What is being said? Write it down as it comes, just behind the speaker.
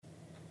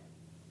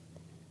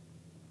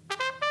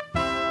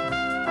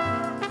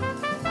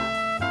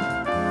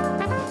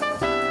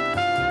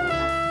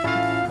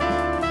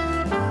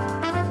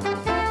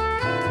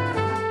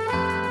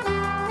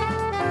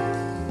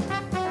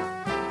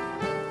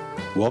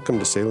Welcome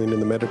to Sailing in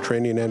the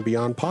Mediterranean and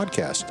Beyond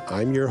podcast.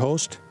 I'm your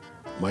host.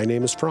 My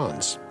name is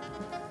Franz.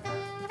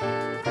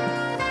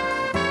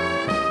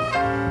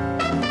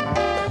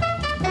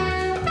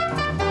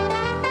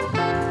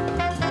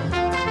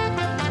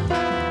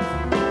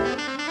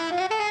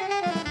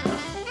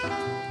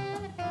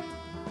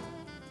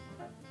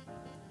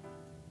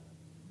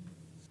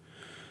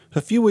 A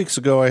few weeks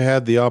ago, I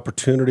had the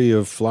opportunity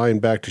of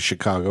flying back to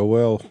Chicago.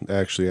 Well,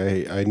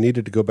 actually, I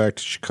needed to go back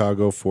to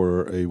Chicago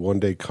for a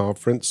one-day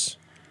conference.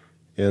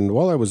 And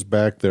while I was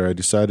back there, I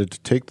decided to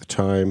take the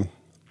time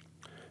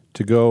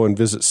to go and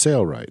visit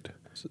Sailrite.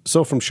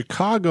 So from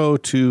Chicago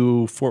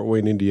to Fort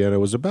Wayne, Indiana,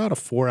 was about a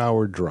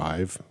 4-hour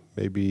drive,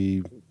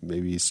 maybe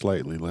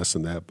slightly less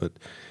than that, but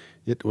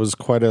it was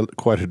quite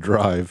a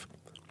drive.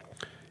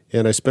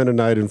 And I spent a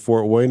night in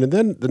Fort Wayne, and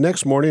then the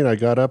next morning I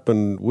got up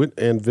and went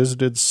and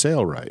visited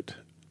Sailrite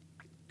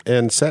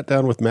and sat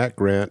down with Matt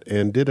Grant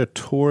and did a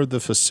tour of the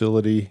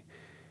facility,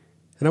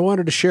 and I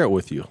wanted to share it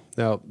with you.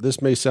 Now, this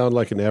may sound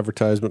like an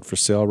advertisement for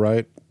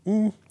Sailrite.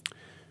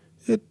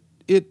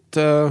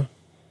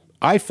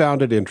 I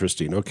found it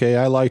interesting, okay?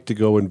 I like to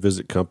go and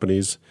visit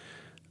companies,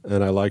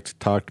 and I like to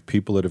talk to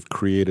people that have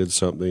created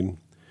something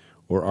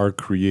or are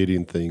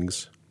creating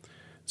things.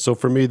 So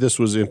for me, this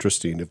was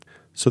interesting.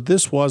 So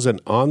this was an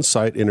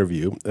on-site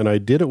interview, and I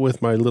did it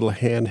with my little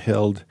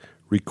handheld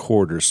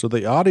recorder. So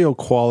the audio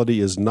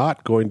quality is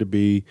not going to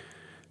be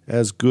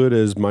as good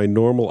as my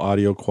normal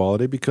audio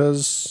quality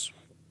because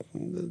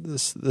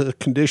the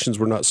conditions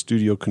were not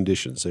studio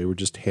conditions. They were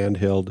just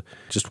handheld,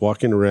 just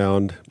walking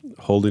around,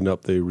 holding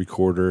up the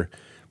recorder,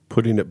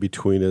 putting it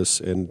between us,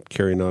 and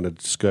carrying on a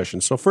discussion.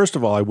 So first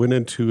of all, I went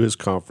into his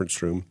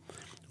conference room.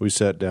 We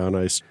sat down.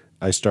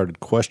 I started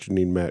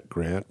questioning Matt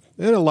Grant,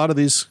 and a lot of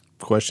these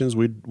questions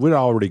we'd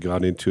already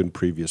gone into in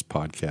previous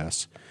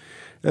podcasts.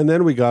 And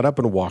then we got up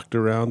and walked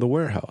around the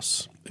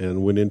warehouse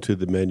and went into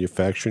the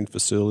manufacturing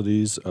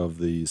facilities of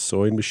the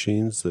sewing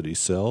machines that he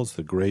sells,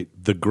 the great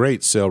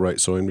Sailrite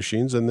sewing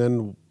machines, and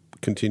then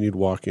continued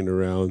walking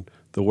around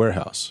the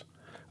warehouse.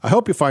 I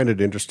hope you find it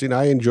interesting.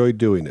 I enjoyed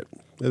doing it.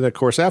 And of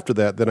course, after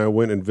that, then I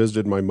went and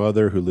visited my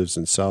mother who lives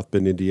in South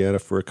Bend, Indiana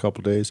for a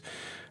couple of days,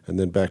 and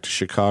then back to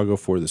Chicago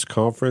for this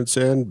conference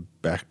and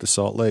back to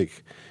Salt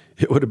Lake.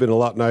 It would have been a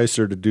lot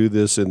nicer to do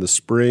this in the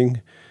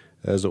spring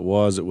as it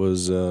was. It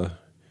was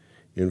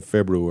in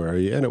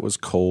February, and it was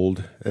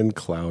cold and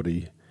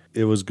cloudy.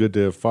 It was good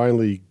to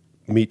finally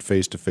meet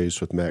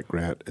face-to-face with Matt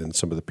Grant and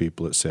some of the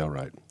people at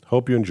Sailrite.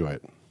 Hope you enjoy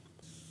it.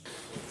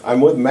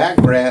 I'm with Matt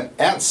Grant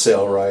at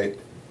Sailrite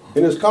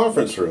in his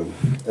conference room,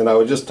 and I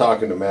was just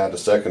talking to Matt a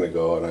second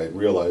ago, and I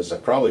realized I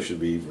probably should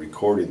be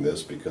recording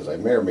this because I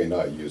may or may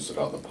not use it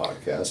on the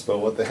podcast, but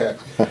what the heck.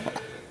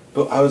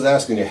 But I was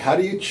asking you, how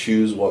do you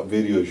choose what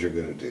videos you're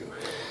going to do?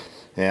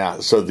 Yeah,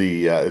 so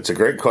it's a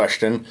great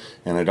question,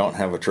 and I don't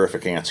have a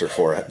terrific answer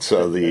for it.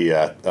 So we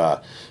have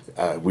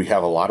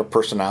a lot of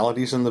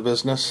personalities in the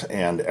business,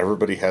 and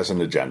everybody has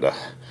an agenda.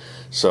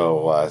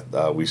 So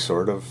we it's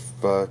sort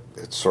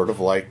of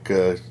like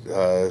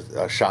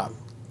a shot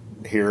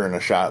here and a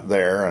shot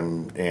there,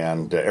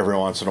 and every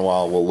once in a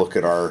while we'll look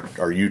at our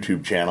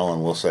YouTube channel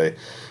and we'll say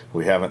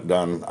we haven't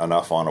done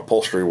enough on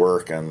upholstery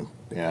work, and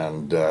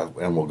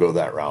we'll go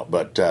that route.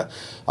 But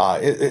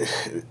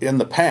in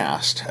the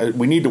past,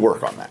 we need to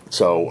work on that.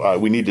 So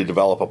we need to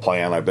develop a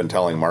plan. I've been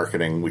telling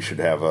marketing we should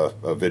have a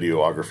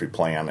videography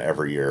plan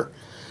every year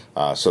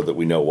so that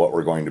we know what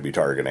we're going to be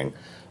targeting.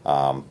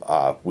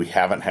 We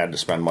haven't had to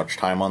spend much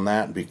time on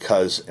that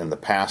because in the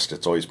past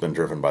it's always been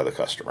driven by the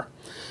customer.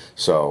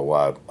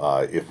 So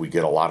if we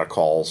get a lot of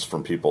calls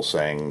from people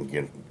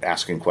saying,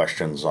 asking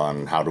questions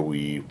on how do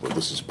we,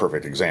 this is a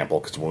perfect example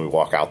because when we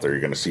walk out there, you're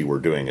going to see we're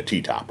doing a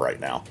T-top right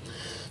now.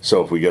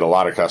 So if we get a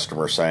lot of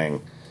customers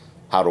saying,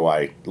 how do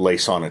I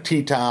lace on a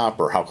T-top,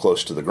 or how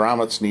close do the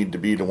grommets need to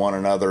be to one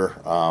another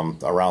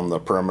around the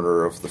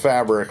perimeter of the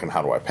fabric, and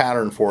how do I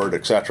pattern for it,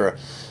 etc.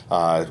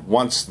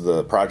 Once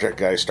the project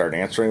guys start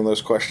answering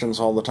those questions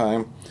all the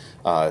time,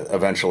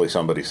 eventually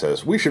somebody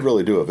says, we should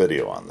really do a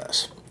video on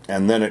this.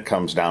 And then it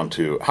comes down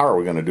to, how are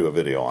we going to do a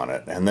video on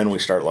it? And then we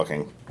start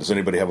looking, does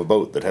anybody have a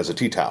boat that has a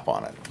T-top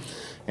on it?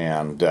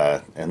 And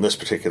in this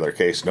particular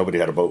case, nobody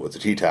had a boat with a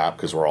T-top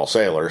because we're all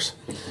sailors.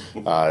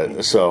 And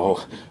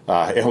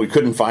we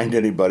couldn't find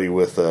anybody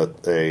with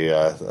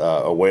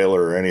a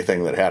whaler or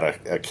anything that had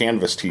a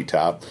canvas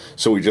T-top,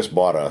 so we just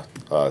bought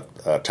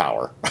a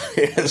tower.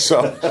 I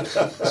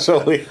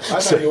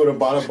thought you would have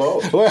bought a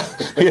boat. Well,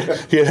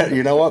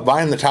 you know what?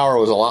 Buying the tower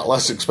was a lot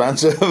less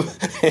expensive,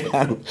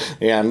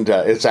 and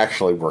it's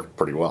actually worked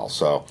pretty well.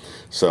 So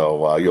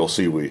you'll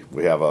see we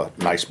have a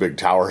nice big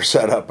tower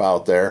set up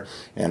out there,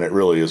 and it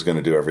really is going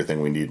to do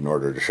everything we need in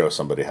order to show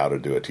somebody how to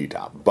do a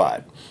T-top.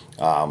 But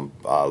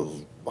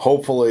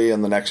hopefully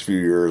in the next few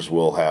years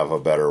we'll have a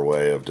better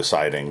way of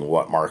deciding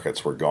what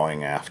markets we're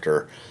going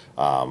after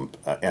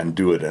and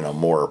do it in a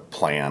more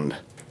planned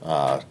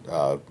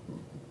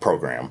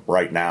program.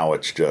 Right now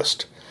there's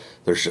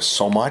just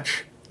so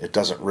much. It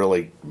doesn't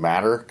really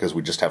matter because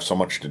we just have so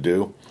much to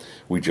do.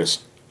 We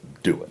just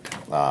do it.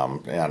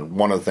 And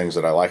one of the things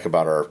that I like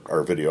about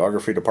our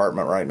videography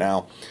department right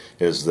now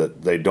is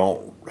that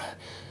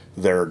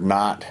they're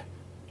not.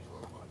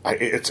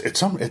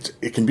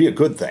 It can be a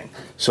good thing.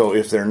 So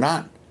if they're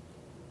not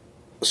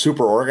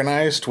super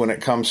organized when it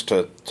comes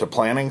to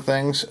planning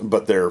things,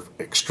 but they're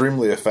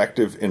extremely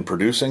effective in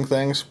producing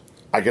things,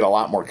 I get a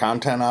lot more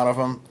content out of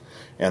them,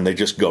 and they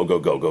just go.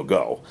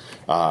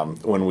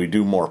 When we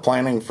do more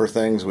planning for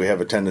things, we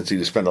have a tendency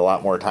to spend a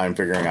lot more time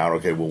figuring out,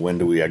 okay, well, when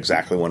do we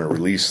exactly want to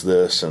release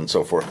this, and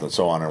so forth and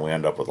so on, and we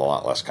end up with a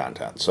lot less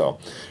content. So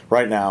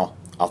right now,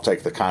 I'll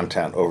take the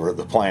content over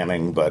the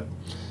planning, but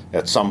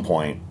at some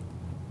point,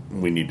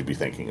 we need to be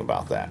thinking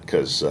about that,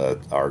 because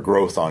our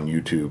growth on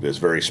YouTube is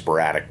very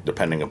sporadic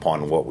depending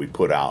upon what we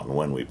put out and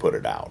when we put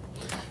it out.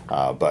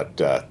 I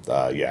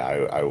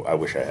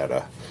wish I had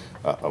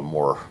a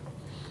more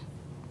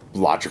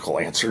logical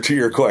answer to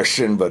your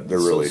question, but there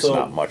really is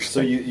not much.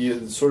 So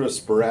you sort of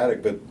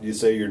sporadic, but you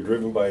say you're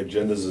driven by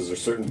agendas. Is there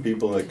certain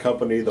people in the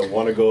company that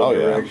want to go a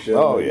direction?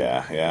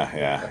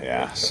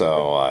 Yeah.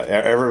 So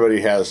everybody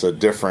has a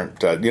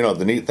different.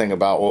 The neat thing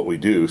about what we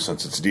do,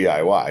 since it's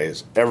DIY,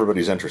 is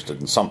everybody's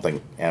interested in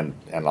something, and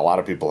a lot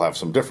of people have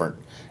some different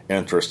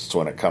interests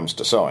when it comes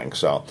to sewing.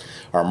 So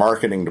our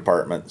marketing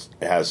department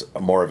has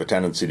more of a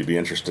tendency to be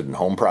interested in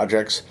home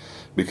projects,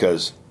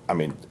 because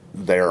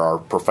there are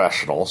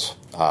professionals,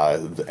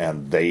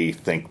 and they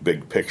think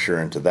big picture,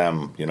 and to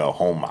them,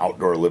 home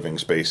outdoor living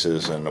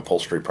spaces and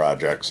upholstery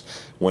projects,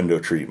 window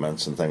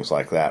treatments and things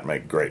like that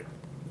make great.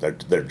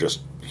 They're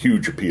just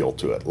huge appeal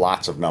to it.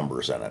 Lots of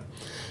numbers in it.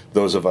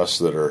 Those of us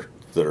that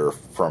are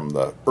from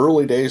the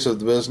early days of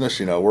the business,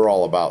 we're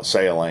all about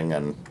sailing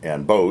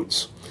and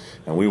boats.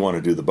 And we want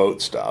to do the boat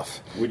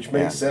stuff. Which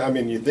makes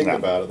sense. You think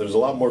about it, there's a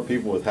lot more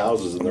people with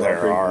houses than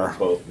there are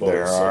people with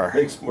boats. So it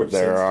makes more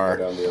sense to go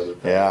down the other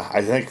path. Yeah,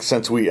 I think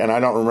and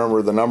I don't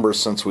remember the numbers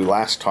since we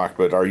last talked,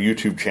 but our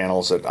YouTube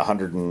channel's at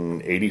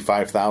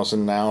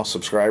 185,000 now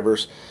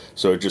subscribers.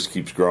 So it just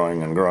keeps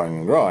growing and growing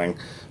and growing.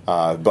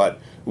 But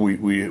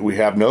we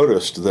have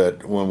noticed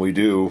that when we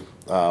do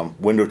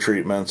window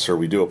treatments or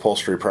we do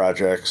upholstery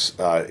projects,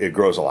 it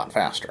grows a lot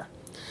faster.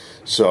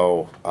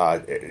 So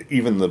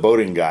even the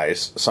boating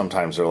guys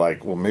sometimes are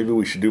like, well, maybe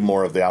we should do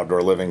more of the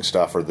outdoor living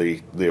stuff or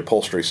the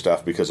upholstery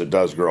stuff, because it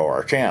does grow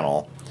our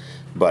channel.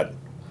 But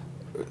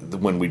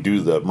when we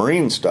do the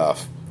marine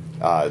stuff,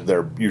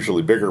 they're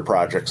usually bigger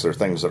projects. They're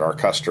things that our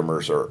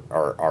customers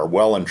are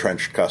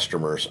well-entrenched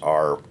customers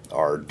are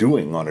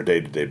doing on a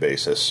day-to-day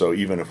basis. So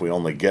even if we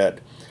only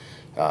get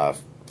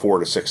 4,000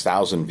 to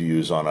 6,000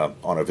 views on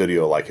a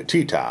video like a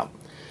T-top,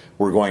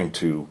 we're going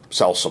to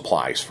sell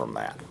supplies from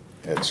that.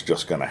 It's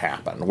just going to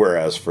happen.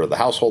 Whereas for the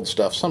household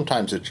stuff,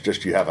 sometimes it's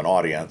just you have an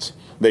audience.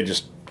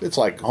 It's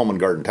like home and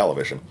garden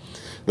television.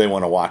 They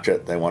want to watch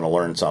it. They want to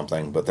learn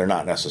something, but they're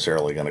not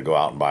necessarily going to go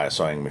out and buy a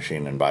sewing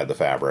machine and buy the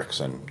fabrics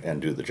and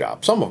do the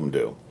job. Some of them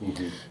do.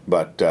 Mm-hmm.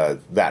 But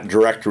that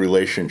direct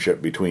relationship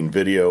between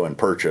video and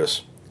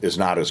purchase is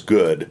not as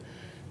good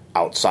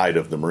outside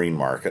of the marine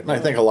market. And I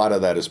think a lot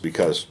of that is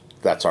because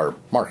that's our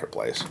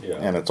marketplace. Yeah.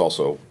 And it's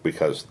also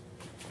because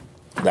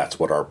that's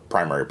what our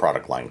primary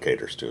product line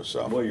caters to.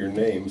 So, well, your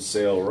name,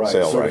 Sail Right,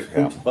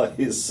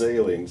 implies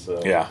sailing.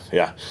 So,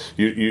 yeah.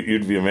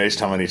 You'd be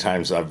amazed how many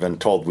times I've been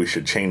told we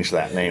should change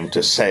that name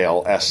to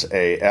Sail,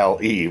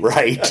 SALE,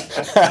 right,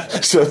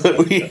 so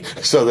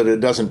that it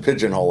doesn't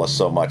pigeonhole us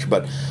so much.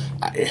 But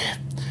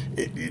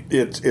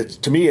it's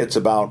to me, it's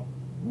about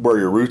where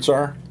your roots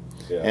are.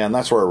 Yeah. And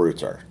that's where our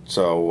roots are.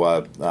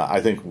 So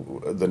I think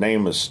the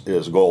name is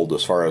gold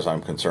as far as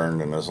I'm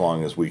concerned, and as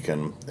long as we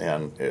can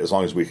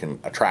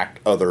attract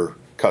other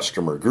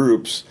customer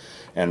groups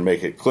and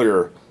make it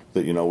clear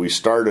that we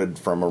started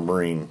from a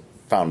marine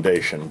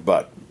foundation,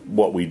 but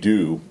what we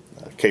do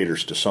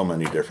caters to so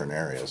many different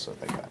areas.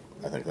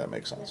 I think that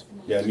makes sense.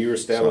 Yeah, and you were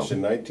established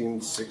in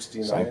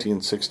 1969?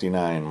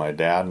 1969. My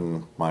dad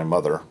and my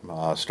mother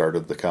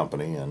started the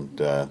company,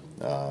 and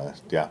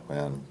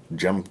and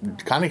Jim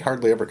Connie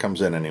hardly ever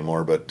comes in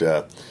anymore, but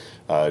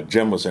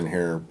Jim was in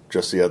here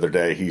just the other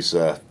day. He's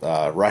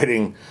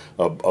writing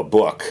a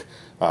book,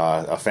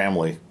 a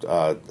family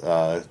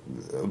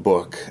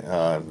book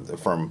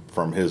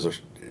from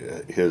his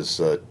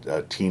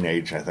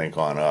teenage, I think,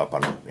 on up,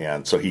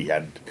 and so he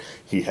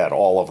had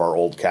all of our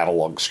old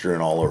catalogs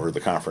strewn all over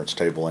the conference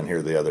table in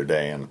here the other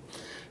day, and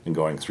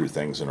going through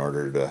things in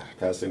order to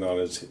passing on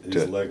his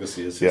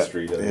legacy, his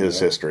history,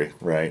 history,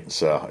 right?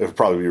 So it would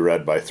probably be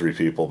read by 3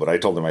 people. But I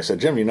told him, I said,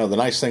 Jim, the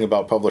nice thing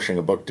about publishing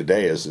a book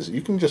today is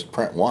you can just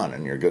print one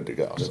and you're good to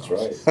go. That's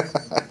right.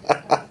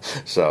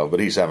 So, but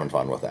he's having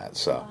fun with that.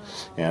 So,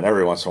 and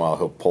every once in a while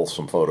he'll pull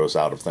some photos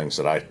out of things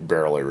that I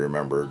barely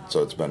remembered.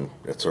 So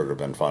it's sort of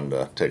been fun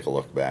to take a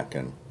look back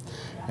and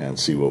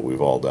see what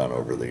we've all done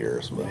over the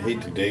years. But I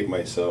hate to date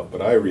myself,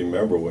 but I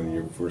remember when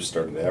you first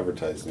started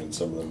advertising in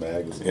some of the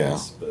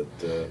magazines. Yeah.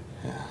 But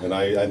and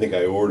I think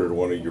I ordered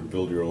one of your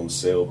Build Your Own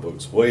Sail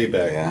books way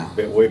back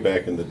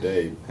in the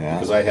day,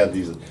 because I had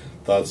these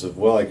thoughts of,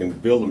 well, I can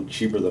build them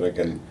cheaper than I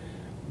can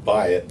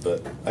buy it,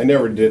 but I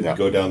never did Yeah.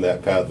 go down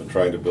that path of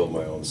trying to build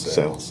my own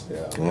sales.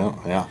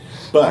 Yeah.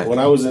 But when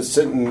I was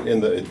sitting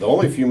in the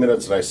only few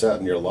minutes that I sat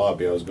in your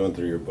lobby, I was going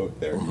through your book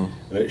there,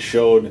 and it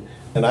showed,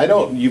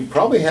 and you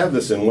probably have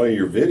this in one of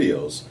your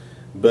videos,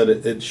 but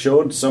it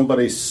showed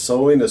somebody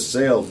sewing a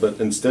sail, but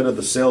instead of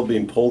the sail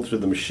being pulled through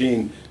the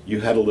machine,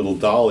 you had a little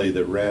dolly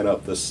that ran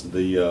up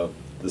the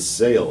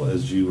sail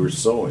as you were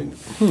sewing.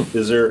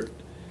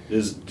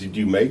 Did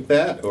you make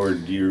that, or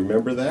do you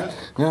remember that?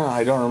 No,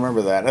 I don't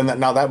remember that. And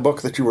now that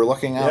book that you were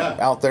looking at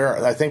out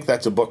there, I think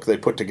that's a book they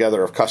put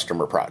together of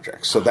customer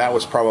projects. So that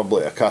was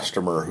probably a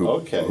customer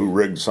who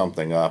rigged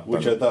something up.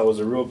 Which I thought was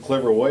a real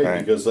clever way,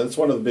 because that's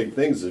one of the big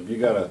things. If you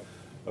got a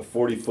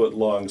 40-foot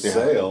long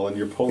sail and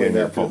you're pulling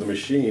that through the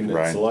machine,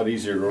 it's a lot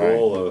easier to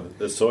roll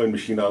a sewing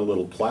machine on a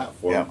little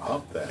platform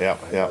up that.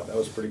 That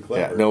was pretty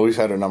clever. Yeah. No, we've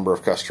had a number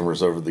of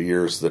customers over the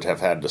years that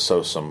have had to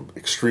sew some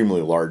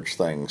extremely large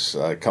things,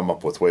 come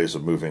up with ways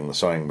of moving the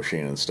sewing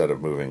machine instead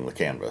of moving the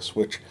canvas,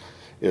 which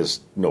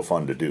is no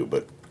fun to do,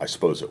 but I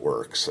suppose it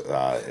works.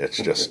 It's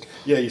just...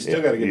 you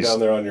still got to get down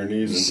there on your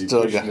knees and be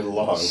pushing it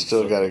along.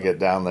 Still got to get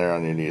down there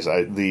on your knees.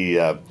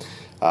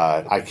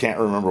 I can't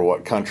remember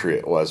what country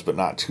it was, but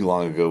not too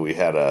long ago we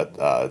had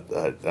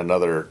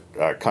another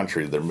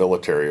country, their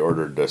military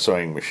ordered a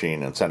sewing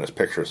machine and sent us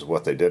pictures of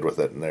what they did with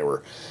it, and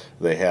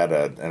they had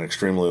an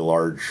extremely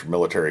large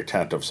military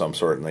tent of some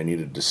sort, and they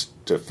needed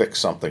to fix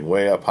something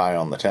way up high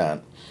on the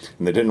tent,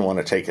 and they didn't want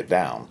to take it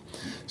down.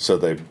 So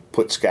they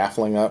put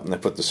scaffolding up, and they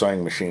put the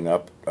sewing machine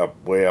up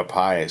way up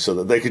high so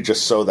that they could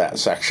just sew that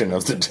section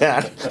of the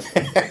tent.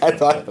 I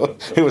thought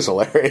it was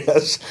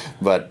hilarious.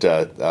 But,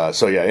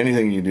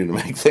 anything you do to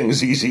make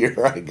things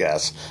easier, I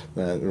guess.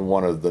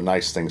 One of the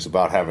nice things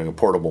about having a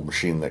portable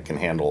machine that can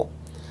handle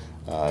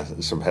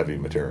some heavy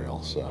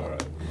material. So. All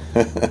right.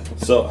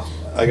 So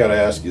I got to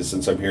ask you,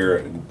 since I'm here,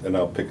 and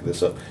I'll pick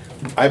this up.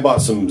 I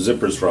bought some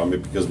zippers from you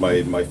because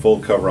my full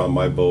cover on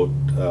my boat,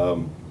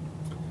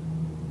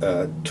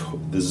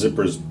 the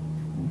zippers,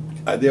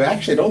 I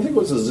don't think it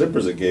was the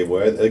zippers that gave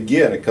way.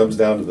 Again, it comes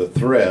down to the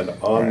thread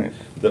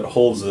that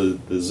holds the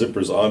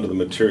zippers onto the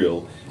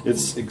material.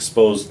 It's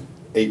exposed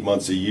 8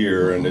 months a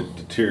year and it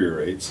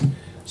deteriorates.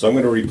 So I'm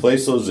going to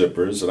replace those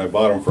zippers, and I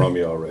bought them from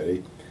you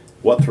already.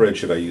 What thread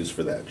should I use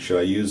for that? Should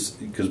I use,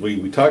 because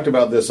we talked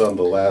about this on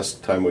the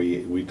last time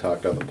we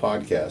talked on the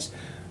podcast,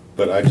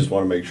 but I just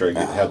want to make sure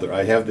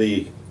I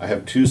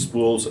have 2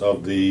 spools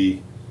of the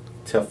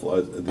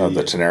Teflon,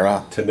 the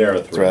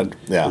Tenera thread.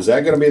 Yeah. Is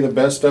that going to be the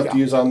best stuff to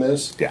use on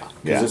this? Yeah.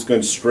 Because it's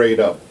going straight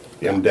up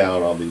and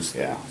down on these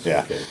things.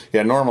 Yeah. Okay.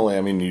 Yeah. Normally,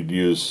 you'd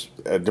use,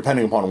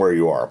 depending upon where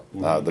you are,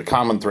 the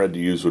common thread to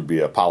use would be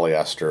a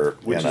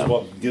polyester, which is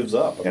what gives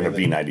up, and a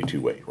V92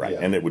 weight, right? Yeah.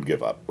 And it would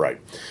give up, right?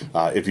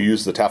 If you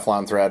use the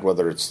Teflon thread,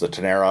 whether it's the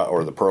Tenera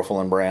or the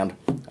Profilin brand,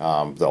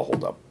 they'll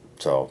hold up.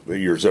 So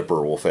your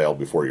zipper will fail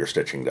before your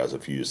stitching does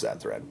if you use that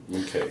thread.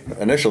 Okay.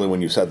 Initially,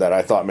 when you said that,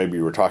 I thought maybe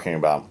you were talking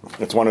about,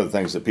 it's one of the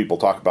things that people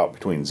talk about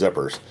between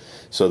zippers.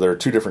 So there are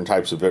 2 different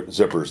types of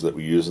zippers that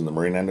we use in the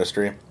marine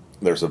industry.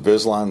 There's a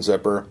Vislon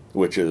zipper,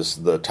 which is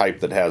the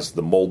type that has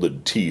the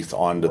molded teeth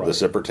onto the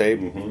zipper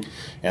tape. Mm-hmm.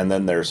 And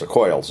then there's a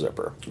coil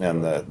zipper.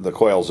 And the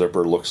coil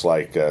zipper looks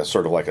like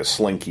sort of like a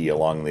slinky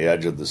along the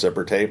edge of the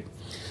zipper tape.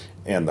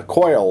 And the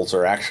coils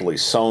are actually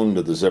sewn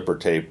to the zipper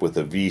tape with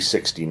a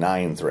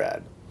V69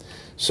 thread.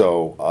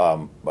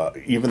 So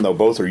even though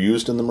both are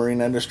used in the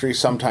marine industry,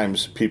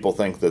 sometimes people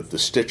think that the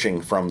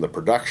stitching from the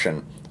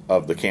production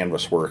of the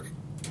canvas work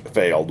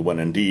failed, when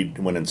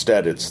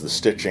instead it's the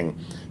stitching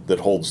that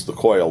holds the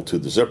coil to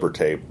the zipper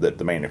tape that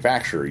the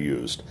manufacturer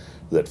used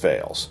that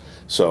fails.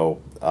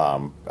 So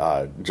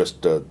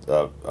just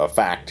a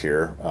fact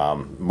here,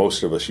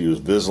 most of us use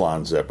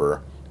Vislon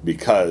zipper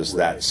because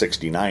that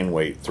 69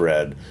 weight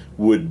thread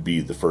would be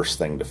the first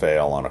thing to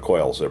fail on a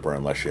coil zipper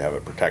unless you have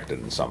it protected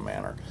in some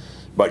manner.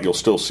 But you'll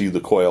still see the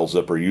coil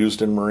zipper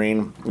used in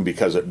marine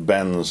because it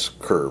bends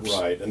curves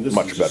and this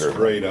much is better.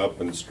 Straight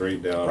up and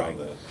straight down on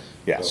the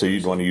covers. So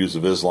you'd want to use the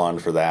Vislon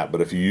for that.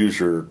 But if you use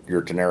your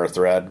Tenera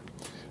thread,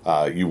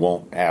 you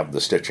won't have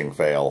the stitching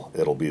fail.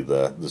 It'll be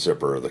the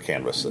zipper or the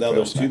canvas. Now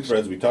those 2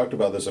 threads, we talked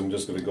about this. I'm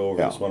just going to go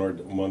over this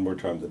one more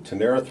time. The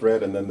Tenera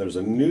thread, and then there's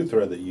a new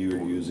thread that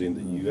you're using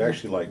that you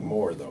actually like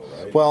more, though,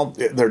 right? Well,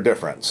 they're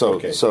different. So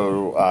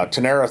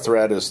Tenera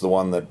thread is the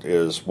one that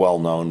is well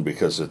known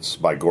because it's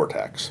by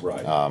Gore-Tex,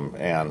 right?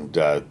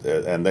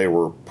 And they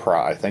were,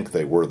 I think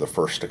they were the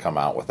first to come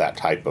out with that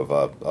type of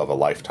a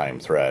lifetime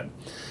thread.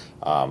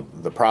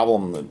 The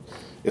problem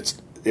that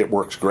it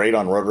works great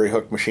on rotary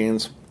hook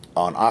machines.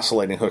 On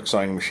oscillating hook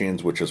sewing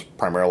machines, which is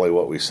primarily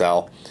what we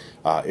sell,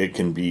 it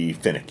can be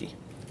finicky.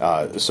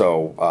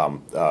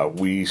 So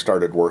we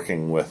started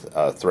working with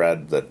a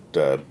thread that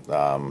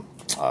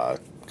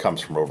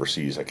comes from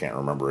overseas. I can't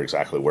remember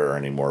exactly where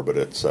anymore, but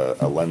it's a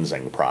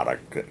lensing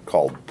product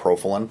called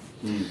Profilin,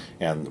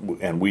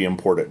 and we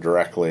import it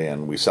directly,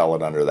 and we sell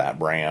it under that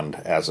brand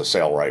as a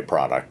Sailrite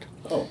product.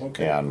 Oh,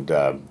 okay. And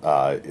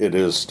it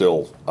is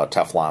still a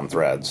Teflon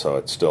thread, so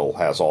it still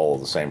has all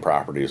of the same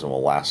properties and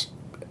will last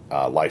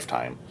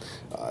lifetime.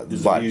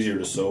 Is but it easier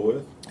to sew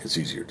with? it's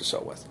easier to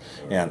sew with,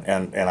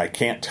 and I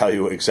can't tell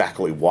you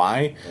exactly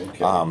why.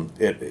 Okay.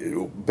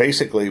 It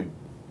basically,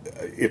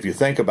 if you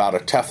think about a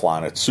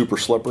Teflon, it's super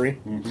slippery,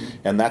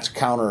 and that's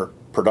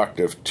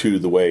counterproductive to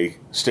the way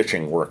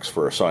stitching works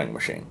for a sewing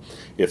machine.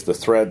 If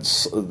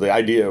the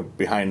idea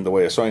behind the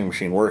way a sewing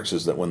machine works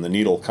is that when the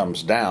needle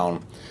comes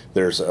down,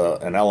 there's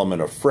an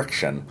element of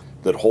friction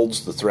that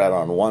holds the thread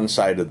on one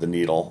side of the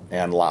needle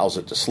and allows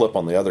it to slip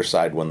on the other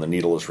side when the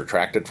needle is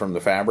retracted from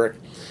the fabric.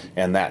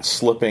 And that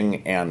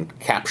slipping and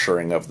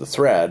capturing of the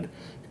thread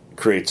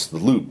creates the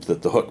loop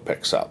that the hook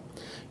picks up.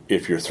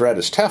 If your thread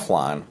is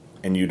Teflon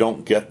and you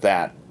don't get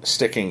that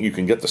sticking, you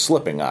can get the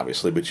slipping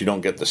obviously, but you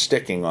don't get the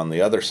sticking on the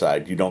other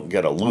side. You don't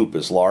get a loop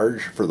as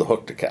large for the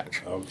hook to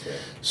catch. Okay.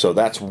 So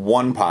that's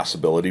one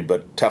possibility,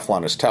 but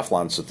Teflon is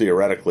Teflon, so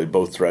theoretically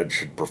both threads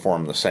should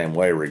perform the same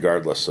way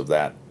regardless of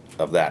that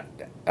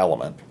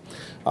element.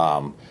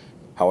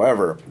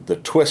 However, the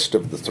twist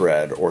of the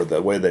thread or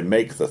the way they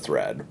make the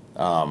thread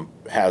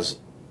has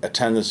a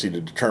tendency to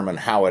determine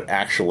how it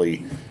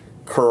actually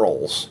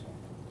curls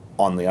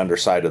on the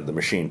underside of the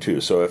machine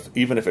too. So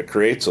even if it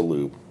creates a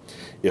loop,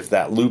 if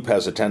that loop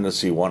has a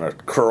tendency to want to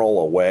curl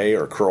away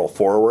or curl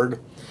forward,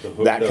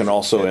 that can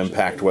also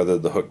impact whether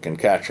the hook can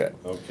catch it.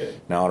 Okay.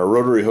 Now, on a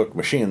rotary hook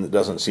machine, that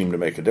doesn't seem to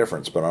make a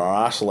difference, but on an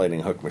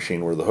oscillating hook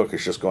machine where the hook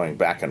is just going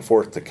back and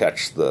forth to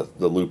catch the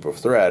loop of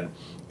thread,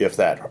 if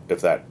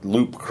that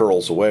loop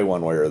curls away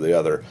one way or the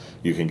other,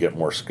 you can get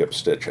more skip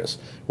stitches.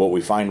 What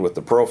we find with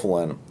the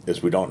Profilin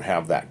is we don't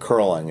have that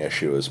curling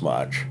issue as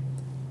much,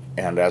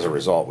 and as a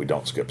result, we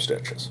don't skip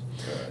stitches.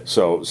 Right.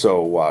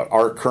 So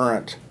our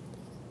current,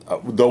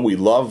 though we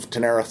love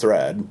Tenera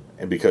thread,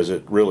 and because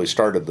it really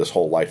started this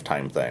whole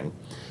lifetime thing,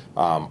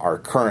 our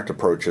current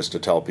approach is to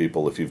tell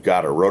people if you've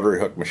got a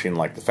rotary hook machine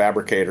like the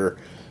Fabricator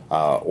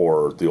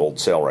or the old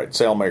Sailrite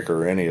Sailmaker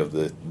or any of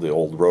the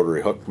old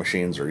rotary hook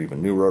machines or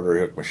even new rotary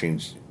hook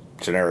machines,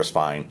 Tenera's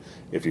fine.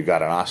 If you've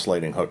got an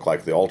oscillating hook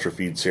like the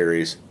Ultrafeed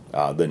series,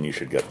 then you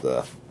should get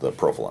the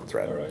Profilin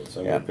thread. All right,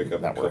 so I'm going to pick up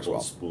a that works couple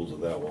well. of spools of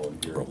that while I'm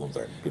here. Profilin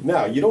thread. Good.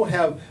 Now, you don't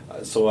have,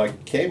 so I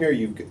came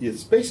here,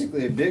 it's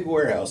basically a big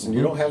warehouse, and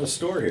you don't have a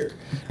store here.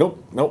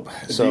 Nope.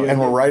 So, and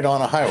we're right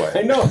on a highway.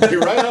 I know,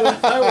 you're right on the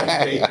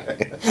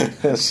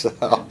highway.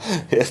 So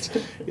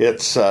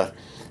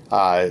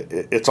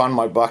it's on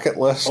my bucket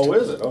list. Oh,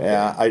 is it? Okay.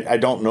 Yeah, I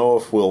don't know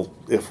if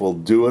we'll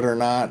do it or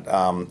not.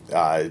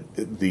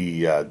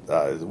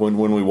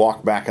 When we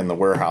walk back in the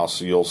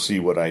warehouse, you'll see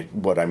what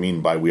I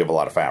mean by we have a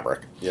lot of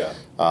fabric. Yeah.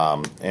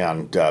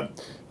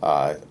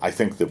 I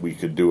think that we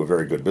could do a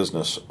very good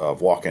business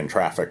of walk-in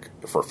traffic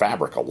for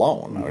fabric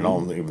alone. Mm-hmm. I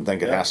don't even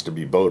think it has to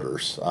be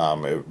boaters.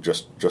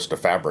 Just a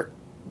fabric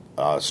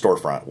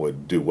storefront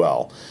would do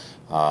well.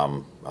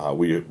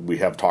 We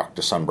have talked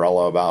to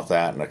Sunbrella about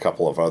that and a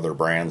couple of other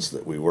brands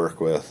that we work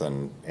with,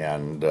 and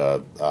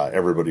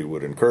everybody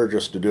would encourage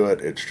us to do it.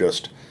 It's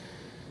just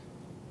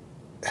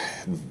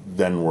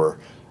then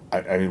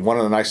I mean, one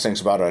of the nice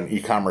things about an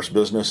e-commerce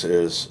business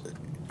is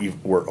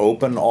we're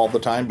open all the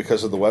time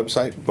because of the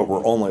website, but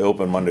we're only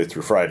open Monday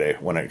through Friday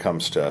when it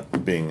comes to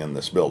being in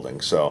this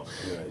building. So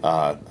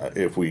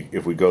if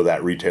we go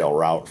that retail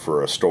route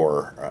for a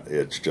store,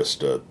 it's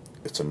just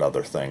it's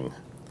another thing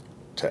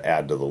to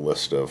add to the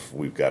list of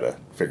we've got to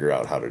figure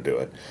out how to do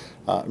it.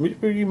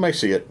 You may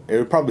see it.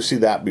 You'll probably see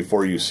that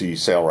before you see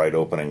Sailrite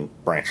opening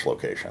branch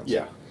locations.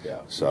 Yeah.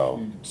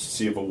 So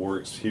see if it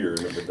works here,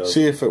 and if it doesn't.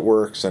 See if it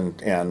works, and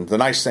the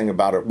nice thing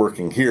about it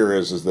working here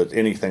is that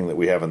anything that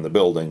we have in the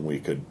building we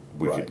could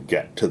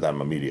get to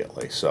them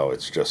immediately. So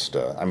it's just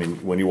I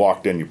mean, when you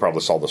walked in, you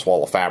probably saw this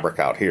wall of fabric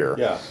out here.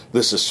 Yeah.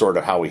 This is sort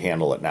of how we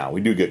handle it now.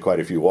 We do get quite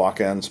a few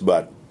walk-ins,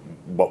 but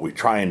what we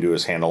try and do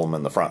is handle them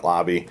in the front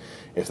lobby.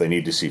 If they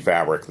need to see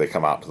fabric, they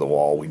come out to the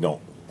wall. We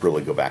don't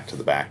really go back to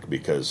the back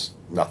because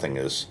nothing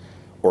is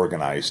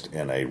organized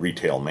in a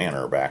retail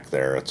manner back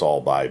there. It's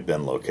all by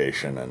bin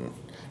location, and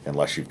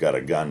unless you've got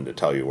a gun to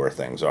tell you where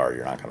things are,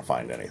 you're not going to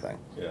find anything.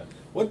 Yeah.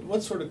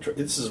 What sort of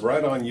this is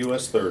right on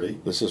US 30.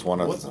 This is one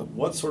of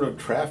what sort of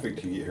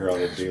traffic do you get here on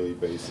a daily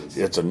basis?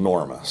 It's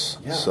enormous.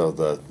 Yeah. So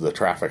the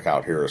traffic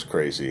out here is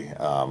crazy.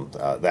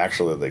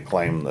 Actually, they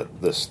claim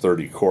that this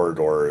 30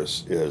 corridor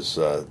is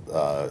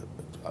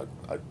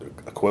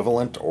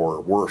equivalent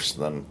or worse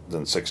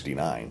than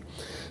 69.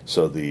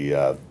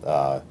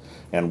 So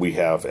and we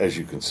have, as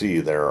you can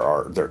see, there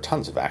are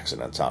tons of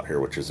accidents out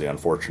here, which is the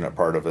unfortunate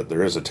part of it.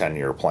 There is a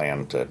 10-year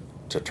plan to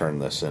turn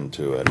this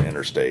into an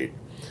interstate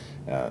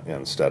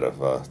instead of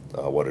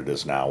what it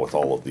is now with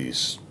all of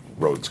these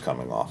roads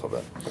coming off of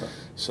it.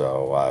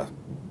 So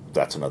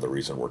that's another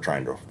reason we're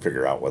trying to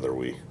figure out whether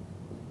we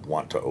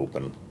want to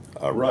open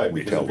a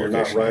retail because if you're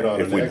location. not right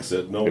on an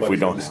exit, nobody's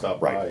going to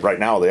stop by. Right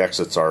now, the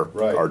exits are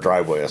our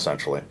driveway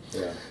essentially.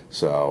 Yeah.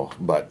 So,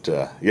 but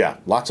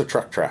lots of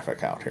truck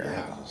traffic out here.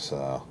 Yeah.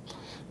 So,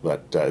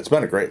 but it's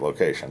been a great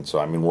location. So,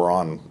 I mean, we're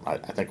on. I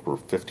think we're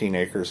 15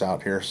 acres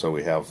out here, so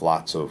we have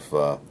lots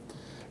of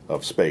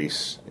of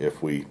space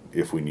if we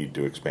need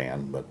to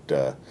expand.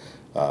 But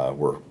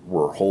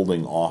we're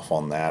holding off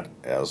on that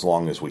as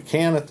long as we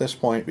can at this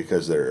point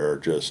because there are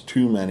just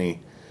too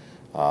many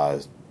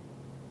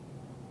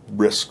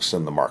risks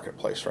in the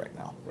marketplace right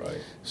now.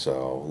 Right.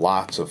 So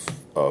lots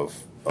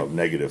of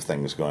negative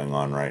things going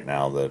on right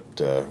now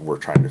that we're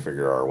trying to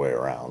figure our way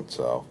around.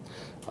 So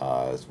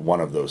one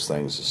of those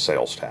things is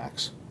sales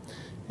tax.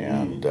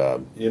 And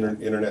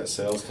internet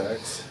sales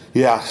tax.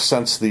 Yeah,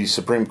 since the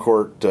Supreme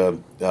Court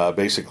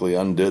basically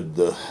undid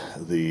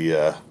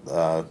the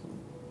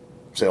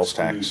sales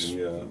tax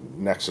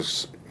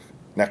nexus,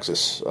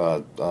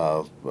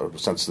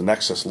 since the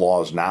nexus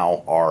laws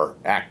now are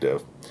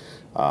active,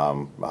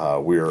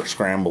 we are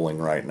scrambling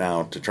right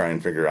now to try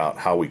and figure out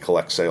how we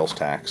collect sales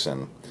tax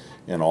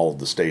in all of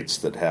the states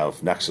that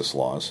have nexus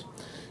laws.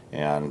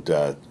 And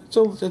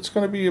so it's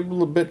going to be a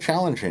little bit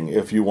challenging.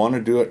 If you want to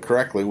do it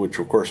correctly, which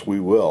of course we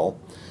will,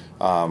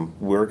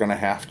 we're going to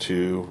have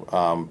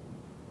to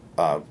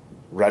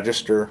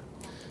register,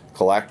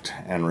 collect,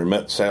 and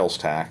remit sales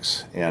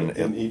tax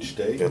in each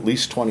state? At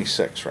least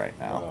 26 right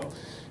now. Wow.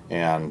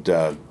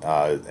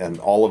 And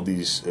all of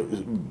these,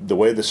 the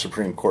way the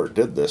Supreme Court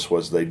did this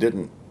was they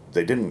didn't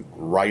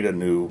write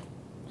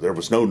there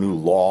was no new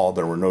law,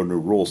 there were no new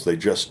rules. They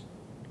just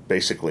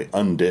basically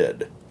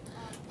undid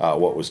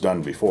what was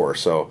done before.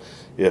 So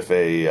if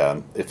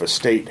a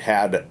state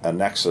had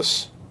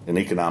an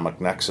economic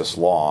nexus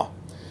law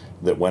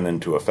that went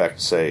into effect,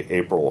 say,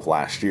 April of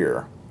last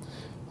year,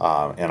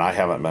 and I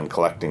haven't been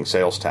collecting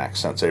sales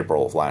tax since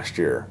April of last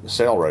year, the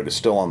sale rate is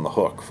still on the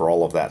hook for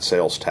all of that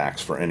sales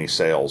tax for any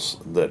sales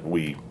that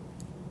we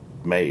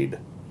made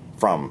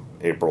from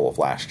April of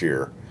last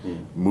year,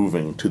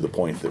 moving to the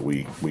point that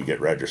we get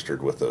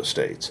registered with those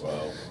states.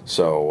 Wow.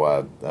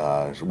 So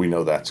we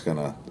know that's going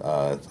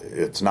to,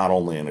 it's not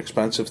only an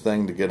expensive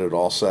thing to get it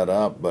all set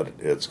up, but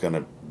it's going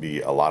to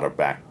be a lot of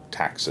back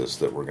taxes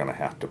that we're going to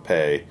have to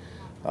pay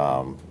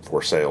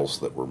for sales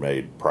that were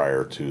made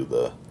prior to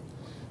the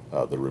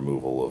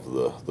removal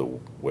of the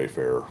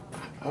Wayfair.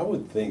 I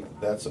would think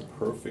that's a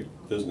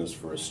perfect business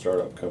for a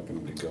startup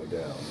company to go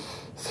down.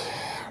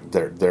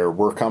 There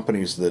were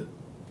companies that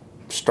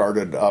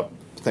started up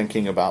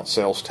thinking about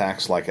sales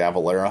tax like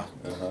Avalara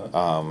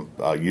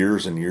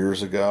years and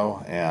years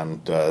ago,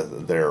 and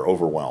they're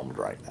overwhelmed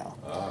right now.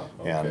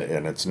 Okay.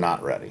 And it's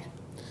not ready.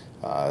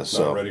 It's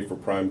not ready for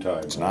prime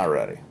time. It's not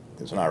ready.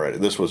 It's not ready.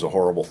 This was a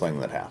horrible thing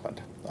that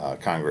happened.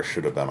 Congress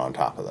should have been on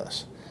top of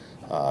this.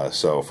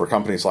 So for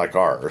companies like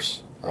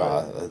ours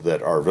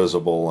that are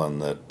visible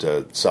and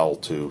that sell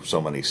to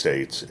so many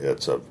states,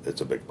 it's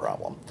a big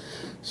problem.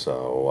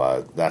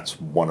 So that's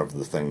one of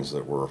the things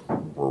that we're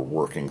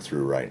working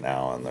through right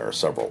now, and there are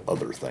several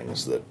other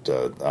things that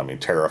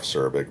tariffs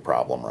are a big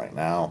problem right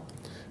now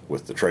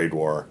with the trade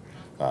war.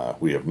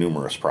 We have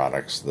numerous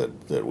products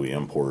that we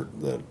import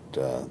that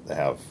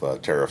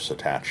have tariffs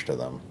attached to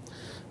them.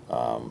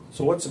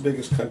 So what's the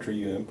biggest country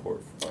you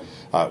import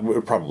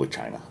from? Probably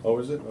China. Oh,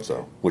 is it? Okay.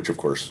 So, which of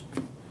course.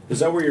 Is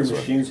that where your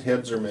machines'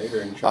 heads are made,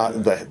 or in China?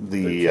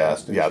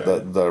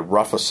 The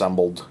rough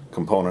assembled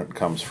component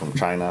comes from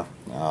China.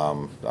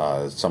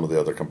 Some of the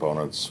other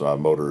components,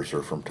 motors,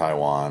 are from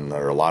Taiwan.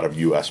 There are a lot of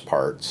U.S.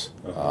 parts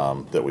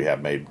that we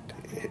have made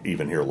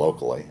even here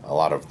locally. A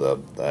lot of the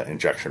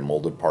injection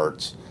molded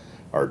parts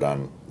are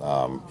done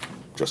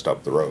just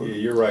up the road. Yeah,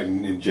 you're right,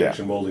 in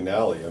Injection Molding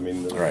Alley. I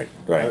mean, right.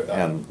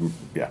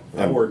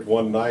 I worked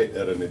one night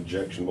at an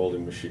injection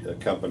molding machine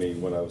company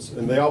when I was,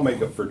 and they all make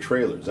it for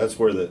trailers. That's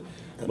where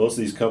most of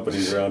these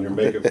companies around here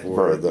make it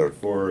for the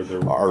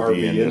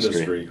RV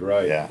industry.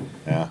 Right.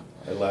 Yeah.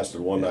 I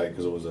lasted one night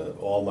because it was an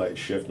all-night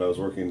shift, and I was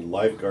working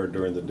lifeguard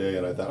during the day,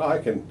 and I thought, I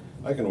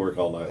can work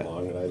all night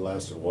long, and I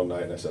lasted one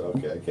night, and I said,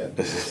 okay, I can't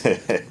do this.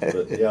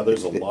 But yeah,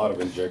 there's a lot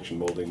of injection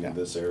molding in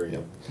this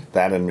area.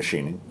 That and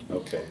machining.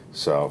 Okay.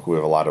 So we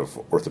have a lot of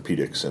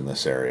orthopedics in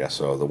this area,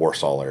 so the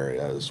Warsaw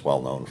area is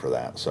well known for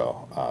that.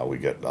 So we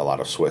get a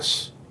lot of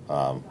Swiss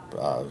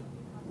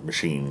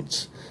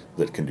machines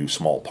that can do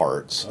small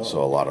parts,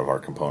 so a lot of our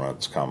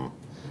components come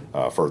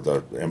for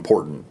the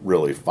important,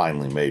 really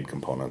finely made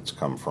components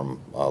come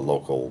from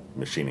local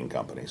machining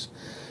companies,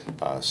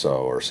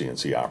 or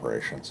CNC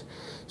operations.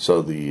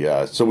 So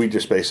so we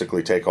just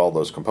basically take all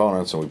those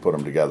components and we put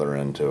them together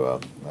into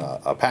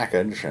a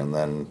package, and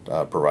then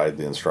provide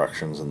the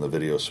instructions and the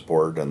video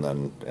support, and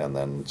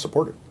then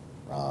support it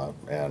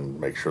and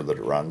make sure that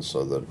it runs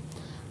so that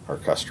our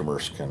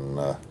customers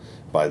can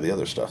buy the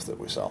other stuff that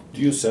we sell.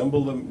 Do you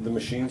assemble the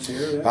machines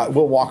here?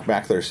 We'll walk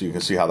back there so you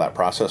can see how that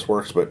process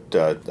works. But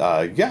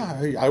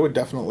I would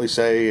definitely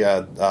say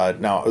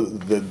now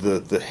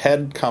the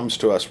head comes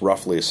to us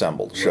roughly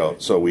assembled.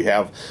 Right. So we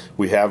have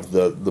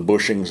the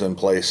bushings in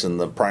place, and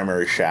the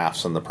primary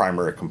shafts and the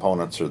primary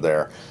components are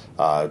there.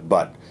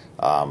 But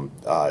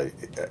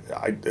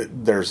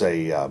there's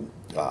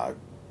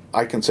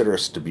I consider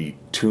us to be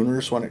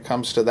tuners when it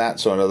comes to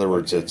that. So in other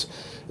words,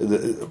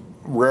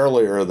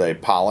 rarely are they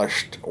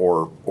polished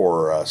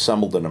or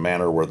assembled in a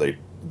manner where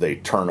they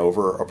turn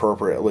over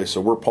appropriately.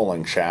 So we're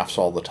pulling shafts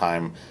all the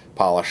time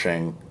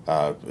polishing.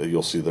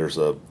 You'll see there's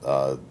a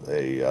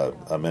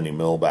mini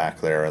mill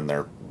back there, and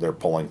they're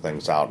pulling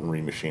things out and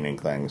remachining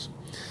things.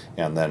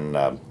 And then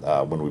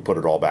when we put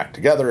it all back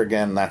together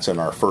again, that's in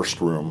our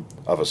first room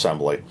of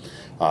assembly.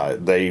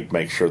 They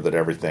make sure that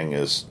everything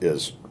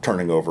is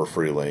turning over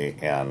freely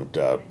and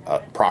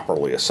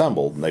properly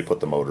assembled, and they put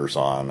the motors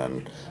on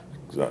and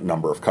a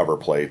number of cover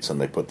plates, and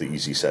they put the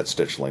Easy Set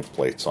stitch length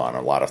plates on,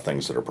 a lot of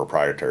things that are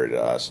proprietary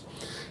to us.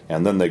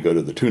 And then they go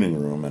to the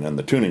tuning room, and in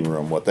the tuning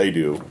room, what they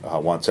do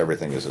once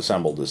everything is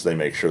assembled is they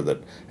make sure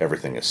that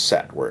everything is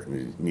set where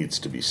it needs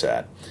to be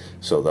set.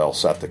 So they'll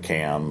set the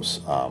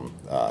cams,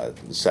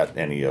 set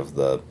any of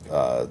the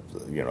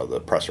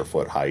the presser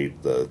foot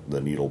height,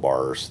 the needle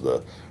bars,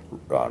 the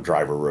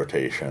driver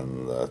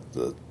rotation,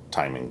 the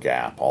timing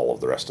gap, all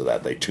of the rest of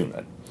that. They tune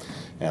it.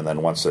 And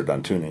then once they're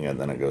done tuning it,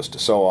 then it goes to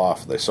sew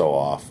off. They sew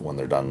off. When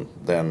they're done,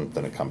 then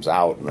it comes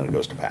out, and then it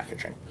goes to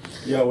packaging.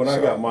 Yeah, when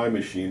I got my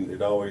machine, it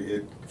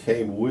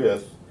came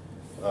with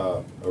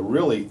a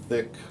really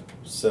thick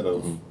set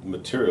of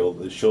material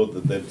that showed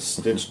that they'd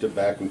stitched it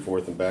back and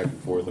forth, and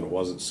it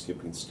wasn't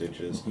skipping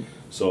stitches.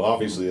 So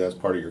obviously that's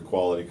part of your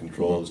quality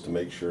control is to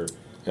make sure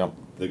that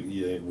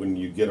when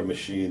you get a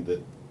machine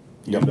that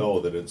you know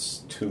that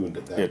it's tuned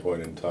at that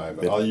point in time,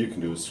 and all you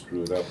can do is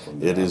screw it up from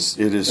there. It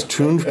is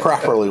tuned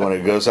properly when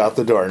it goes out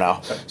the door.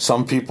 Now,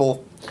 some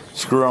people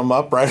screw them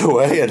up right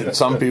away, and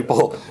some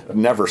people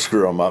never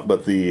screw them up.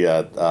 But we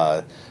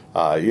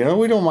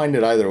don't mind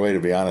it either way. To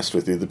be honest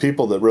with you, the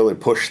people that really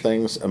push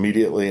things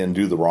immediately and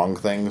do the wrong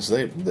things,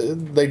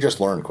 they just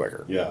learn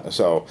quicker. Yeah.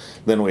 So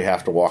then we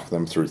have to walk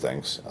them through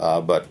things.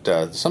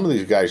 But some of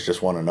these guys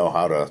just want to know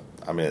how to.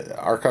 I mean,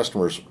 our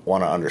customers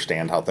want to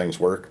understand how things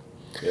work.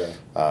 Yeah.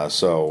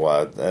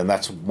 And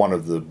that's one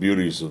of the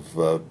beauties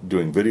of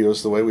doing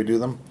videos the way we do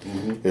them,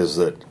 is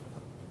that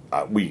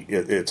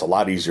it's a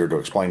lot easier to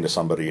explain to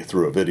somebody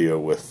through a video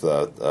with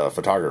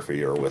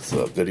photography or with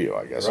video,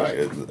 I guess,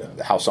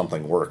 how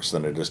something works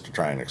than it is to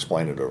try and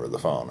explain it over the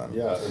phone. And,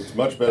 it's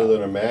much better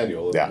than a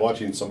manual.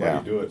 Watching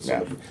somebody do it.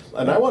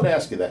 And I want to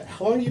ask you that.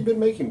 How long have you been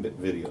making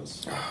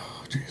videos?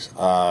 Oh,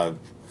 jeez.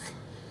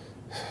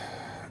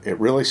 It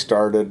really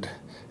started.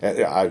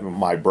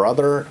 My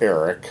brother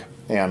Eric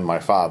and my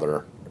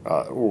father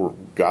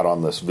got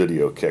on this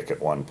video kick at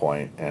one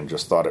point and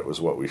just thought it was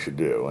what we should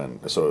do.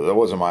 And so that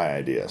wasn't my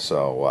idea,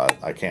 so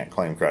I can't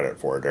claim credit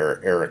for it.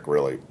 Eric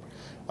really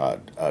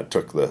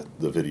took the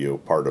video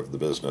part of the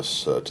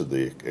business to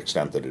the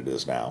extent that it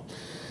is now.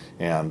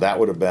 And that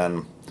would have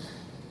been,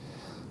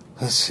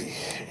 let's see,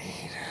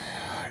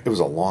 it was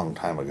a long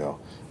time ago.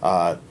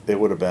 It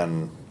would have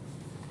been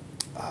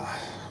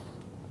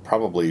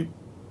probably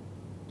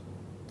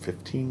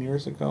 15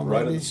 years ago,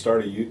 right maybe? At the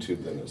start of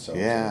YouTube, then it sounds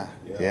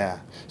yeah.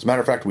 As a matter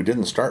of fact, we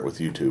didn't start with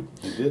YouTube.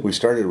 You did? We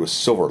started with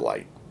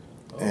Silverlight,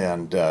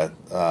 and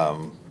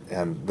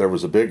there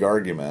was a big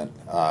argument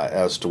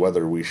as to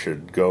whether we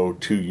should go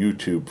to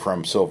YouTube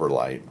from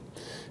Silverlight,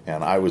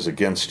 and I was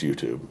against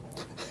YouTube,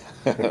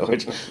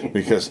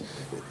 because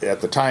at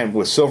the time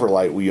with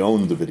Silverlight we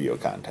owned the video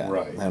content,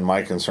 right? And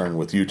my concern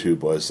with YouTube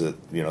was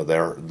that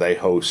they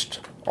host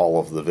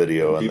all of the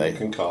video, and people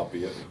can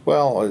copy it.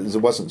 Well, it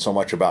wasn't so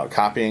much about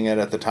copying it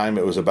at the time.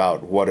 It was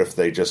about what if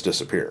they just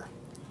disappear.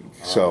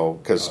 So,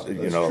 because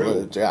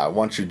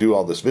once you do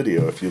all this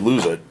video, if you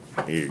lose it,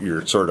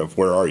 you're sort of,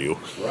 where are you?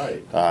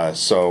 Right.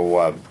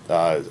 So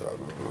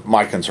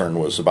my concern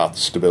was about the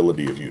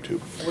stability of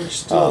YouTube. Which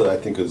still, I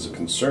think, is a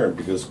concern,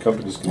 because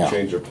companies can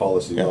change their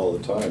policies all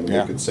the time. And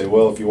they could say,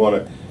 well, if you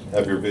want to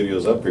have your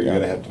videos up here, you're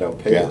going to have to now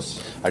pay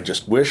us. I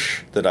just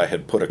wish that I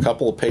had put a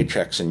couple of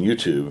paychecks in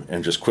YouTube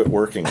and just quit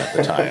working at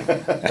the time.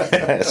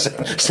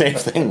 Same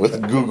thing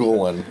with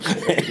Google and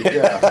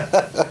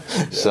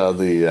so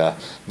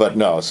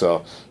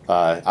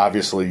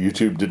obviously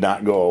YouTube did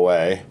not go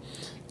away,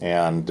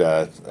 and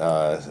their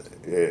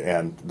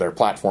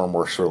platform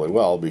works really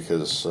well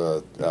because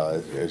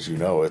as you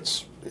know,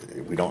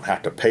 we don't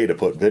have to pay to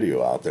put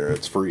video out there.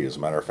 It's free. As a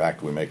matter of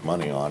fact, we make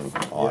money on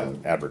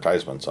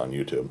advertisements on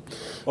YouTube.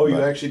 Oh,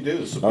 you actually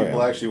do? So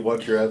people actually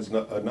watch your ads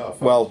enough?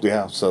 Well,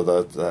 yeah. So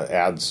the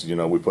ads,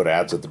 we put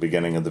ads at the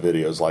beginning of the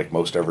videos like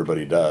most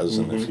everybody does.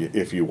 And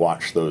if you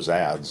watch those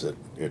ads, it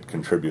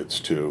contributes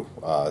to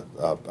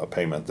a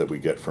payment that we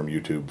get from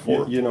YouTube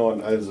for. And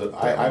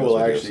I will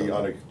actually,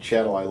 on a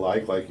channel I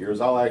like yours,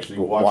 I'll actually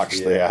watch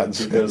the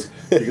ads.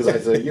 because I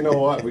say, you know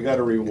what, we got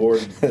to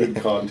reward good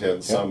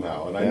content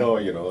somehow. And I know,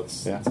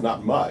 it's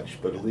not much,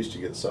 but at least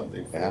you get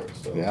something for it.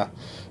 So.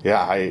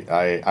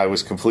 I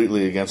was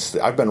completely against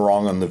I've been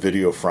wrong on the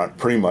video front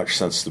pretty much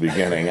since the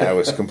beginning. I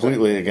was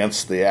completely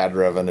against the ad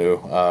revenue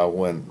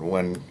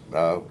when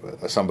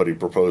somebody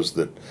proposed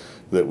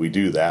that we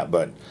do that,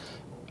 but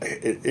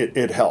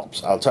it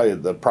helps. I'll tell you,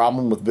 the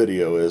problem with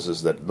video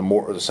is that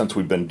since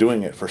we've been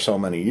doing it for so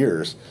many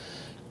years,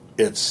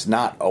 it's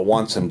not a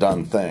once and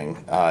done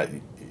thing.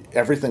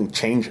 Everything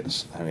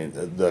changes. I mean,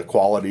 the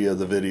quality of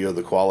the video,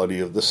 the quality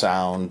of the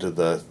sound,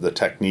 the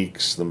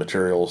techniques, the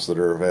materials that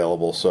are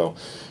available. So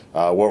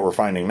what we're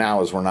finding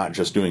now is we're not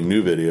just doing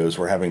new videos,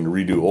 we're having to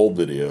redo old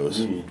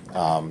videos.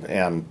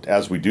 And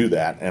as we do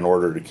that, in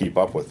order to keep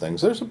up with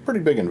things, there's a pretty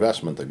big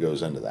investment that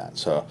goes into that.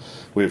 So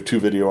we have 2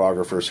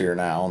 videographers here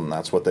now, and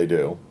that's what they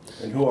do.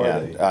 And who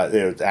are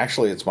they?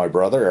 Actually, it's my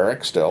brother,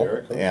 Eric, still,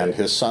 Eric, okay. and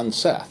his son,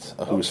 Seth,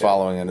 who's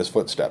following in his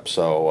footsteps.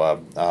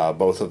 So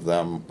both of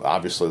them,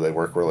 obviously, they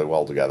work really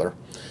well together.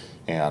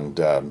 And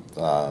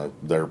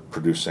they're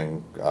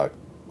producing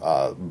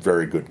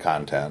very good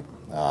content.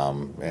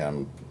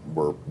 And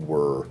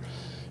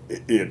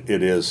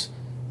it is,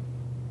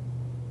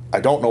 I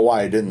don't know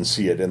why I didn't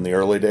see it in the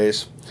early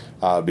days,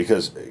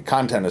 because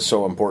content is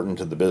so important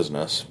to the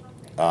business.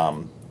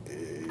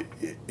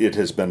 It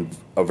has been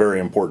a very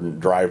important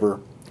driver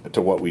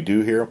to what we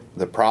do here.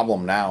 The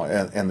problem now,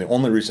 and the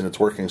only reason it's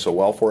working so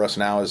well for us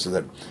now, is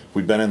that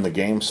we've been in the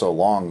game so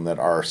long that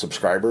our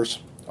subscribers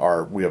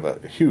we have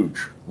a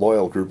huge,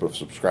 loyal group of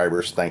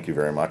subscribers. Thank you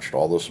very much to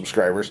all those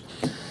subscribers.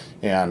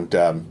 And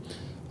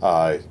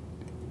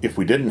if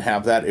we didn't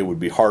have that, it would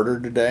be harder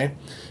today,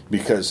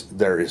 because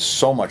there is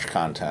so much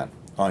content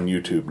on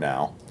YouTube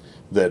now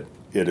that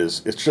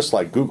it's just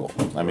like Google.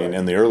 I mean,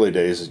 in the early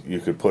days, you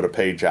could put a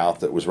page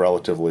out that was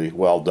relatively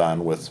well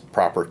done with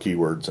proper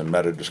keywords and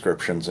meta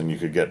descriptions, and you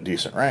could get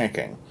decent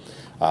ranking.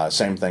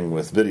 Same thing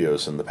with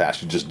videos in the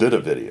past. You just did a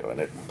video and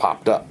it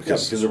popped up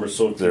because there were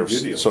so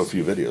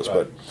few videos. Right.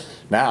 But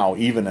now,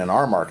 even in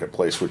our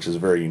marketplace, which is a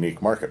very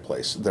unique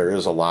marketplace, there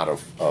is a lot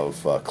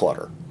of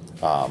clutter.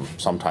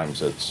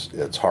 Sometimes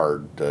it's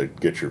hard to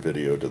get your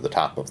video to the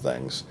top of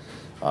things,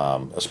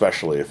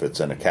 especially if it's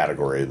in a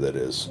category that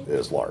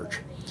is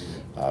large.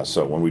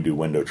 So when we do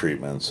window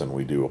treatments and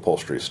we do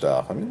upholstery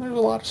stuff, I mean, there's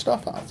a lot of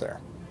stuff out there.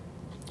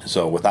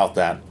 So without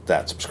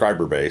that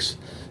subscriber base,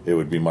 it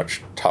would be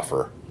much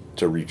tougher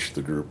to reach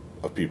the group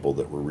of people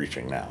that we're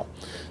reaching now.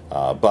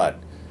 But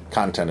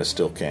content is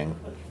still king,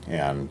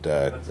 and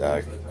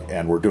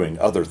we're doing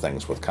other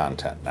things with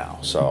content now.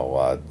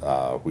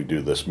 So we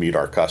do this Meet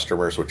Our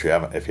Customers, which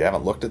if you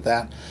haven't looked at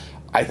that,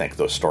 I think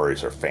those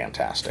stories are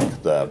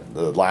fantastic.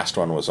 The last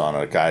one was on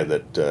a guy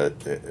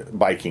that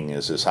biking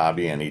is his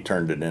hobby, and he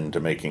turned it into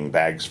making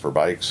bags for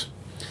bikes.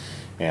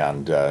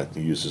 And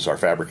he uses our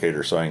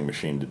fabricator sewing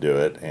machine to do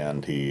it,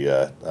 and he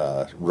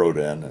wrote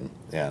in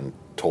and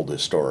told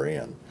his story,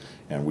 and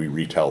we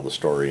retell the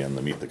story in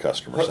the Meet the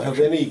Customer section. Have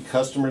any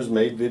customers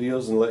made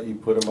videos and let you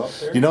put them up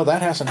there?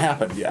 That hasn't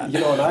happened yet. And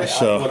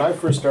when I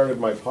first started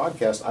my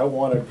podcast, I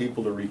wanted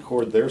people to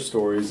record their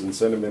stories and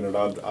send them in, and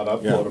I'd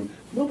upload them.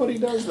 Nobody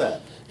does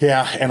that.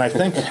 Yeah, and I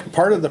think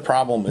part of the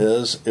problem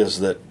is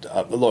that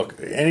look,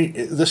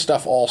 this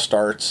stuff all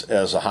starts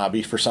as a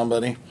hobby for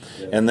somebody,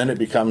 and then it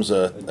becomes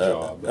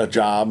a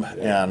job.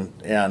 Yeah.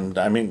 And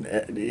I mean,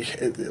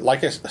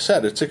 like I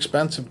said, it's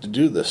expensive to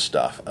do this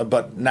stuff.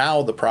 But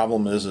now the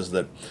problem is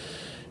that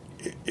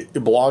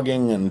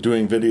blogging and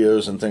doing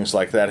videos and things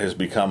like that has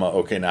become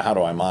okay, now how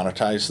do I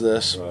monetize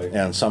this? Right.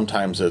 And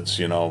sometimes it's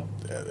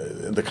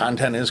the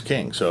content is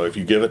king. So if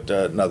you give it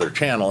to another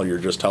channel, you're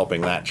just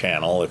helping that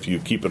channel. If you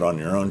keep it on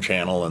your own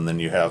channel and then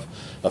you have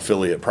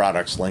affiliate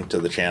products linked to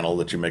the channel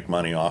that you make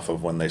money off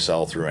of when they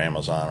sell through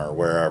Amazon or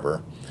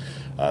wherever,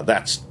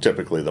 that's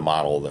typically the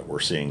model that we're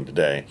seeing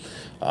today.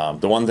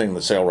 The one thing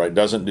that SailRight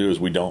doesn't do is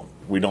we don't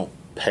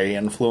pay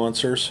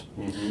influencers.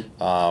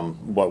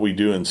 Mm-hmm. What we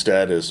do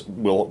instead is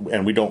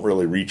we don't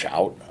really reach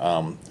out.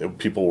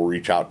 People will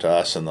reach out to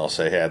us and they'll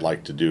say, hey, I'd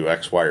like to do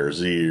X, Y, or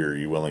Z. Are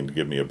you willing to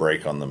give me a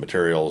break on the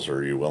materials? Or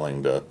are you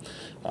willing to,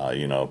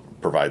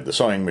 provide the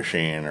sewing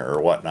machine or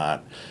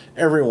whatnot?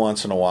 Every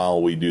once in a while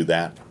we do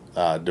that,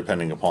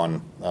 depending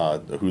upon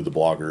who the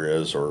blogger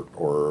is or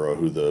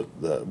who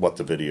what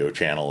the video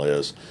channel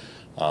is.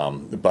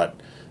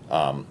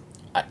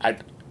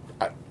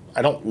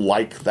 I don't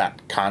like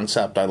that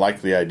concept. I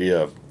like the idea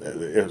of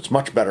it's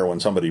much better when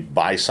somebody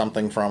buys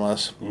something from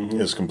us,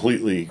 is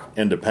completely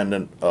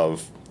independent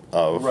of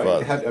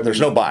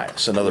there's no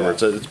bias. In other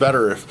words, it's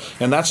better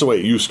and that's the way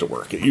it used to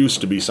work. It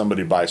used to be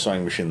somebody buy a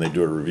sewing machine, they'd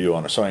do a review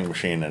on a sewing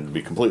machine and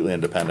be completely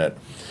independent,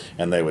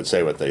 and they would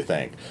say what they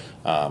think.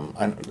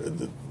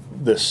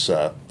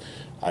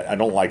 I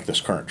don't like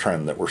this current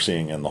trend that we're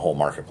seeing in the whole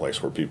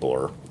marketplace where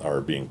people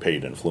are being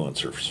paid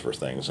influencers for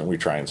things, and we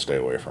try and stay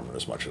away from it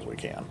as much as we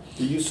can.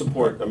 Do you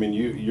support,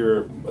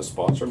 you're a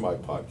sponsor of my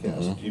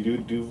podcast. Mm-hmm. Do you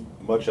do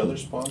much other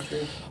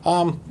sponsoring?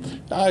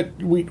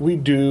 We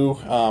do.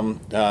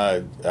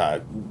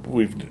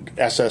 We've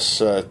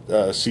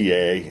SSCA,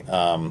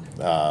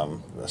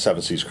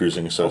 Seven Seas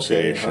Cruising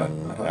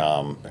Association,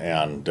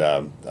 and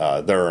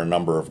there are a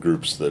number of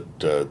groups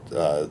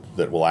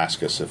that will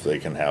ask us if they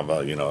can have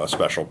a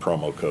special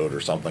promo code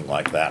or something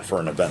like that for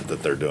an event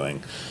that they're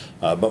doing.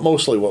 But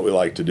mostly what we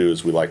like to do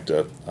is we like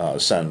to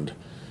send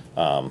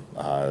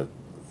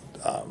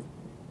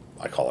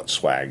I call it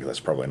swag. That's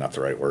probably not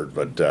the right word,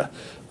 but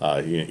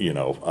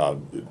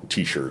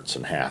T-shirts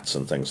and hats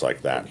and things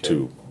like that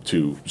to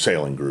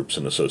sailing groups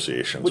and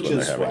associations Which when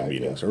they're is having swag,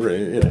 meetings. yeah.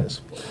 It is.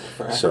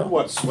 I So- heard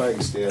what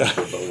swag stands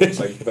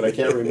for, but I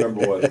can't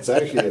remember what. It's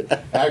actually an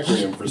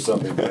acronym for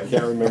something, but I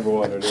can't remember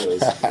what it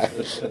is.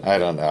 I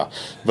don't know,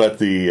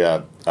 but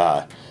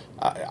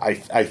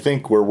I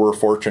think where we're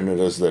fortunate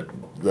is that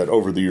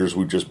over the years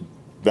we've just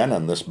been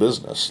in this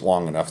business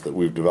long enough that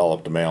we've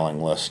developed a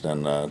mailing list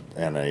and the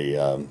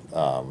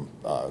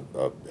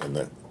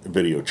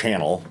video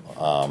channel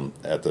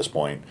at this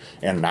point,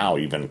 and now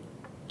even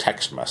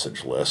text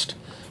message list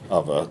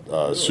of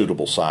a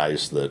suitable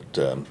size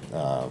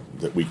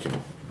that we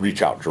can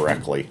reach out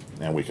directly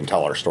and we can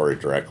tell our story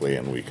directly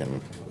and we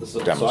can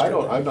demonstrate.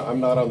 I'm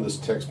not on this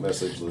text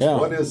message list. Yeah.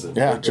 What is it?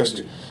 Yeah, What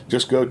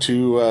just go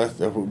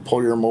to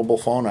pull your mobile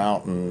phone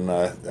out, and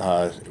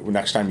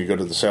next time you go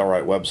to the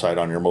SailRight website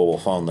on your mobile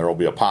phone, there will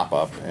be a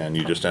pop-up, and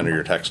you just enter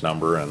your text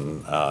number,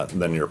 and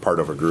then you're part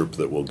of a group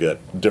that will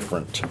get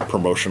different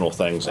promotional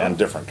things and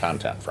different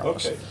content from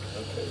us. Okay.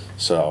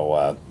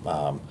 So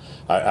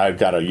I've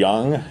got a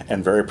young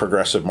and very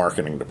progressive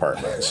marketing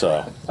department.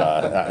 So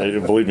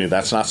believe me,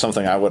 that's not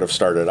something I would have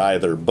started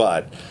either,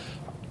 but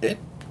it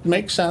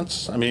makes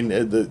sense. I mean,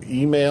 the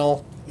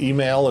email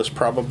is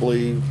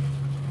probably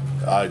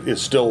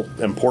is still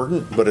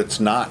important, but it's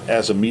not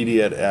as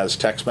immediate as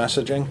text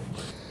messaging.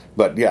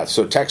 But yeah,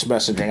 so text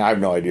messaging, I have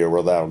no idea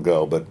where that'll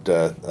go. But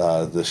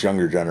this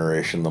younger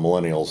generation, the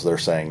millennials, they're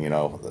saying,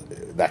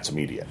 that's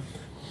immediate.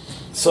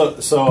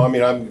 So I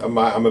mean,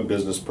 I'm a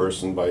business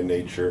person by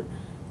nature,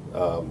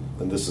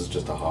 and this is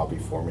just a hobby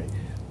for me.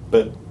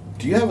 But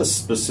do you have a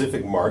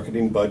specific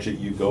marketing budget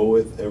you go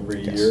with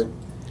every year,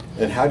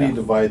 and how do you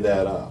divide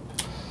that up?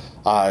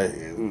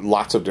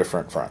 Lots of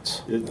different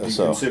fronts. Do you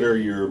consider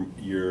your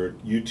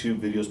YouTube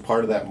videos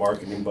part of that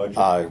marketing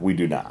budget? We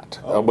do not.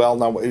 Oh.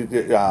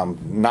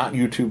 Not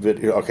YouTube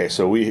video. Okay,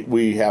 so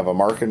we have a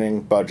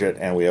marketing budget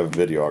and we have a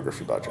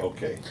videography budget.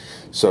 Okay.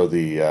 So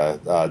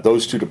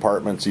those two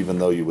departments, even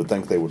though you would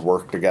think they would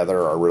work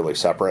together, are really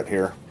separate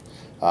here.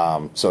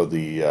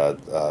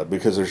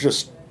 Because there's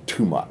just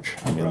too much.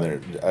 I mean,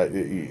 Right.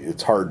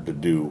 It's hard to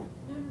do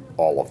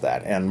all of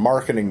that, and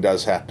marketing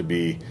does have to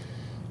be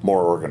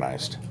more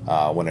organized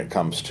when it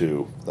comes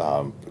to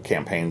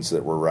campaigns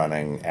that we're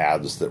running,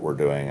 ads that we're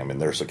doing. I mean,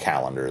 there's a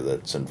calendar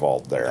that's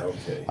involved there.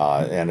 Okay.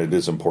 And it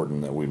is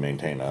important that we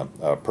maintain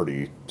a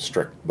pretty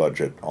strict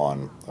budget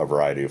on a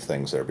variety of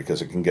things there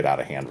because it can get out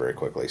of hand very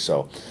quickly.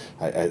 So,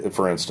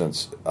 for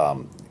instance,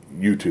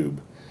 YouTube,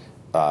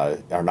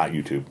 or not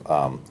YouTube,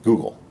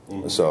 Google.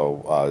 Mm-hmm.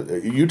 So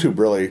YouTube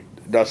really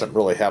doesn't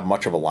really have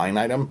much of a line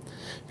item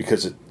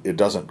because it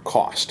doesn't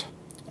cost.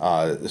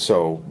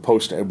 So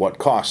what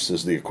costs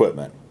is the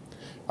equipment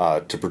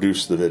to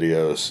produce the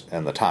videos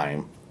and the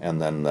time, and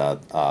then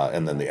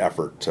the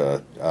effort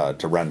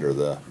to render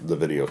the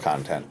video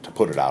content to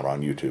put it out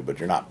on YouTube. But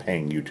you're not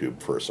paying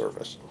YouTube for a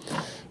service.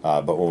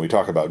 But when we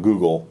talk about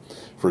Google,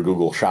 for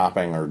Google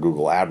Shopping or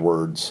Google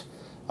AdWords,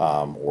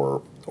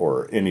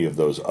 or any of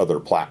those other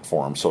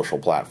platforms, social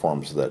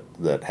platforms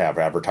that have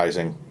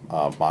advertising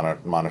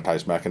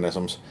monetized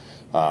mechanisms,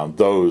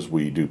 those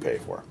we do pay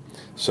for.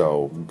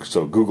 So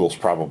Google's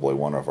probably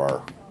one of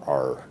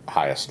our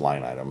highest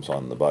line items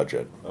on the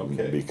budget.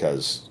 Okay.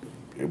 Because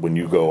when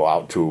you go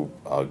out to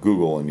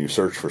Google and you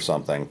search for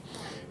something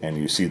and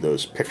you see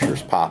those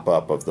pictures pop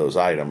up of those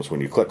items,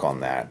 when you click on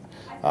that,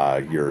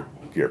 you're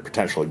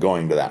potentially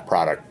going to that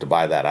product to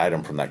buy that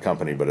item from that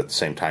company, but at the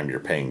same time you're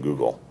paying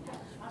Google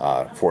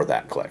for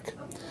that click.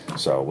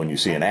 So when you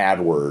see an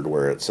AdWord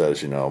where it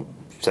says,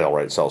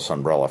 SailRight sells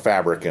umbrella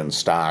fabric in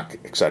stock,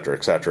 et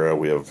cetera,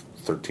 we have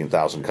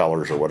 13,000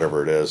 colors or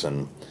whatever it is,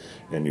 and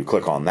you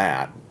click on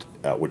that,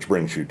 which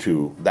brings you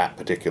to that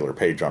particular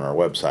page on our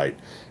website,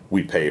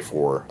 we pay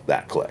for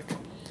that click.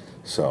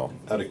 So,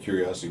 out of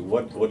curiosity,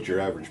 what's your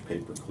average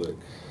pay-per-click?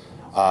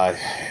 I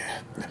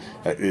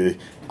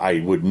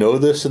would know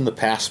this in the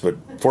past, but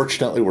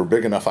fortunately we're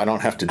big enough I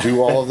don't have to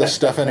do all of this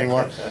stuff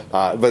anymore.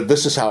 But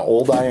this is how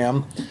old I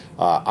am.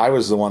 I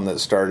was the one that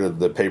started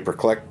the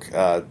pay-per-click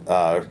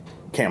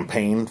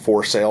campaign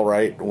for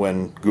SailRight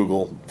when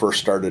Google first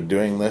started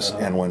doing this.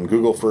 And when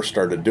Google first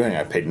started doing it,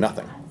 I paid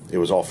nothing. It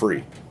was all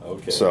free.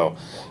 Okay. So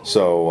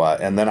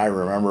and then I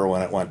remember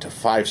when it went to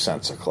 5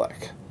 cents a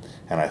click.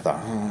 And I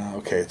thought,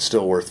 okay, it's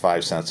still worth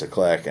 5 cents a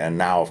click. And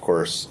now, of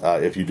course,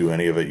 if you do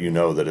any of it, you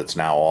know that it's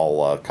now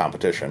all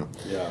competition.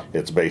 Yeah.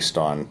 It's based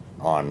on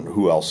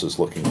who else is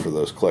looking for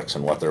those clicks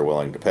and what they're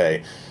willing to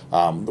pay.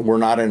 We're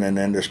not in an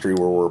industry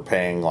where we're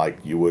paying like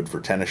you would for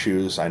tennis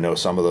shoes. I know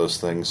some of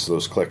those things,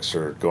 those clicks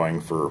are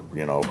going for,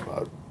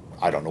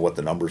 I don't know what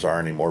the numbers are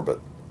anymore, but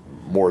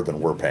more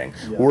than we're paying.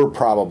 Yeah. We're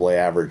probably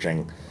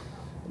averaging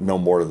no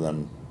more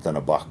than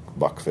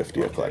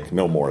 $1.50 a click,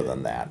 no more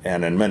than that.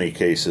 And in many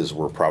cases,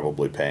 we're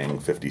probably paying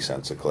 50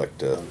 cents a click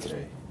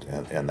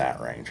in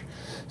that range.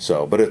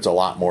 So, but it's a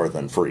lot more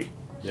than free.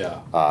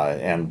 Yeah.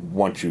 And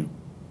once you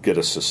get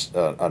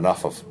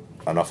enough of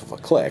a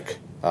click,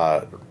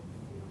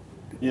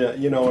 Yeah,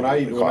 when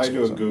I do cost a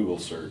goes up. Google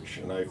search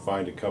and I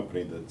find a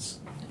company that's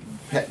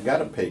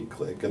got a paid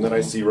click, and then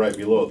I see right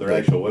below it their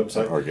actual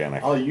website.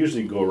 Organic. I'll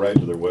usually go right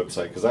to their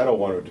website because I don't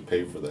want them to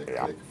pay for that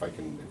Yeah. click if I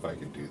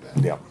can do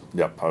that.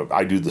 Yep.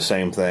 I do the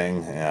same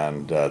thing,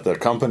 and the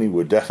company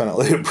would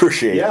definitely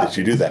appreciate that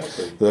you do that.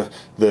 Exactly.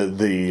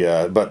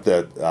 But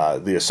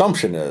the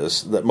assumption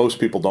is that most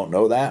people don't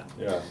know that.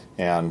 Yeah.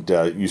 And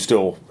you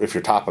still, if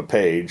you're top of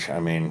page, I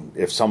mean,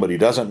 if somebody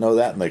doesn't know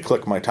that and they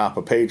click my top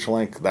of page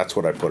link, that's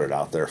what I put it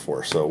out there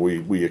for. So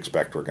we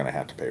expect we're going to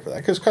have to pay for that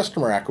because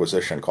customer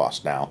acquisition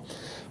cost now.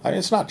 I mean,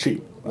 it's not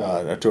cheap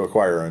to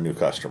acquire a new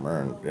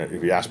customer. And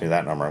if you ask me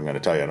that number, I'm going to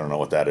tell you I don't know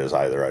what that is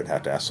either. I'd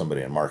have to ask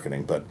somebody in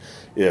marketing. But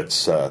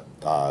it's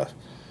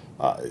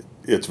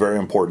very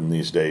important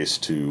these days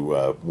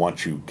to,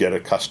 once you get a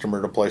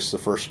customer to place the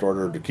first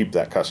order, to keep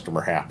that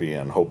customer happy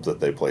and hope that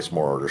they place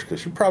more orders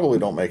because you probably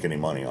don't make any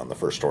money on the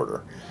first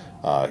order,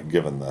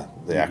 given the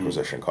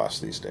acquisition costs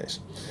these days,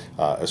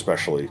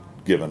 especially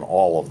given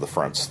all of the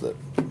fronts that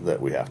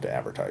we have to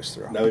advertise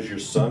through. Now, is your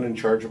son in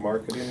charge of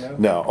marketing now?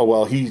 No. Oh,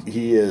 well,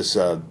 he is.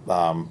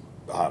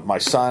 My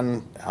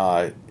son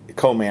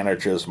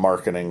co-manages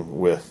marketing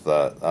with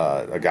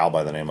a gal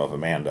by the name of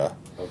Amanda.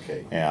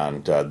 Okay.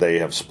 And they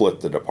have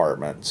split the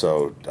department.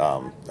 So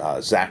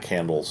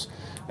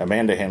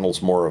Amanda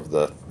handles more of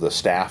the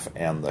staff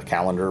and the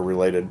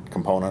calendar-related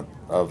component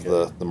of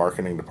the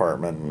marketing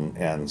department,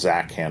 and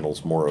Zach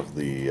handles more of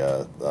the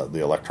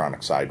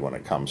electronic side when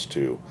it comes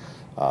to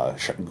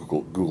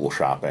Google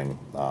Shopping,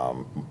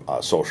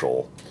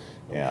 social,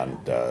 and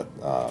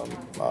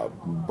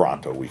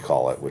Bronto, we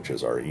call it, which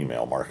is our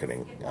email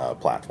marketing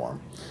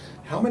platform.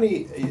 How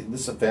many?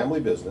 This is a family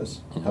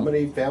business. Mm-hmm. How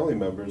many family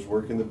members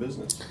work in the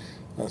business?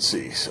 Let's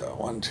see. So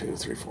 1, 2,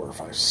 3, 4,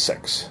 5,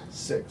 6.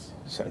 Six.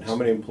 Six. And how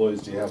many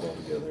employees do you have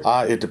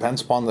altogether? It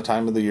depends upon the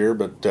time of the year,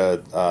 but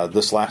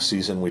this last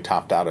season we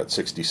topped out at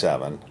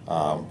 67.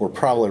 We're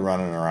probably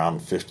running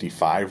around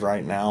 55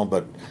 right now,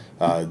 but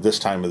this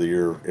time of the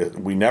year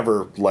we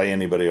never lay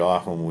anybody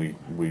off, and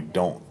we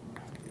don't.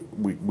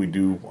 We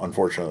do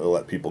unfortunately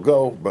let people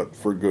go, but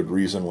for good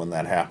reason when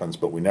that happens.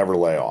 But we never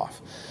lay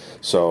off.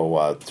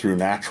 So through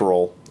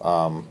natural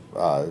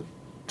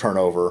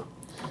turnover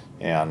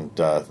and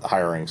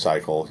hiring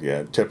cycle,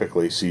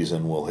 typically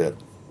season will hit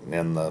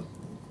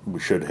we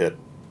should hit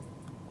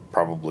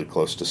probably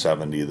close to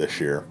 70 this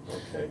year.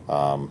 Okay.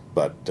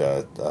 But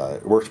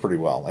it works pretty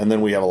well. And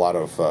then we have a lot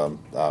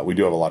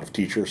of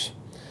teachers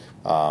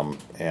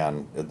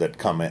and that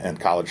come in, and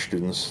college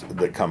students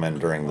that come in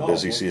during the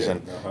busy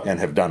season and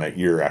have done it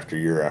year after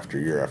year after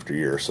year after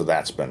year. So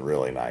that's been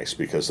really nice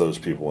because those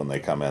people, when they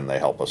come in, they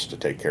help us to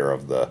take care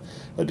of the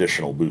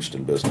additional boost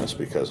in business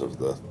because of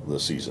the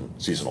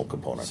seasonal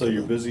component. So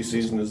your busy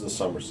season is the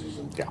summer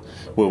season. Yeah.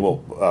 We'll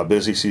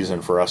busy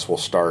season for us will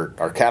start,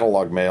 our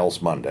catalog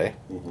mails Monday.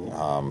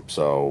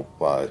 So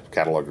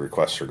catalog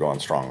requests are going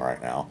strong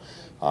right now.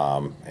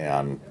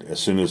 And as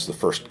soon as the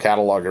first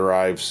catalog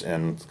arrives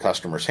in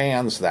customers'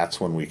 hands, that's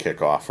when we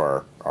kick off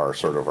our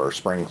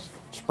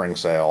spring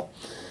sale,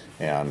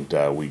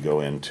 and we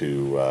go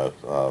into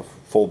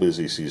full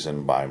busy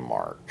season by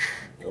March.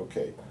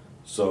 Okay.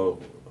 So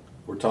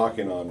we're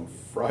talking on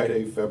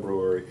Friday,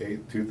 February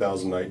 8th,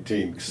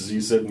 2019, because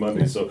you said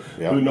Monday, so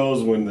who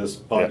knows when this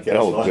podcast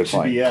will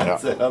actually be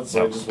out.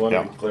 So I just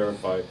wanted to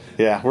clarify.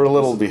 Yeah, we're a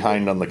little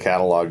behind on the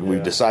catalog.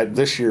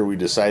 This year we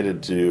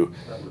decided to,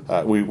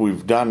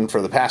 we've done,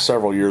 for the past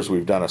several years,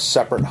 we've done a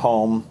separate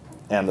home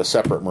and a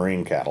separate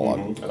marine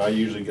catalog. And I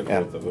usually get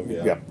both of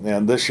them,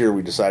 And this year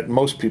we decided,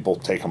 most people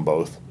take them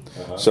both.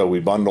 So we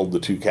bundled the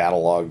two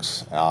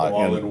catalogs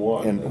all in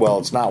one. Well,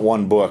 it's not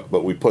one book,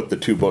 but we put the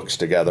two books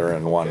together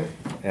in one,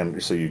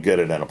 and so you get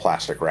it in a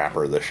plastic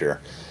wrapper this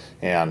year.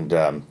 And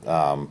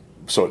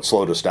so it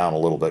slowed us down a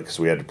little bit because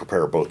we had to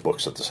prepare both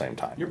books at the same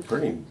time. Your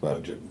printing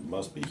budget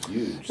must be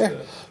huge.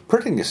 Yeah,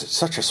 printing is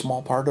such a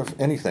small part of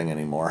anything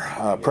anymore.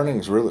 Printing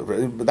is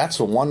really, that's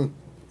the one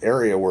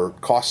area where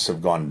costs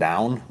have gone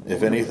down,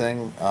 if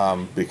anything,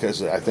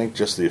 because I think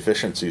just the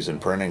efficiencies in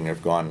printing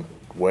have gone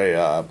way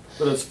up.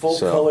 But it's full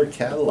color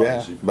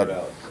catalogs you put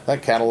out.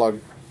 That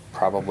catalog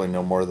probably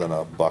no more than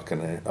a buck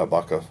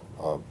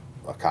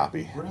a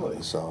copy.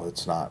 Really? So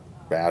it's not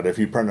bad. If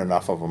you print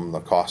enough of them, the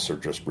costs are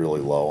just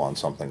really low on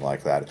something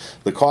like that.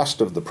 The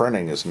cost of the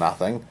printing is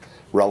nothing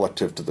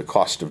relative to the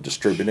cost of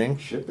distributing.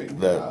 Shipping.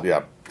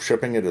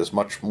 Shipping it is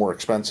much more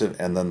expensive,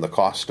 and then the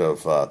cost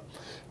of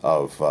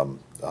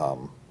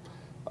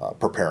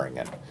preparing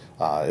it.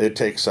 It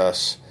takes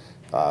us.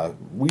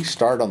 We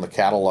start on the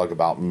catalog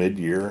about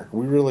mid-year.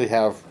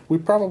 We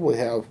probably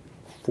have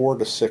 4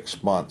 to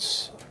 6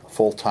 months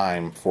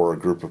full-time for a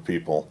group of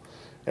people.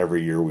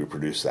 Every year we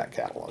produce that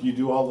catalog. You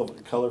do all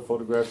the color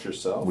photographs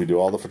yourself? We do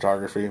all the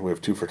photography. We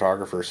have 2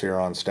 photographers here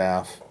on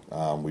staff.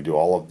 We do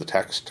all of the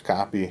text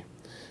copy.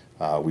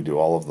 We do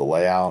all of the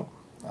layout.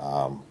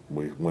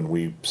 When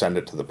we send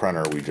it to the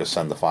printer, we just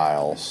send the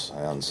files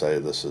and say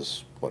this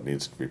is what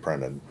needs to be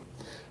printed.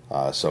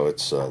 So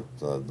it's the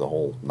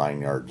whole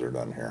 9 yards are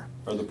done here.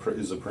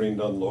 Is the printing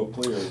done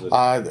locally, or is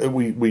it?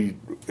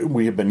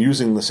 We have been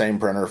using the same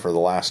printer for the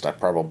last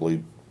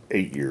probably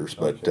 8 years,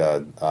 but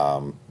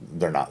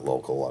they're not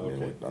local. I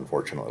mean,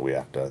 unfortunately, we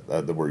have to.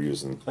 We're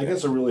using. I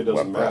guess it really doesn't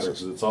web matter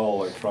presses. because it's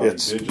all electronic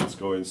digits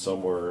going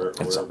somewhere,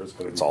 wherever it's going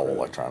to be. It's all printed.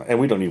 electronic, and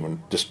we don't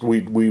even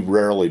we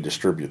rarely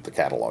distribute the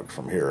catalog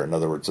from here. In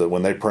other words,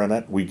 when they print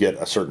it, we get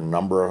a certain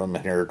number of them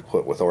in here to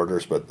put with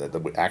orders. But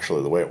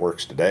actually, the way it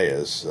works today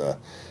is.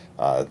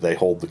 They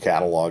hold the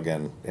catalog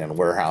in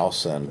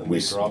warehouse, and we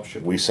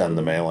send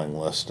the mailing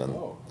list,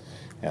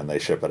 and they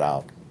ship it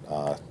out.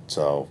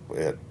 So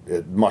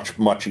it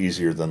much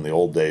easier than the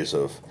old days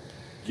of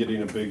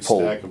getting a big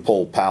stack of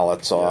pull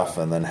pallets off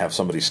and then have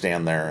somebody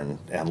stand there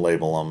and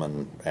label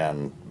them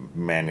and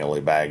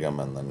manually bag them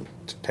and then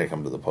take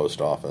them to the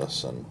post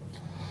office and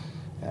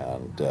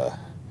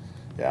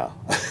yeah.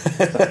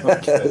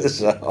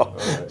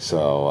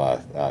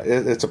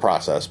 It's a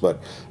process,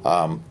 but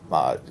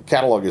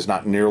catalog is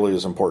not nearly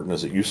as important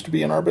as it used to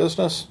be in our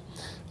business.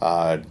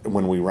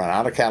 When we run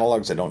out of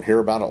catalogs, I don't hear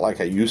about it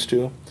like I used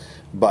to,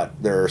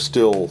 but there are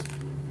still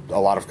a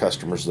lot of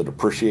customers that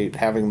appreciate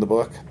having the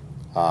book.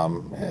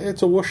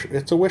 It's a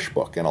wish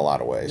book in a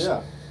lot of ways.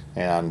 Yeah.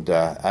 And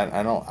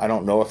I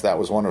don't know if that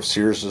was one of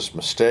Sears'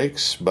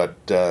 mistakes, but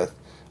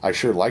I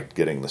sure liked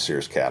getting the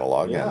Sears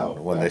catalog,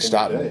 and when they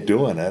stopped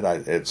doing it,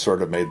 it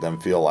sort of made them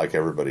feel like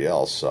everybody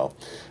else. So,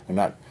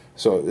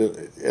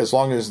 as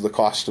long as the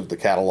cost of the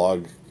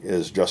catalog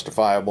is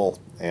justifiable,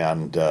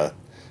 and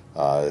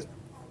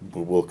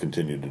we'll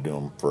continue to do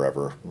them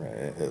forever,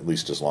 at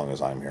least as long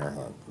as I'm here.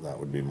 That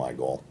would be my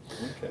goal.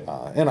 Okay.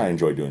 And I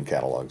enjoy doing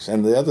catalogs.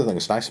 And the other thing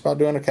that's nice about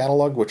doing a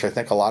catalog, which I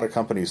think a lot of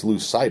companies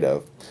lose sight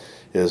of,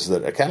 is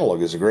that a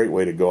catalog is a great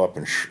way to go up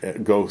and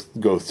go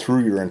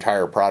through your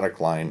entire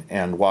product line,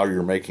 and while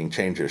you're making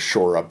changes,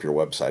 shore up your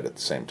website at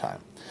the same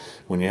time.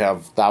 When you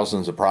have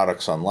thousands of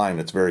products online,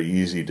 it's very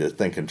easy to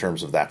think in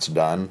terms of that's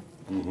done,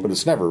 but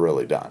it's never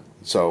really done.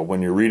 So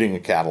when you're reading a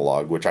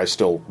catalog, which I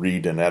still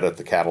read and edit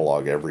the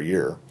catalog every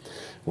year,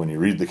 when you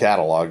read the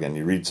catalog and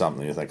you read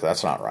something and you think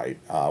that's not right,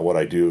 what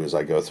I do is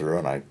I go through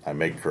and I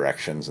make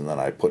corrections, and then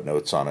I put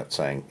notes on it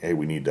saying, hey,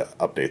 we need to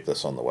update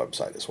this on the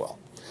website as well.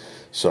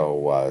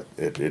 So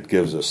it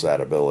gives us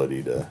that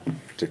ability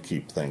to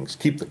keep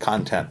the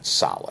content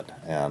solid,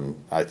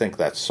 and I think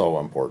that's so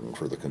important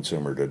for the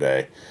consumer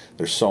today.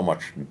 There's so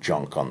much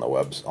junk on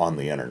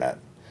the internet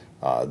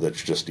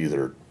that's just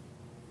either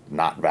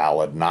not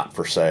valid, not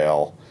for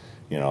sale,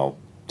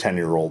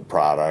 10-year-old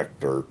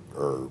product, or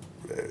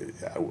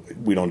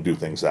we don't do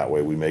things that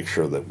way. We make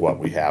sure that what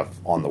we have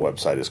on the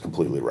website is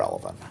completely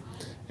relevant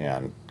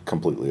and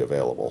completely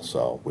available,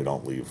 so we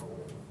don't leave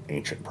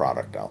ancient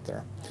product out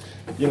there.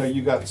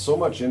 You got so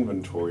much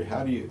inventory.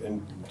 How do you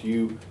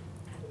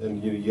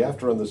you have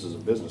to run this as a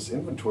business.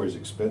 Inventory is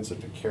expensive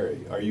to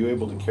carry. Are you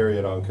able to carry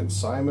it on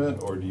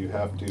consignment, or do you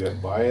have to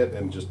buy it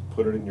and just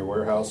put it in your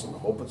warehouse and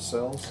hope it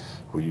sells?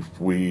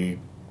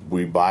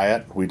 We buy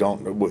it. We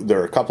don't.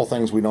 There are a couple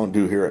things we don't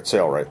do here at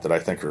SailRight that I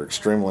think are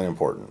extremely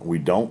important. We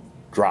don't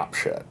drop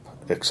ship,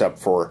 except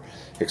for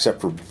a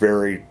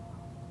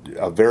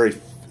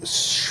very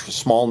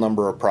small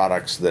number of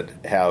products that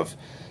have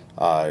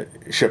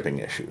shipping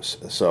issues.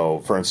 So,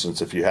 for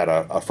instance, if you had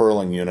a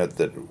furling unit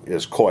that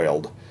is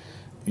coiled,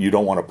 you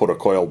don't want to put a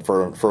coiled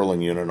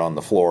furling unit on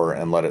the floor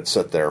and let it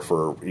sit there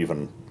for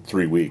even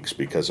 3 weeks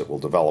because it will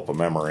develop a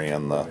memory,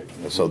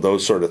 so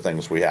those sort of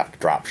things we have to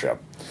drop ship.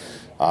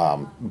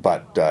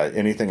 But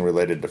anything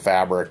related to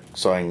fabric,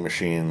 sewing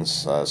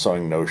machines,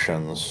 sewing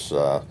notions,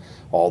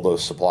 all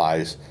those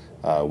supplies,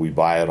 we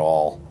buy it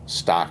all,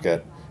 stock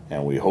it,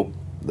 and we hope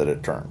that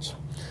it turns.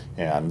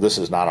 And this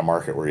is not a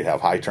market where you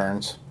have high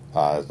turns.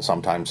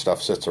 Sometimes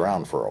stuff sits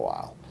around for a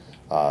while.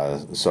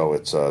 So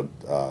it's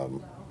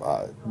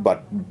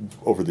but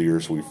over the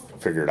years we've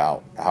figured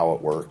out how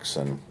it works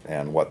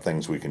and what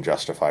things we can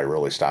justify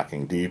really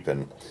stocking deep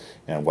and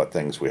what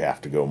things we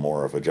have to go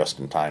more of a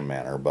just-in-time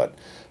manner. But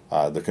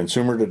the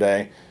consumer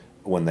today,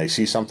 when they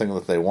see something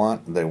that they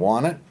want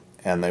it,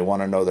 and they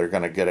want to know they're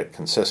going to get it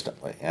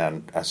consistently.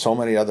 And so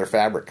many other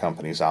fabric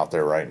companies out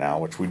there right now,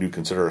 which we do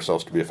consider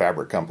ourselves to be a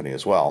fabric company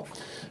as well,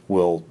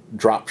 will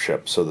drop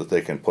ship so that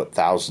they can put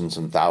thousands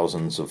and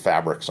thousands of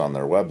fabrics on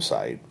their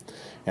website.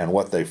 And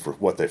what they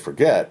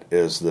forget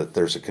is that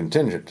there's a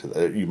contingent to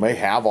that. You may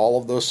have all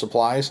of those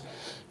supplies,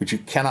 but you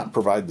cannot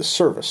provide the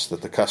service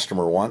that the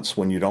customer wants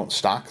when you don't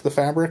stock the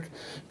fabric,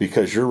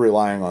 because you're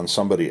relying on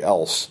somebody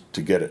else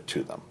to get it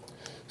to them.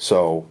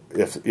 So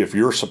if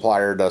your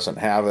supplier doesn't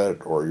have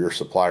it, or your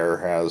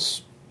supplier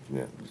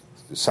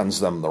sends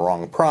them the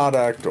wrong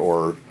product,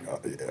 or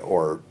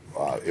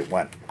it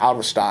went out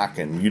of stock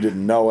and you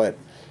didn't know it,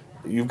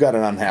 you've got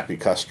an unhappy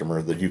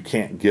customer that you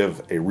can't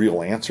give a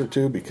real answer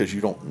to because you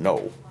don't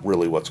know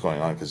really what's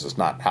going on because it's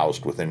not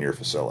housed within your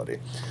facility.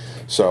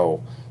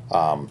 So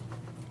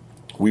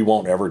We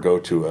won't ever go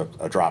to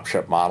a drop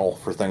ship model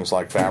for things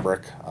like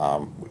fabric.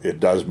 It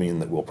does mean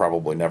that we'll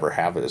probably never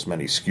have as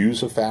many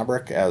SKUs of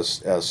fabric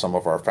as some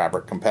of our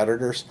fabric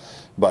competitors,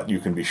 but you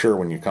can be sure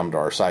when you come to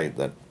our site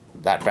that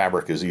that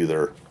fabric is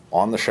either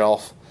on the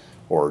shelf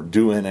or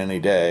due in any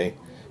day,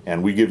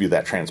 and we give you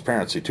that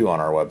transparency too on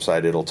our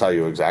website. It'll tell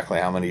you exactly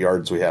how many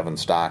yards we have in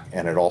stock,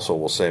 and it also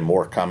will say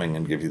more coming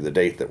and give you the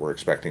date that we're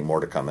expecting more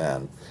to come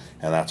in,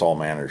 and that's all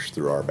managed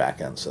through our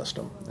back-end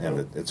system,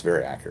 and it's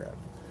very accurate.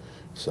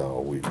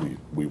 So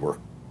we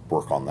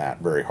work on that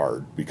very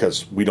hard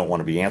because we don't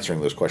want to be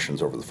answering those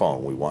questions over the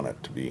phone. We want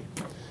it to be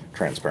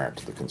transparent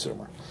to the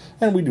consumer.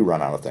 And we do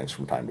run out of things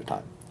from time to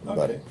time. Okay.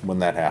 But when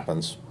that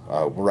happens,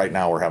 right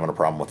now we're having a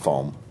problem with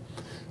foam.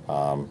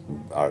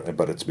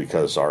 But it's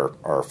because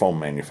our foam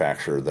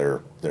manufacturer,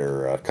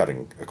 their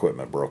cutting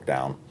equipment broke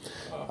down.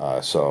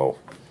 So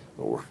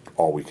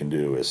all we can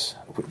do is,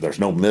 there's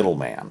no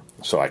middleman,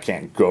 so I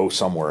can't go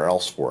somewhere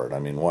else for it. I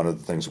mean, one of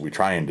the things that we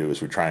try and do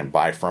is we try and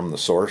buy from the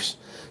source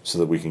so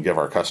that we can give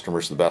our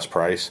customers the best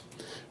price.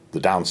 The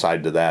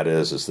downside to that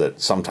is that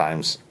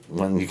sometimes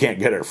when you can't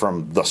get it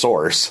from the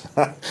source,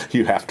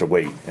 you have to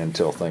wait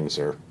until things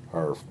are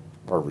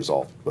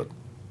resolved. But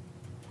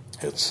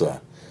it's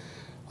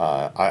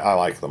I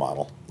like the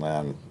model,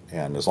 and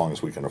as long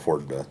as we can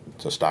afford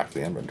to stock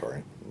the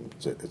inventory,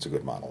 it's a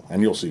good model.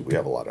 And you'll see we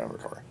have a lot of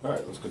inventory. All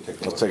right, let's go take a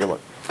look. Let's take a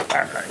look. All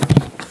right.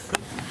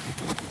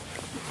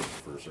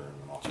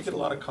 Do you get a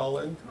lot of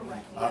call-in?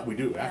 We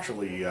do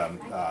actually.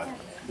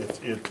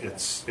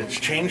 It's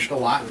changed a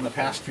lot in the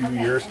past few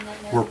years.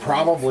 We're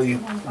probably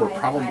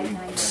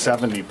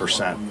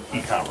 70%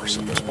 e-commerce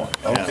at this point,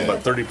 Okay.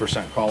 but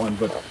 30% call-in.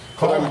 But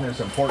call-in is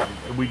important.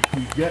 We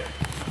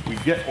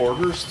get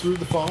orders through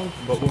the phone,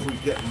 but what we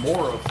get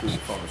more of through the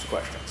phone is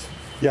questions.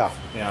 Yeah.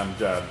 And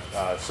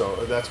so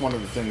that's one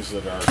of the things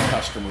that our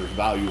customers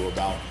value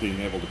about being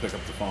able to pick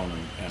up the phone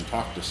and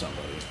talk to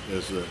somebody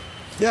is that.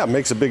 Yeah, it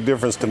makes a big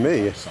difference to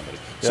me. Somebody.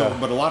 Yeah. So,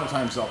 but a lot of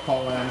times they'll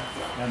call in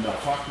and they'll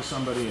talk to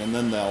somebody and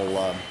then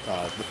they'll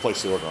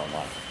place the order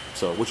online.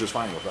 So, which is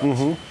fine with us.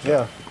 Mm-hmm.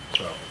 Yeah.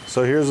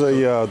 So here's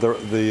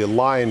the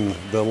line.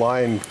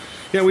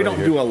 Yeah, we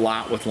don't do a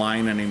lot with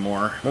line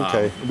anymore.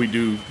 Okay. We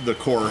do the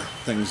core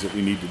things that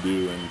we need to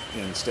do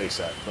in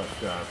StaySet, but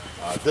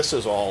this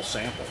is all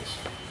samples.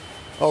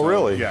 Oh,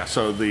 really? Yeah.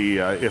 So the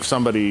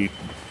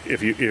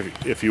if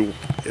you,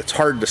 it's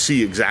hard to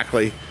see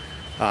exactly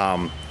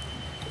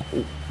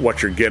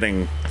what you're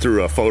getting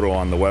through a photo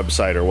on the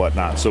website or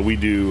whatnot. So we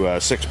do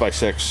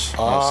 6x6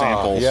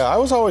 samples. Yeah, I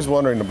was always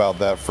wondering about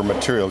that for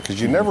material because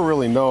you never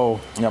really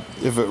know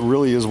if it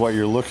really is what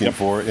you're looking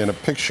for in a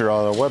picture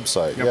on a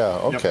website. Yep.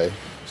 Yeah, okay. Yep.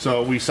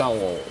 So we sell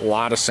a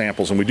lot of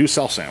samples, and we do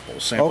sell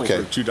samples. Samples Okay.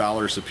 are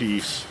 $2 a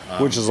piece.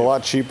 Which is a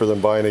lot cheaper than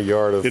buying a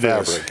yard of It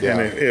fabric. is. Yeah.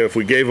 And if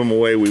we gave them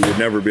away, we would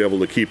never be able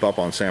to keep up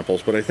on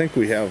samples. But I think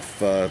we have,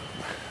 I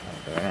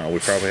don't know, we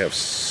probably have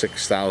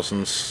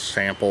 6,000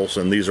 samples,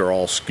 and these are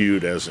all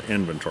skewed as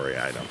inventory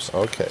items.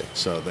 Okay.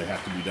 So they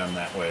have to be done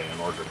that way in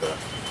order to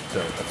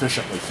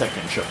efficiently pick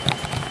and ship them.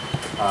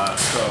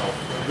 So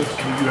this,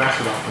 you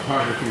asked about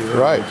photography earlier.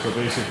 Right. So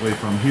basically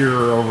from here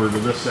over to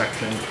this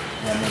section,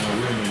 and then the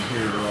room in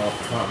here are all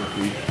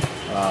photography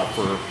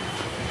for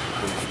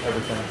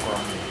everything from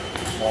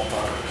small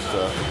products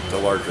to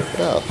larger.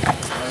 Yeah.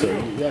 So,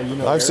 yeah, you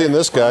know, I've seen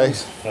this guy.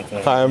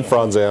 Hi, I'm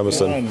Franz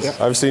Amundsen.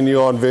 I've seen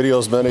you on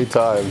videos many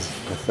times.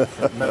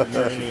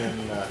 Mediterranean.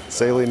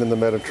 Sailing in the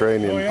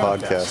Mediterranean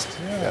podcast.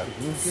 Yeah.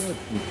 Good.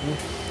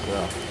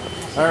 Yeah.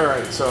 All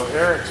right, so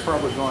Eric's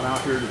probably going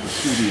out here to the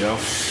studio.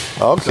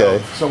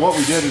 Okay. So what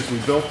we did is we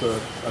built a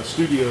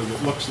studio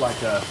that looks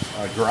like a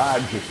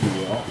garage, if you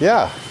will.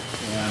 Yeah.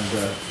 And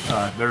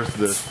there's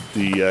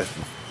the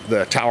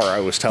tower I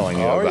was telling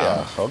you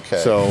about. Yeah. Okay.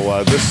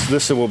 So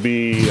this will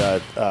be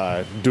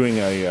doing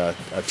a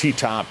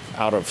T-top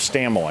out of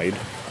stamoid.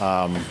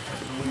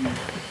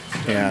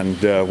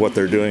 And what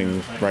they're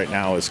doing right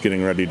now is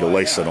getting ready to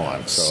lace it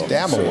on. So,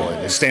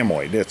 Stamoid?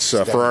 Stamoid. It's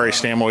Ferrari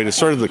Stamoid. It's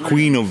sort of the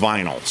queen of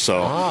vinyl.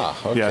 So,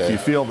 okay. yeah, if you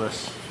feel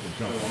this.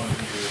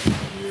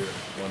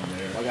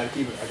 I gotta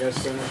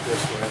center it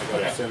this way. I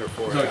gotta center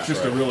for So it's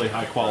just a really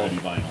high quality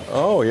vinyl.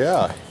 Oh,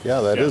 yeah.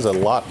 Yeah, that is a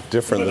lot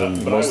different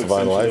than most of the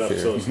vinyl I've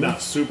So here. it's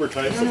not super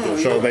tight.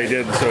 So they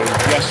did. So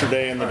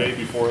yesterday and the day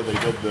before they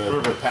did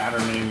the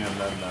patterning and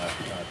then the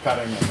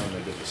cutting, and then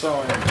they did the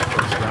sewing, and the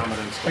first ground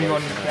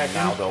installation, and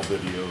now they'll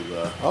video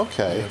the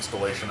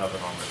installation of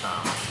it on the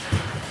top.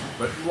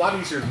 But a lot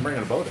easier than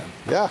bringing a boat in.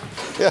 Yeah.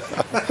 Yeah.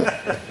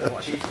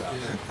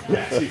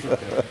 Yeah, seafood.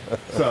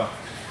 So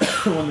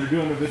when they're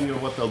doing the video,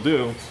 what they'll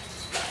do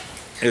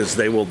is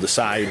they will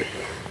decide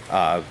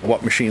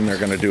what machine they're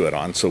going to do it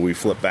on. So we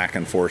flip back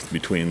and forth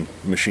between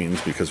machines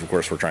because, of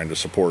course, we're trying to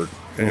support.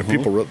 And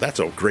people,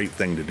 that's a great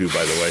thing to do,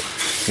 by the way.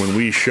 When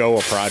we show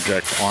a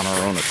project on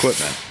our own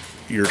equipment,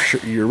 you're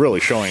really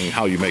showing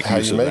how you make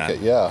use of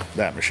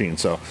that machine.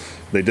 So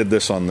they did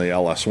this on the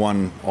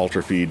LS1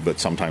 Ultra Feed, but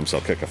sometimes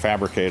they'll kick a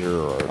fabricator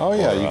or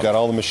You got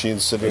all the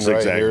machines sitting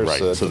right here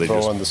to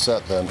throw on the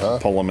set then, huh?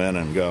 Pull them in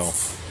and go.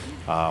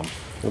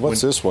 And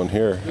what's this one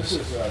here? This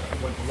is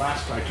when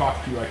last I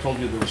talked to you, I told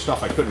you there was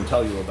stuff I couldn't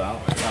tell you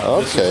about.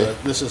 Okay.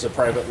 This is a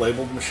private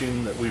labeled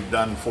machine that we've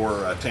done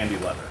for Tandy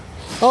Leather.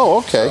 Oh,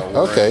 okay,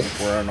 So okay.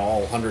 We're in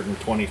all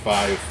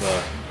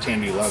 125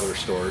 Tandy Leather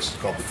stores.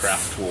 It's called the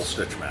Craft Tool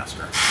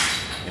Stitchmaster.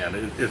 And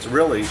it's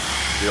really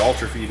the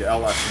Ultrafeed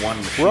LS1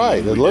 machine.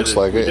 Right, it looks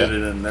like it. We did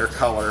it in their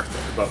color,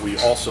 but we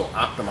also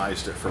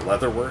optimized it for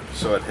leather work.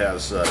 So it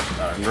has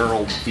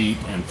knurled feet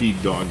and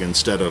feed dog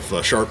instead of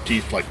sharp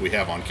teeth like we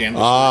have on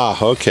canvas.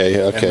 Ah, okay,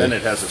 And then okay.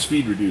 it has a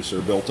speed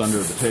reducer built under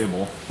the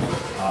table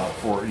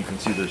you can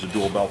see there's a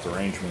dual belt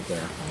arrangement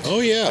there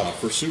Oh, yeah.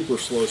 for super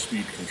slow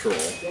speed control.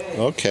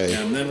 Okay.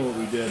 And then what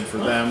we did for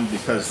them,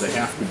 because they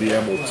have to be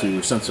able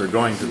to, since they're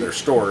going to their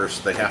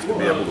stores, they have to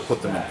be able to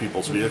put them in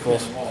people's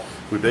vehicles.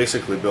 We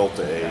basically built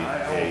you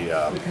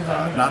don't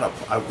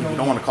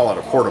want to call it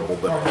a portable,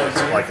 but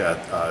it's like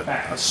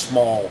a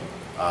small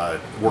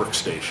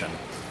workstation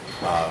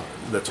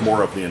that's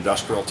more of the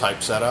industrial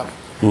type setup.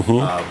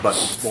 But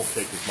won't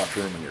take as much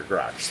room in your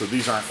garage. So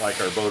these aren't like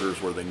our boaters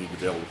where they need to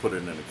be able to put it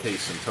in a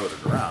case and tote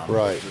it around.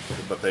 Right.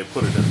 But they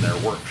put it in their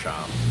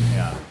workshop and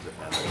they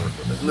work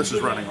with it. And this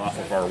is running off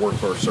of our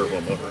workhorse servo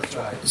motor as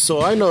well.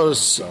 So I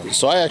noticed,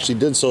 so I actually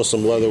did sew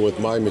some leather with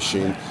my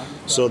machine.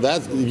 So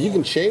that, you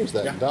can change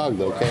that dog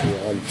though, can't you?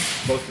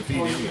 Both the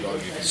feed and the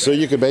dog you can So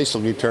you could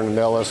basically turn an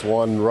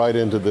LS1 right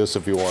into this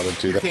if you wanted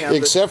to. can,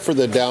 Except for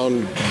the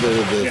down,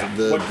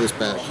 this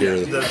back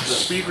here. The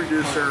speed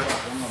reducer,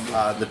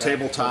 the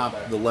tabletop,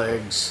 the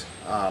legs,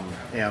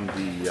 and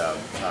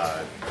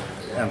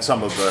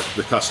some of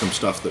the custom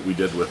stuff that we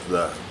did with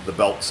the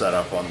belt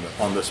setup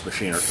on this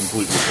machine are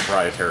completely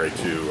proprietary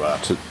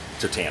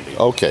to Tandy.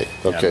 Okay,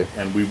 okay.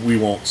 And we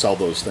won't sell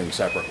those things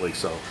separately,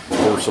 so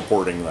we're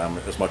supporting them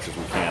as much as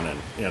we can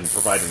in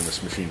providing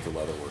this machine for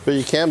leather work. But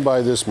you can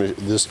buy this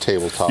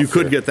tabletop. You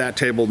could here. get that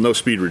table, no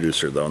speed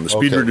reducer though, and the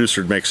speed Okay.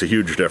 reducer makes a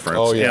huge difference.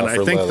 Oh, yeah, and I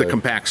for think the leather.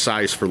 compact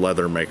size for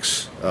leather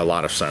makes a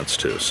lot of sense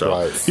too. So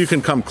Right. you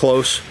can come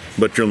close,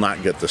 but you'll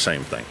not get the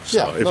same thing. So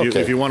Yeah,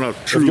 if you want a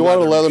true if you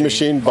want a leather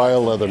machine, buy a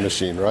leather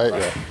machine, right?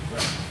 Yeah.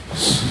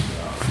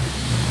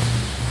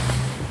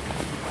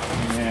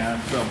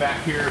 And so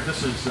back here,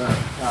 this is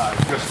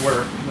just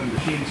where when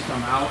machines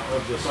come out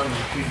of the sewing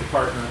machine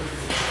department,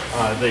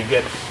 they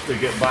get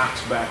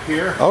boxed back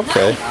here.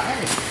 Okay. Hi,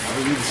 how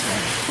are you this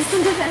morning? This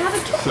one doesn't have a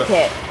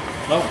toolkit.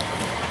 Oh,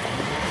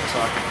 so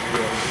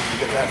you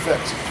get that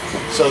fixed.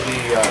 So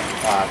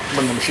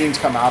when the machines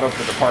come out of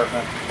the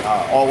department,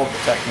 all of the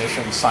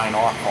technicians sign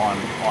off on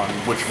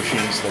which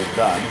machines they've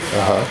done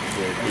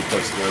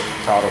because they're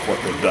proud of what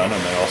they've done,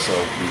 and they also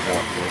we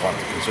want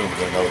the consumer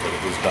to know that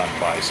it was done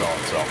by so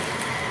and so.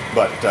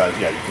 But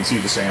yeah, you can see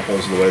the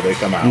samples the way they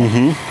come out.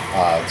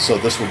 So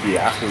this would be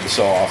after the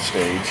saw-off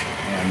stage,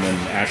 and then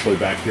Ashley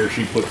back here,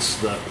 she puts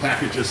the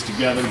packages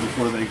together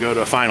before they go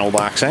to final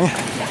boxing.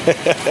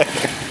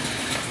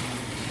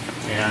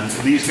 And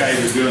these guys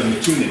are doing the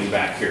tuning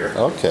back here.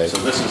 Okay. So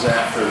this is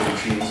after the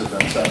machines have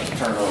been set to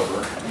turn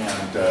over,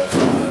 and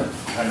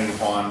depending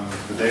upon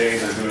the day,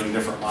 they're doing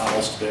different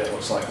models. Today it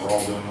looks like we're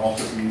all doing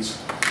Ultrafeeds.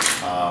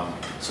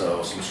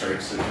 So some straight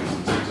stitches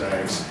and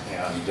zigzags,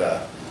 and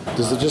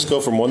Does it just go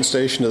from one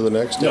station to the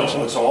next station?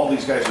 no. So all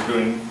these guys are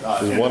doing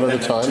One at a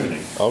independent time?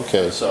 tuning.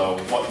 Okay. So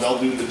what they'll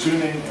do the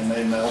tuning, and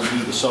then they'll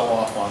do the sew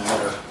off on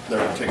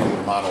their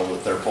particular model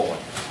that they're pulling.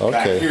 Okay.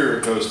 Back here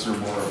it goes through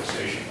more of a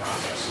station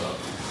process. So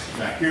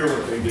back here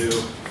what they do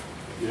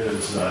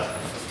is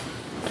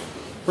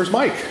where's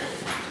Mike?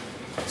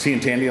 Is he in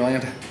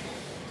Tandyland?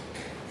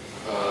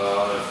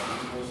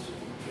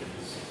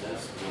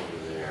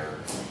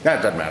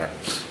 That doesn't matter.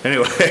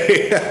 Anyway,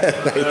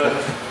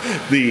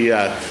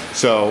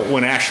 so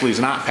when Ashley's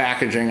not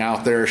packaging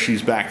out there,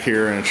 she's back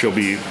here and she'll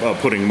be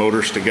putting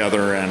motors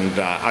together and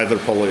either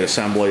pulley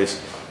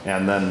assemblies,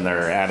 and then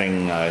they're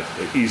adding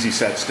easy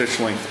set stitch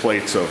length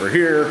plates over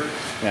here,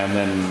 and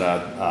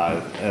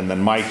then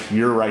Mike,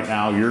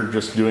 you're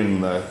just doing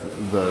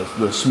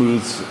the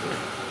smooths.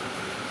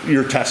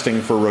 You're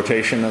testing for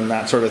rotation and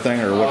that sort of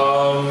thing, or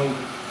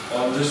what?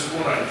 This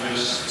one I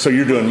just. So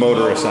you're doing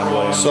motor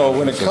assembly. So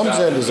when it comes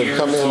in, does it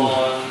come in?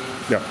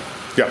 Yeah,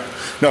 yeah.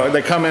 No,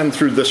 they come in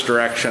through this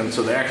direction,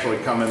 so they actually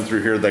come in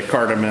through here. They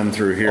cart them in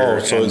through here. Oh,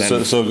 so and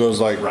then, it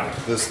goes like Right.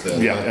 this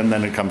then? yeah, and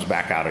then it comes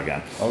back out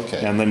again.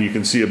 Okay. And then you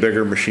can see a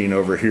bigger machine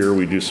over here.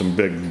 We do some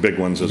big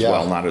ones as Yeah.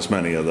 well. Not as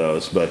many of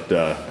those, but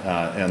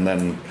and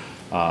then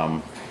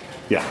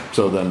yeah.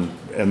 So then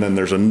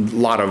there's a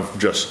lot of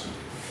just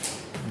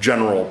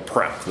general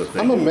prep that they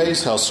I'm do.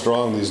 amazed how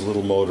strong these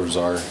little motors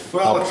are,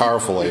 how it's-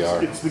 powerful they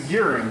are. It's the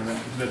gearing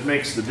that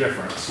makes the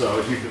difference. So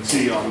as you can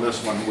see on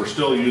this one, we're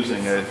still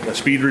using a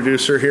speed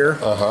reducer here,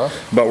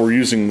 but we're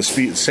using the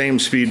same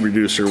speed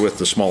reducer with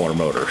the smaller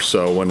motor.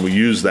 So when we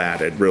use that,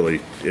 it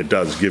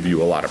does give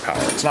you a lot of power.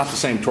 It's not the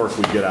same torque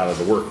we get out of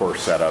the workhorse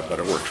setup, but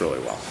it works really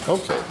well.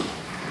 Okay.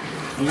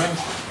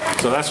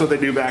 So that's what they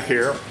do back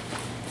here,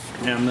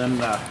 and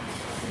then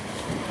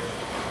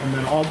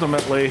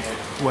ultimately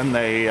when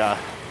they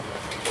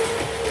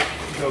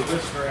go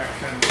this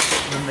direction,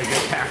 then they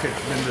get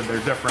packaged into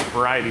their different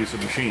varieties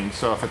of machines.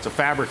 So if it's a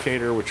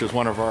fabricator, which is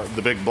one of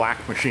the big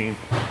black machine,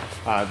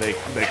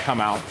 they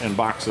come out in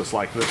boxes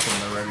like this when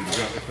they're ready to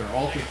go. If they're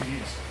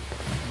Alta-Feeds,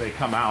 they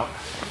come out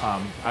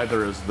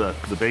either as the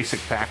basic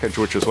package,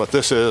 which is what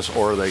this is,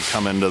 or they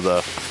come into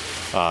the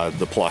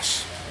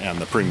Plus and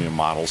the premium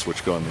models,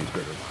 which go in these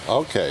bigger boxes.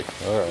 Okay,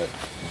 all right.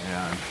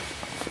 And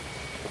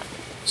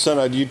So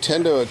now, do you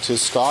tend to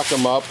stock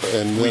them up,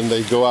 and then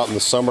they go out in the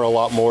summer a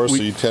lot more, so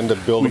you tend to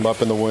build them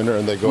up in the winter,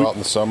 and they go out in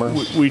the summer?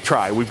 we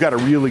try. We've got a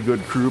really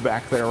good crew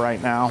back there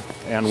right now,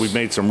 and we've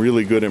made some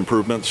really good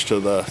improvements to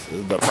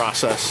the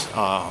process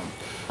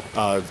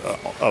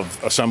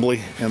of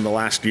assembly in the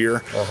last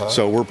year.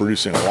 So we're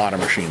producing a lot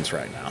of machines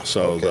right now.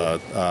 So,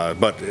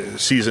 but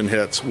season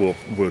hits, we'll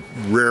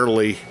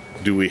rarely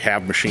do we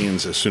have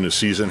machines as soon as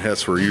season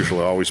hits. We're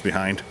usually always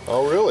behind.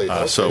 Oh, really?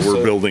 Okay, so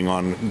we're building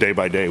on day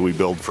by day. We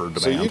build for demand.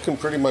 So you can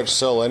pretty much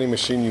sell any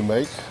machine you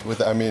make with.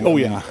 I mean,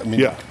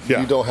 yeah.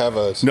 You don't have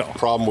a No.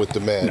 problem with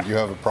demand. No. You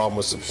have a problem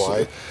with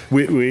supply.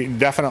 We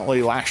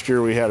definitely last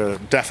year we had a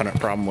definite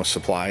problem with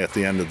supply at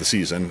the end of the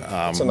season.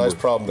 It's a nice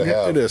problem to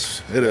have. It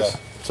is. It is.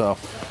 So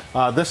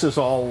this is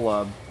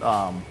all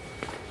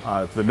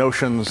the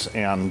notions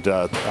and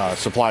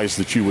supplies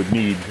that you would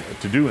need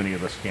to do any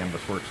of this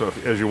canvas work. So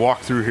as you walk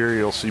through here,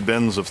 you'll see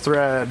bins of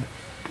thread,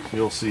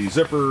 you'll see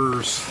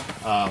zippers,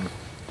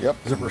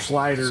 zipper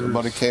sliders.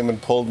 Somebody came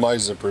and pulled my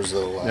zippers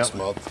last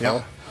month.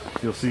 Yep.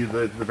 You'll see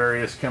the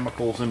various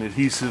chemicals and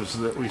adhesives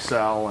that we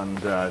sell, and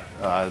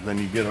then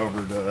you get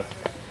over to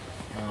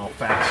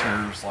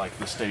fasteners like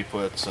the stay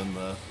puts and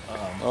the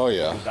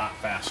dot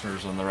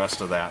fasteners and the rest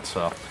of that.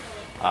 So.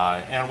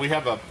 And we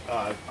have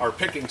our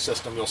picking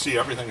system. You'll see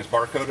everything is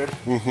barcoded.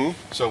 Mm-hmm.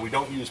 So we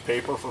don't use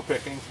paper for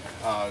picking.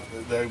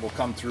 They will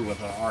come through with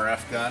an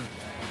RF gun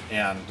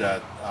and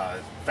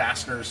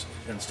fasteners.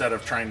 Instead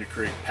of trying to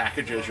create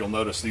packages, you'll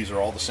notice these are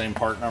all the same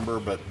part number,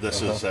 but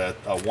this is a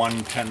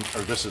 110,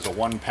 or this is a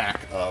 1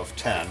 pack of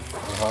 10.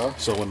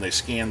 So when they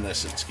scan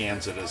this, it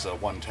scans it as a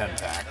 110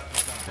 pack.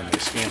 When they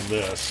scan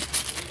this,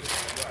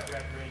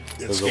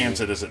 it scans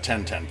it as a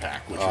 10-10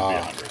 pack, which would be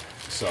 100.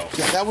 So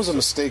yeah, that was a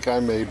mistake I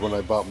made when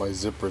I bought my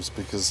zippers,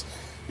 because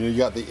you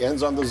got the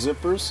ends on the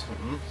zippers,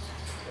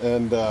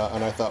 and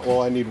I thought,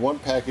 well, I need one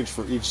package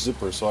for each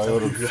zipper, so I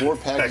ordered 4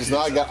 packages. Now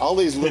I got all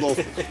these little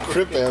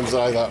crip ends,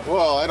 and I thought,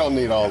 well, I don't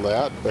need all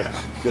that,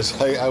 because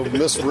I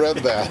misread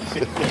that.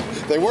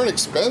 They weren't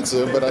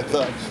expensive, but I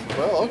thought,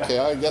 well, okay,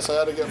 I guess I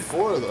had to get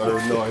 4 of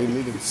those. Or no, I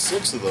needed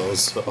 6 of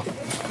those. So.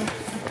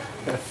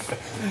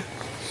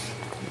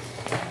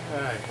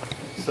 All right.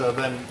 So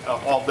then,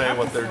 all day,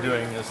 what they're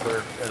doing is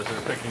as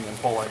they're picking and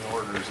pulling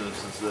orders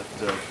is that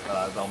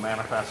they'll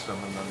manifest them,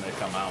 and then they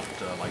come out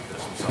like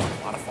this. We sell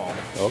a lot of foam.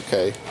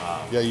 Okay.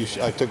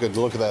 I took a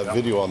look at that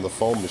video on the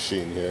foam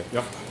machine here.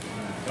 Yep.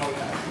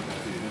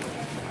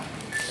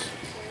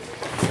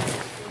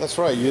 That's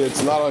right.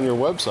 It's not on your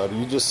website.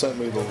 You just sent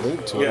me the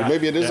link to it. Or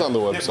maybe it is on the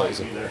website.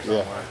 It might be there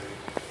somewhere.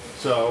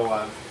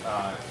 So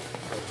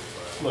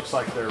looks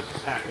like they're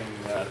packing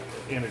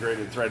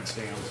integrated thread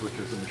stands, which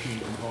is a machine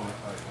component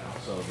right now.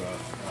 So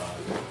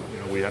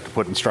we have to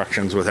put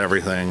instructions with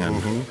everything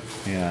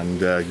and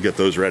get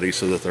those ready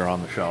so that they're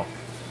on the shelf.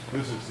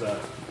 This is the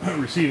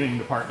receiving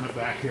department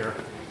back here.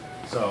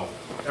 So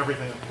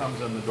everything that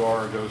comes in the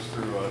door goes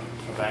through a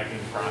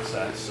bagging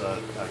process, a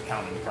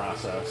counting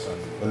process,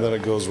 and then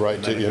it goes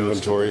right to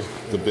inventory,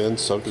 the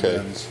bins. Okay.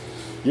 The bins.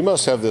 You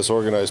must have this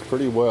organized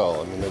pretty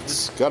well. I mean,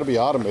 it's got to be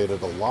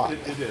automated a lot.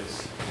 It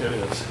is. It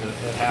is.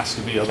 It has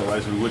to be,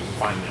 otherwise we wouldn't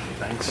find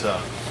anything.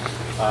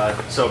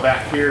 So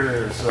back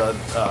here is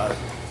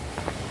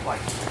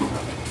like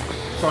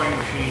sewing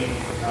machine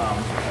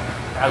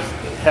has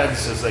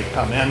heads as they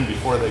come in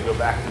before they go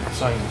back to the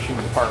sewing machine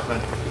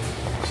department.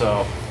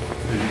 So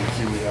as you can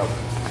see, we have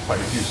quite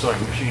a few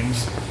sewing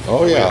machines.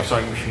 Oh We yeah.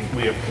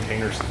 We have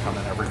containers that come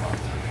in every month.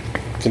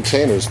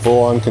 Containers,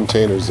 full-on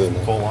containers in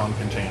it. Full-on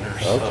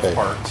containers Okay. of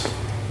parts.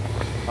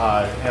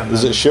 And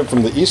Is then it shipped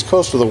from the East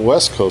Coast or the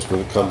West Coast when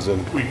it comes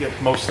in? we get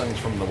most things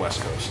from the West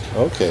Coast.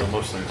 Okay. So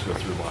most things go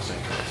through Los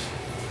Angeles.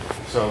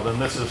 So then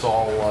this is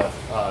all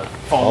foam.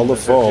 All the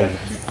that's foam.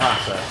 yet to be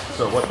processed.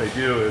 So what they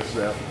do is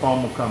that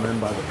foam will come in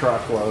by the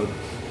truckload,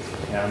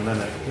 and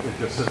then it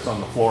just sits on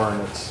the floor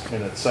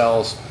and it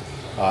sells.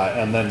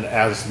 And then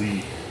as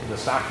the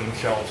stocking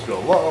shelves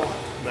go low,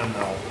 then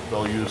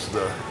they'll use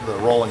the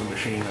rolling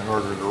machine in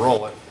order to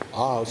roll it.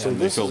 Ah, so And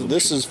they fill the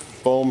this machine. is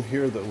foam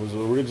here that was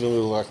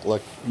originally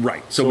like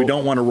Right. So we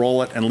don't want to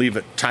roll it and leave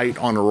it tight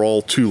on a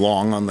roll too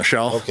long on the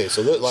shelf. Okay,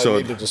 so I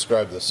need to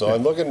describe this. So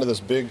I'm looking at this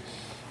big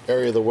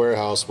area of the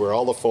warehouse where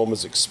all the foam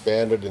is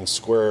expanded in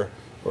square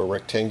or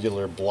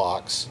rectangular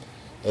blocks,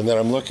 and then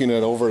I'm looking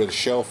over at a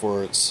shelf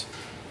where it's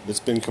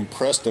been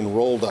compressed and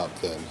rolled up.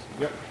 Then.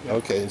 Yep.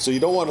 Okay, and so you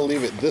don't want to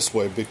leave it this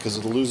way because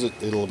it'll lose it.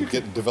 It'll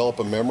develop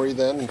a memory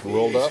then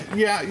rolled up.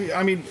 Yeah,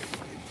 I mean,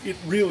 it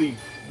really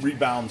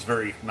rebounds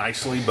very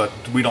nicely, but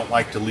we don't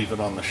like to leave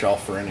it on the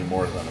shelf for any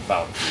more than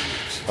about 3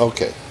 weeks.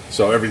 Okay.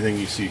 So everything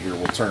you see here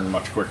will turn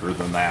much quicker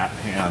than that,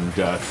 and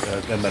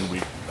then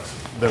we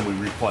then we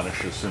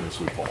replenish as soon as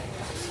we pull.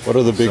 What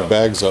are the big So-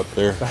 bags up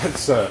there?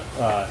 That's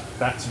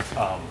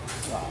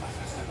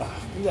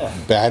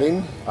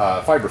Batting?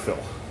 fiberfill.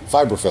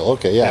 Fiberfill.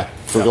 Okay, yeah.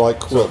 For Yeah. like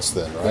quilts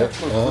then, Yeah,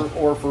 right?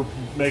 or for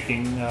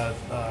making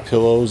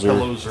Pillows or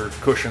pillows or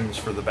cushions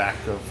for the back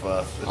of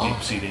the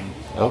deep seating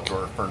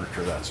outdoor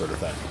furniture, that sort of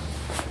thing.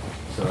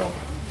 So,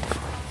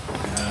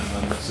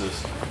 and then this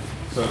is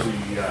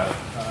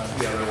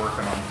they're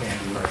working on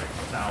candy right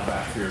now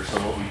back here. So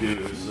what we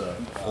do is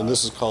and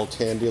this is called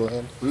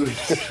Tandyland.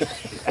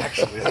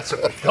 actually that's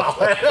what we call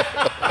it.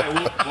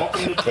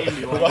 Welcome to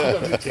Candyland.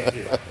 Welcome to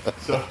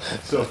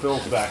Candyland. So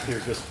Phil's back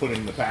here just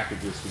putting the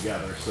packages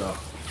together.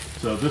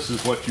 So this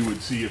is what you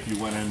would see if you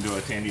went into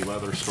a Tandy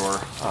leather store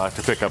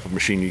to pick up a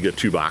machine. You get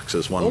two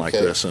boxes, one like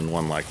Okay. this and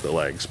one like the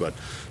legs. But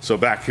so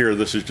back here,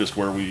 this is just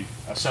where we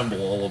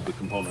assemble all of the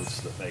components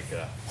that make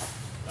a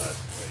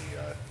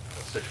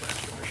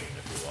Stitchmaster machine,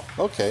 if you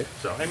will. Okay.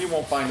 So, and you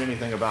won't find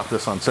anything about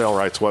this on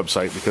SailRight's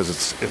website because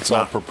it's All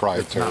not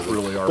proprietary. It's not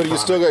really our But you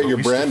still product, got your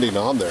we still- branding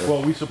on there.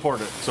 Well, we support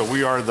it. So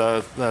we are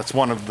that's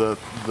one of the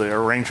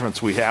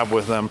arrangements we have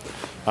with them.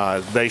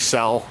 They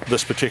sell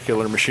this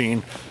particular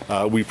machine.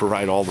 We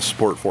provide all the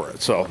support for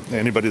it. So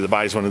anybody that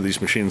buys one of these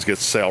machines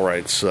gets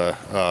SailRight's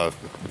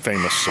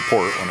famous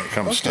support when it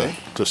comes Okay.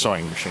 to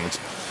sewing machines.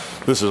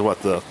 This is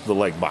what the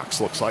leg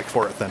box looks like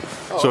for it then.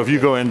 So if you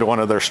go into one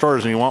of their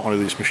stores and you want one of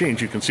these machines,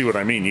 you can see what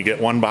I mean. You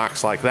get one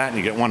box like that and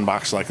you get one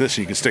box like this,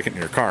 and you can stick it in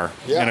your car.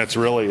 Yeah. And it's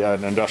really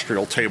an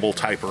industrial table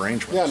type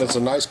arrangement. Yeah, and it's a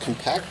nice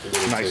compact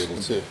little Nice.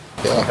 table too.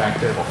 Yeah. Back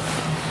table.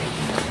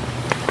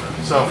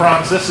 So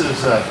Franz, this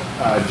is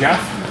Jeff.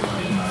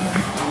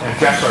 And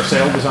Jeff's our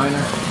sale designer.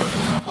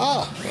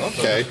 Ah, So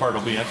okay. this part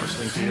will be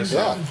interesting to you.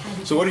 Yeah.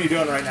 So what are you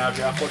doing right now,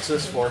 Jeff? What's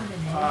this for?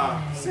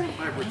 Sample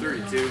Piper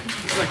 32.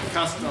 It's like a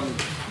custom.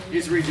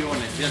 He's redoing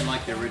it, didn't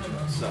like the original.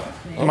 So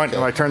Am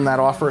I turn that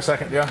off for a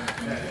second, Jeff?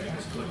 There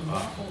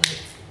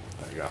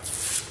you go.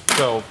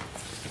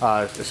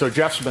 So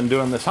Jeff's been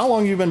doing this. How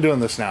long you been doing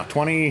this now?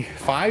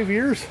 25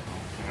 years?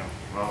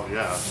 Well,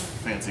 yeah,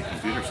 fancy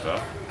computer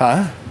stuff.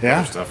 Huh? Yeah.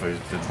 Other stuff I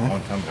did a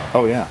long time ago.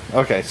 Oh yeah.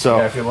 Okay. So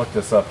Yeah, if you look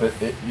this up,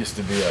 it used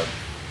to be a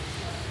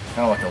kind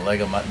of like a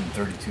Lego Mutton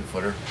 32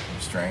 footer. It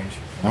was strange.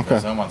 Okay.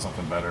 Because I want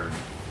something better.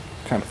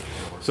 kind of.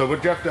 So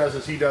what Jeff does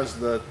is he does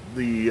the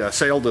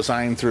sail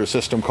design through a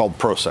system called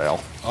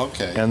ProSail.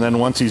 Okay. And then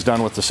once he's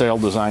done with the sail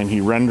design,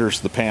 he renders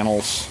the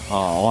panels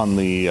on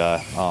the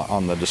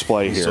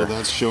display here. So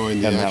that's showing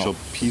the And actual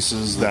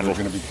pieces that are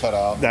that'll- going to be cut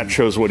out. That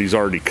shows what he's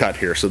already cut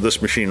here. So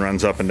this machine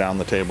runs up and down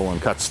the table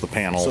and cuts the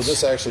panels. So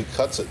this actually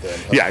cuts it then.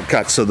 Huh? Yeah, it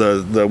cuts. So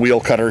the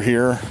wheel cutter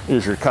here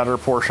is your cutter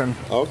portion,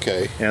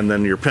 Okay. and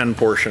then your pen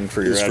portion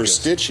for your It's for edges.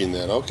 stitching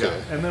then. Okay.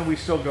 Yeah, and then we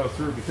still go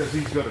through because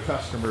these go to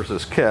customers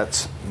as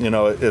kits. You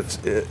know,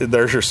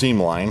 there's your seam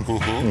line,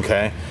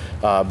 okay,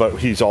 but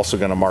he's also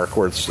going to mark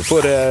where it's the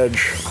foot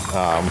edge.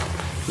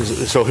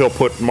 So he'll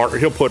put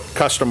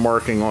custom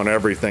marking on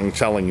everything,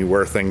 telling you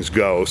where things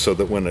go, so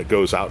that when it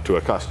goes out to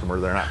a customer,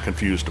 they're not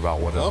confused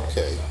about what it is.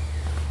 Okay.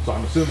 So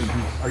I'm assuming,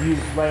 are you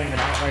laying it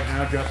out right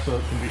now, Jeff, so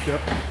it can be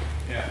shipped?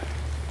 yeah.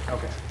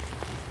 Okay.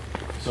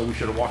 So we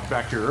should have walked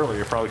back here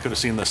earlier. Probably could have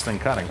seen this thing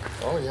cutting.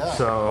 Oh yeah.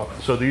 So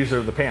these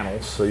are the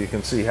panels, so you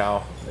can see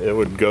how it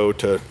would go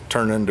to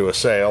turn into a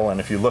sail. And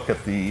if you look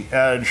at the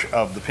edge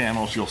of the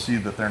panels, you'll see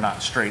that they're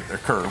not straight; they're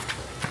curved.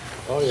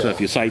 Oh yeah. So if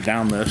you sight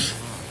down this,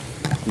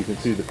 you can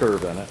see the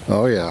curve in it.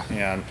 Oh yeah.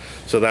 And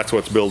so that's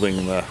what's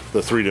building the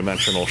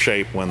three-dimensional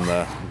shape when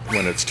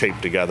it's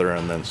taped together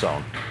and then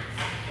sewn.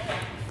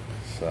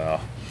 So,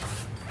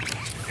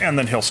 and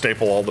then he'll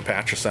staple all the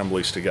patch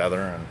assemblies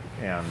together,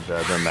 and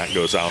then that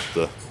goes out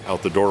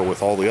the door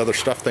with all the other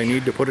stuff they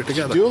need to put it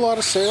together. Do a lot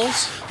of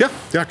sales? Yeah.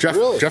 Jeff.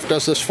 Really? Jeff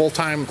does this full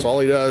time. It's all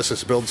he does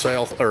is build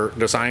sales or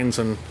designs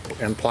and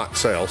plot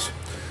sales.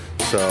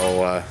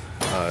 So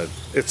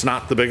it's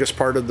not the biggest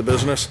part of the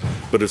business,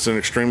 but it's an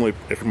extremely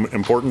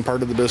important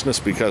part of the business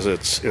because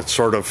it's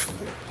sort of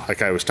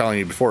like I was telling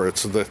you before.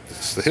 It's the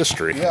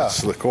history. Yeah.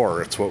 It's the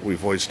core. It's what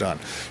we've always done.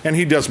 And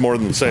he does more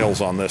than sales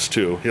on this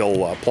too.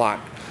 He'll plot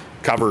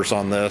covers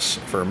on this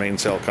for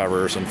mainsail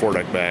covers and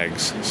foredeck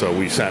bags. So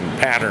we send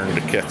patterned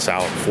kits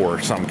out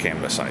for some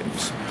canvas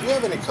items. Do you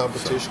have any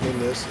competition in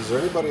this? Is there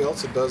anybody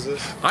else that does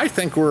this? I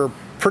think we're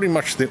pretty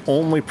much the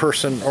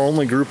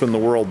only group in the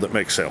world that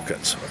makes sail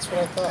kits. That's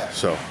what I thought.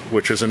 So,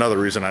 which is another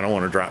reason I don't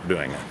want to drop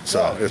doing it.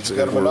 So Yeah, it's you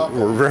got a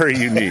monopoly. we're very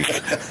unique.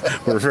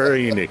 We're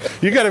very unique.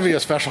 You got to be a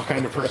special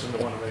kind of person to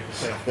want to make a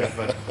sail kit.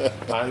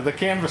 But the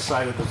canvas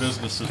side of the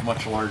business is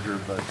much larger,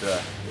 but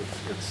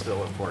it's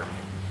still important.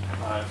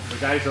 The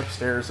guys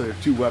upstairs, there are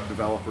two web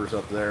developers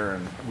up there,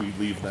 and we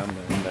leave them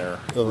in their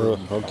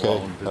room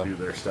alone to do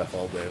their stuff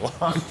all day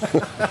long.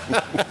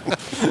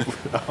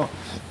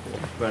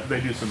 But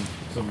they do some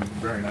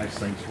very nice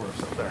things for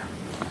us up there.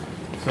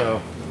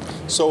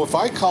 So if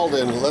I called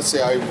in, let's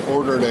say I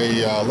ordered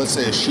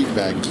a sheet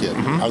bag kit,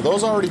 are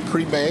those already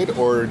pre-made,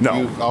 or do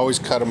No. you always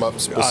cut them up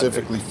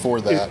specifically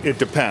for that? It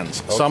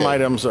depends. Some Okay.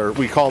 items are,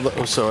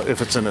 so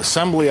if it's an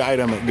assembly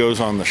item, it goes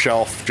on the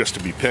shelf just to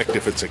be picked.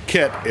 If it's a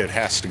kit, it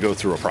has to go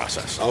through a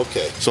process.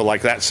 Okay. So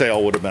like that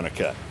sale would have been a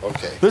kit.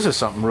 Okay. This is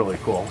something really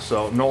cool.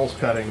 So Noel's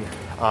cutting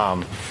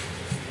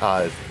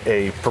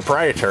a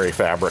proprietary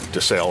fabric to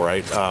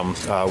Sailrite.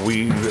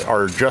 We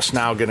are just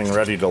now getting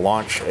ready to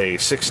launch a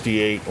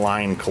 68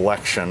 line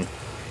collection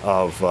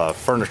of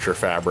furniture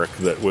fabric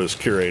that was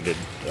curated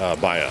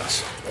by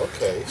us.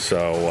 Okay.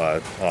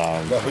 So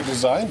Now, who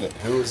designed it?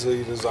 Who was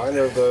the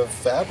designer of the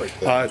fabric?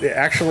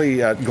 actually,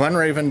 Glen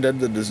Raven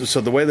did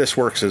so the way this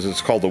works is it's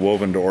called the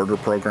Woven to Order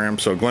program.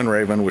 So Glen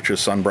Raven, which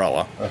is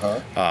Sunbrella,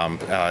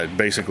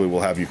 basically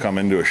will have you come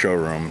into a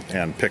showroom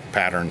and pick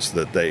patterns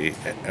that they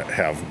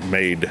have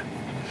made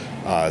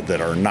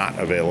that are not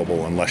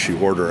available unless you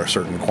order a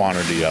certain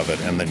quantity of it,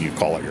 and then you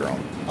call it your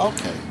own.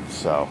 Okay.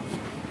 So,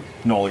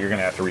 Noel, you're going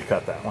to have to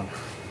recut that one.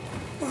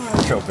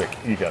 Show Vic,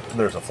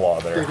 there's a flaw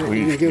there.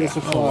 Give us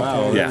a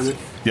flaw. Yeah.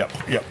 Yep.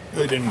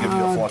 They didn't give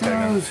you a flaw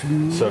tag.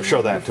 So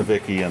show that to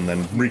Vicky and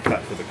then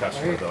recut to the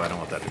customer, though I don't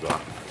want that to go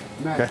out.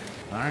 Okay.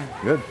 All right.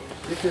 Good.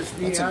 Get this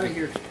knee out of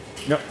here.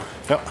 Yep.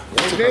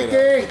 That's a great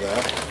idea for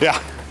that.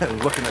 Yeah. I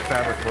was looking at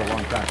fabric for a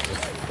long time.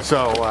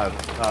 So,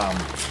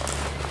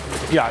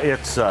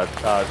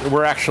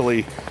 we're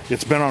actually,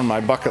 it's been on my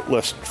bucket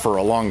list for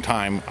a long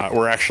time.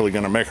 We're actually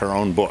going to make our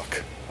own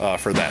book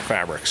for that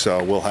fabric.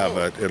 So we'll have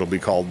it'll be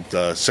called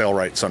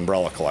Sailrite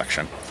Sunbrella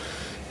Collection.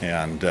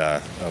 And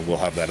we'll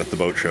have that at the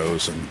boat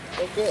shows. And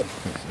Oh, good.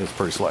 it's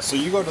pretty slick. So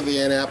you go to the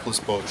Annapolis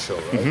Boat Show,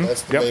 right?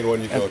 That's the main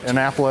one you go to.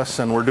 Annapolis,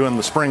 and we're doing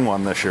the spring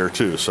one this year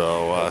too.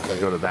 So Okay.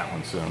 go to that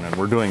one soon. And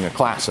we're doing a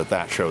class at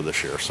that show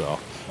this year. So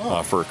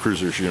for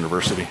Cruisers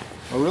University.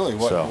 Oh, really?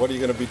 What So- are you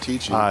going to be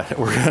teaching?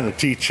 We're going to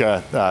teach.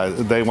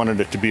 They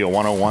wanted it to be a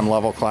 101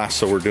 level class,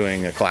 so we're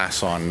doing a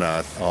class on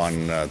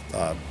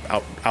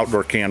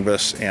outdoor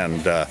canvas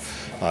and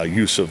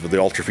use of the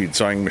Ultrafeed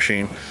sewing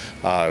machine.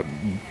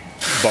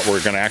 But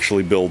we're going to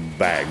actually build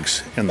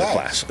bags in the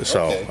Bags, class.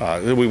 So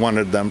okay. we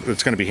wanted them.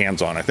 It's going to be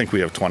hands-on. I think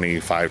we have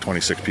 25,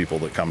 26 people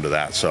that come to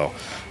that. So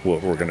we're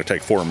going to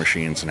take 4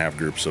 machines and have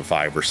groups of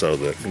 5 or so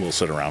that will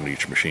sit around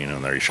each machine,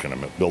 and they're each going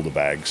to build a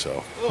bag.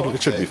 So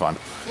it should okay. be fun.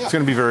 Yeah. It's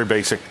going to be very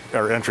basic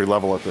or entry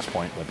level at this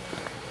point.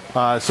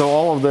 But so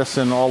all of this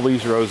in all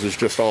these rows is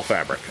just all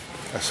fabric.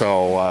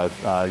 So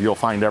you'll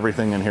find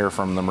everything in here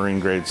from the marine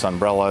grade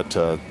Sunbrella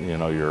to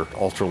your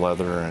ultra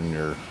leather and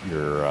your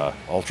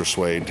ultra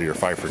suede to your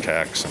Pfeiffer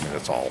Tex. I mean,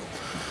 it's all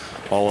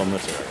in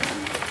this area.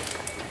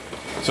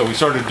 So we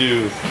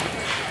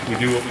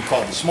do what we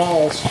call the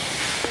smalls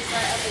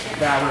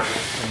fabric,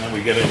 and then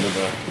we get into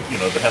the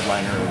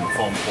headliner and the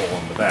foam pole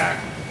in the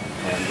back.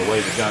 And the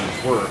way the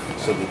guns work,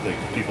 so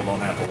that people don't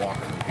have to walk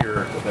from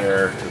here to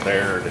there to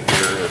there to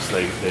here, is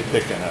they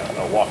pick in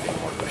a walking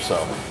order. So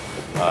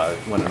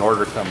when an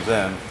order comes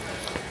in,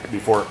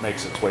 before it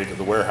makes its way to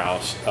the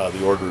warehouse,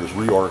 the order is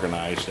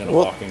reorganized in a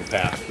walking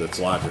path that's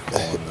logical.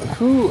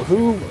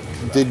 Who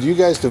did you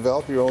guys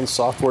develop your own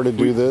software to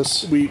do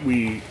this?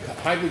 We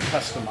highly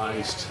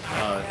customized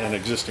an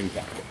existing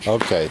package.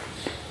 Okay,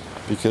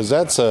 because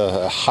that's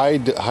a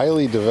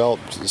highly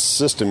developed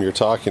system you're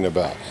talking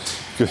about.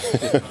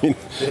 I mean,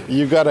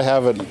 you've got to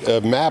have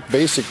a map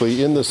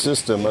basically in the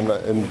system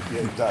and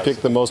pick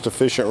the most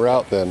efficient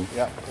route then.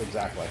 Yeah,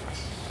 exactly.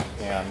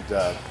 And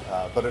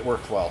but it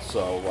worked well.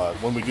 So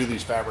when we do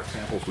these fabric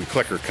samples, we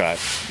clicker cut.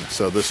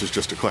 So this is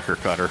just a clicker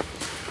cutter.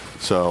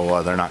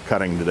 So they're not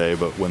cutting today,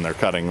 but when they're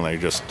cutting, they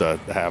just they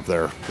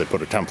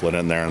put a template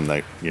in there and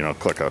they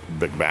click a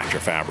big batch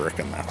of fabric,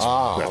 and that's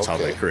how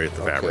they create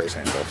the fabric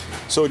samples.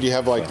 So do you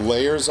have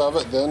layers of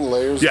it then?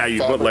 Layers? Yeah, of you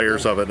fabric put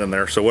layers then? of it in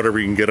there. So whatever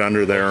you can get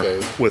under there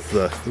Okay. with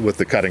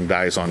the cutting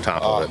dies on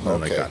top of it, and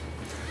then they cut.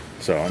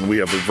 So, and we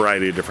have a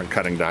variety of different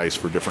cutting dies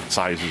for different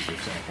sizes of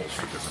samples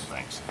for different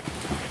things.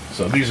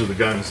 So these are the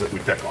guns that we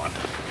pick on.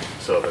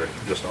 So they're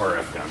just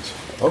RF guns.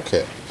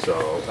 Okay.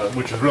 So,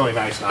 which is really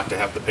nice not to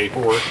have the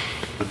paperwork.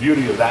 The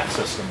beauty of that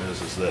system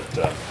is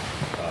that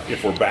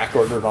if we're back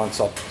ordered on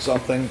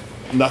something,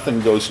 nothing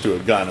goes to a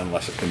gun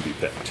unless it can be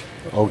picked.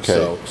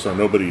 Okay. So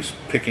nobody's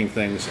picking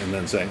things and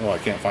then saying, "Oh, I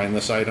can't find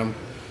this item."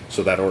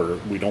 So that order,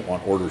 we don't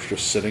want orders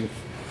just sitting.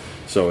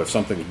 So if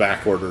something's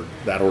back ordered,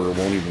 that order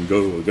won't even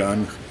go to a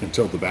gun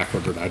until the back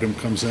ordered item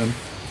comes in.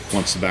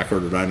 Once the back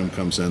ordered item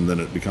comes in, then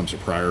it becomes a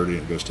priority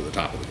and it goes to the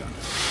top of the gun.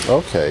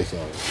 Okay. So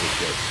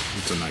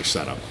it's a nice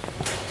setup.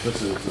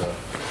 This is I'll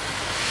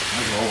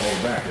go all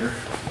over back here.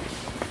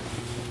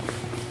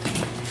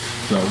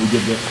 So we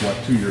did this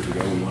 2 years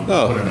ago. We wanted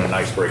to put in a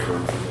nice break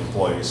room for the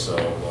employees. So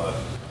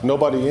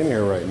Nobody in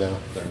here right now.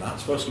 they're not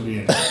supposed to be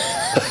in here.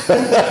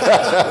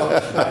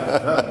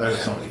 There's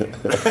somebody.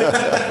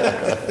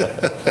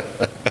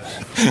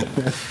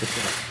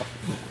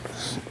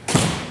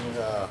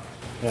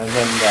 And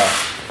then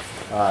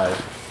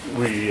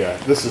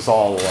this is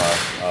all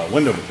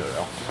window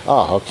material.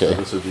 Ah, okay. So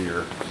this is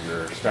your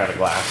strata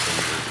glass and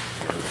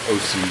your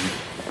OC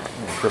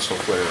crystal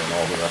clear and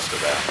all the rest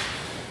of that.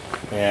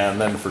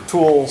 And then for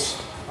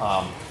tools,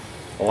 a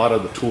lot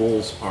of the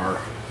tools are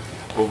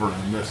over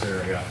in this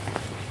area.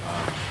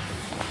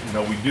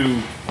 We do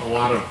a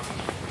lot of,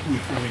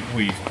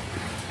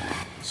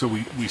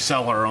 we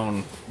sell our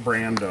own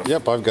brand of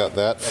Yep, I've got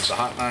that. the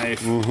hot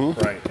knife,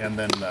 right? And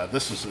then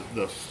this is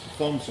the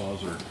foam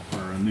saws are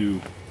a new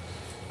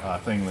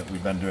thing that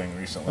we've been doing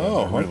recently.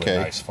 Oh, They're really okay.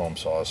 nice foam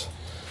saws.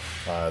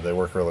 They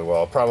work really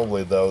well.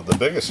 Probably though the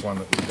biggest one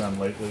that we've done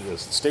lately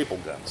is the staple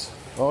guns,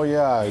 Oh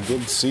yeah, I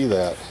did see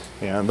that.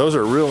 and those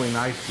are really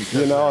nice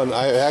because And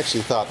I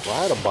actually thought, well,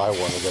 I had to buy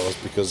one of those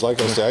because,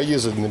 like I say, I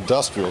use an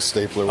industrial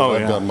stapler when Oh,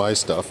 I've yeah. done my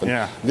stuff. And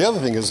Yeah. the other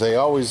thing is they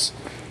always,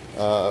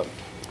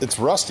 it's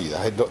rusty.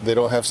 They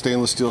don't have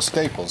stainless steel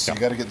staples, so you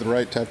got to get the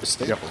right type of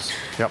staples.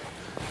 Yep.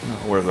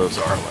 Where those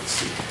are, let's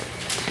see.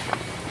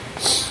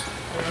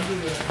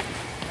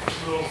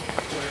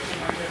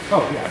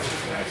 Oh yeah.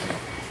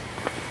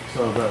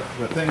 So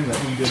the thing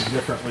that we did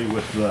differently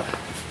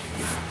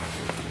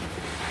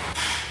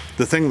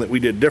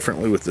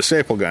with the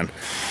staple gun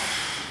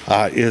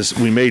is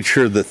we made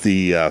sure that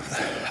the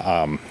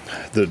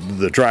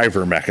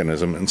driver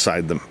mechanism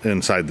inside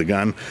the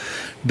gun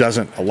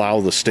doesn't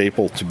allow the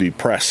staple to be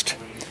pressed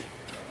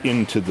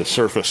into the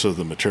surface of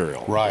the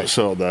material. Right.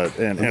 So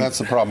And that's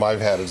the problem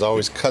I've had. Is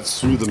always cuts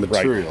through the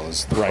material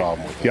is the right.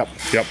 problem with it.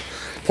 Yep.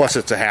 Plus,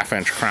 it's a 1/2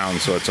 inch crown,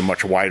 so it's a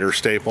much wider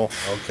staple.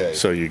 Okay.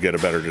 So you get a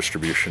better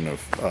distribution of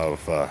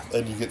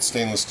And you get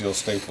stainless steel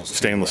staples.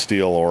 stainless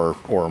steel or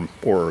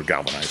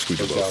galvanized. We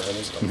do both.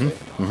 Galvanized, okay.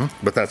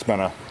 But that's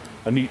been a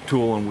neat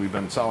tool, and we've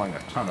been selling a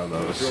ton of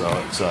those. So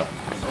it's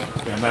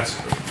and that's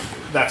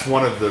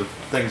one of the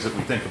things that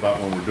we think about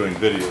when we're doing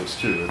videos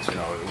too. It's we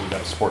got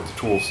to support the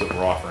tools that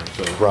we're offering.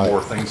 So the Right.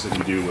 more things that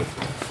you do with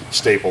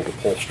stapled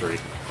upholstery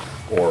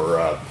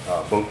or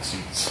boat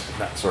seats,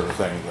 that sort of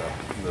thing,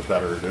 the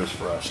better it is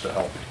for us to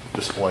help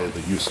display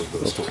the use of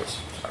those tools.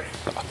 Sorry.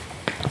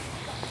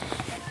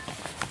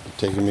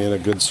 Taking me in a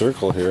good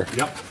circle here.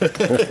 Yep.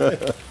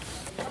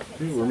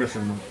 We're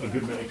missing a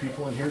good many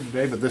people in here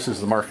today, but this is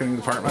the marketing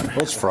department.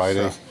 Well, it's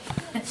Friday.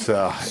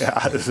 So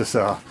yeah, this is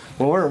well,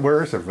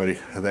 where is everybody?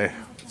 Are they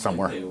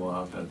somewhere? They will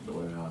out at the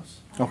warehouse.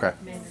 Okay.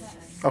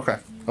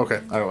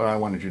 I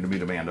wanted you to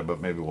meet Amanda, but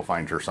maybe we'll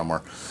find her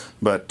somewhere.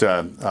 But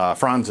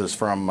Franz is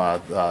from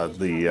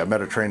the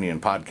Mediterranean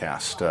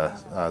podcast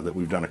that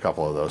we've done a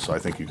couple of those, so I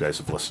think you guys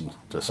have listened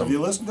to some. Have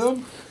you listened to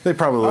them? They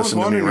probably listen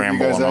to me if you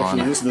ramble guys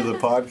actually on. listen to the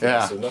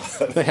podcast or not.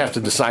 They have to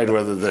decide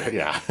whether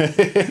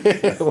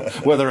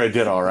whether I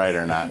did all right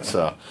or not.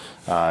 So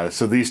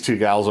these two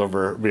gals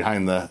over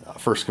behind the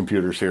first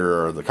computers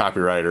here are the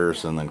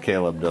copywriters, and then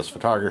Caleb does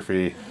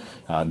photography.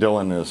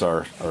 Dylan is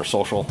our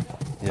social,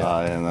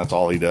 and that's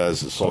all he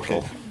does is social.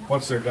 Okay.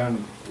 Once they're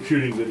done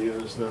shooting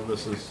videos, then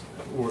this is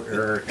where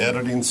Eric,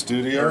 Editing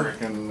studio? Eric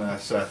and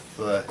Seth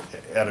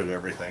edit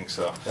everything.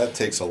 So That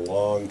takes a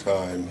long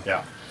time.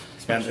 yeah,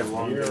 and You're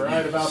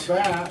right about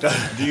that.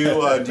 Do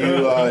you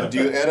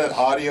edit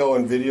audio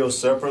and video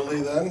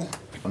separately then?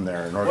 from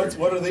there in order.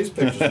 What are these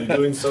pictures? Are you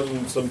doing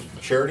some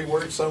charity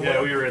work somewhere?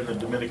 Yeah, we were in the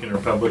Dominican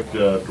Republic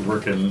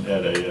working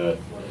at a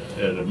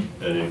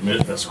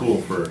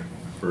school for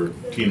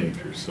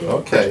teenagers. So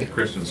Okay.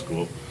 Christian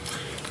school.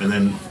 And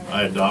then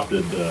I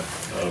adopted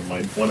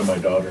one of my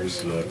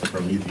daughters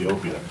from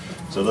Ethiopia.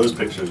 So those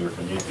pictures are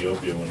from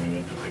Ethiopia when we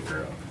went to pick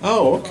her up.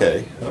 Oh,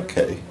 okay.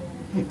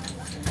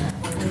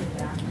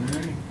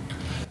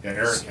 Yeah,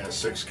 Eric has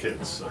 6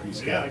 kids, so he's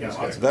got.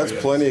 That's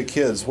plenty of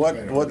kids.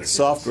 What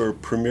software?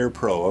 Premiere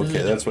Pro.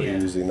 Okay, that's what you're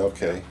using.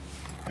 Okay.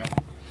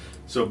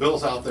 So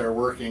Bill's out there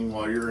working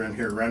while you're in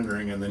here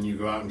rendering, and then you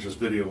go out and just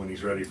video when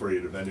he's ready for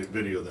you to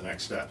video the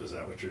next step. Is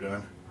that what you're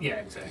doing? Yeah,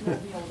 exactly.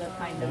 All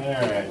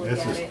right,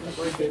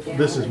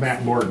 this is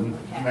Matt Borden.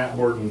 Matt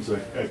Borden's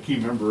a key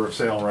member of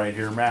SAIL right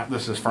here. Matt,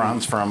 this is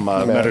Franz from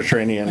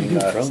Mediterranean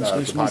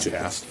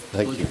podcast.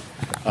 Thank you.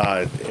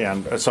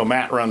 And so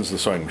Matt runs the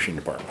sewing machine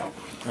department.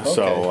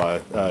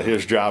 So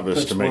his job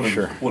is to make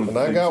sure. And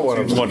I got one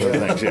of them. One of the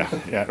things,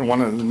 yeah.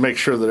 Want to make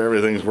sure that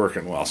everything's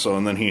working well. So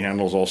and then he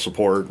handles all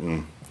support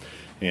and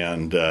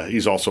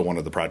he's also one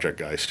of the project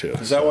guys too.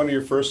 Is that one of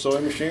your first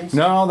sewing machines?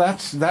 No,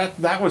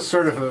 that was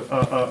sort of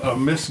a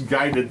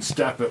misguided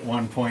step at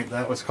one point.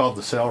 That was called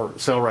the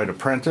Sailrite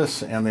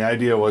Apprentice, and the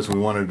idea was we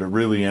wanted a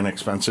really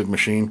inexpensive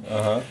machine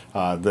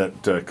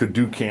that could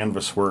do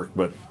canvas work,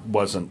 but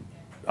wasn't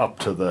up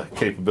to the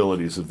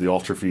capabilities of the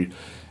Ultrafeed,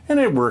 and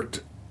it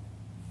worked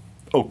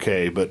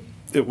okay, but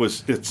it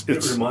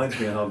reminds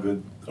me of how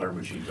good our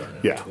machines are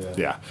now.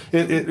 Yeah.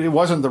 It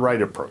wasn't the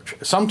right approach.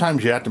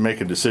 Sometimes you have to make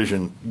a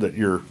decision that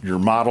your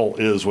model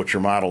is what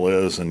your model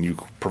is, and you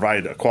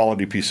provide a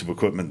quality piece of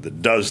equipment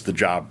that does the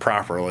job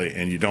properly,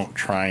 and you don't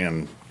try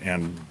and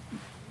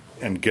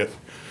get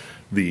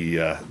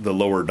the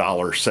lower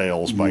dollar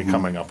sales by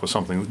coming up with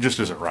something that just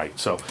isn't right.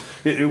 So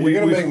You're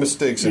going to make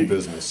mistakes in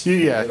business.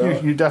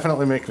 You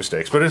definitely make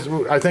mistakes, but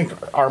I think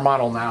our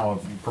model now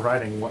of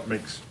providing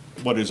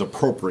what is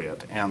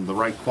appropriate and the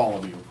right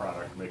quality of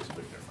product makes a big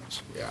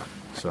difference. Yeah.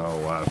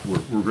 So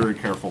we're very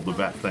careful to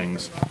vet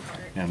things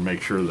and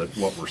make sure that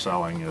what we're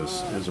selling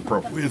is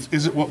appropriate.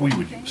 Is it what we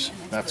would use?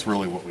 That's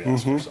really what we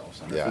ask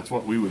ourselves. And Yeah. if it's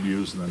what we would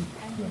use, then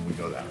we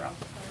go that route.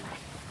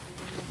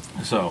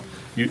 So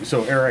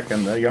Eric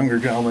and the younger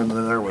gentleman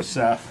there was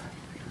Seth,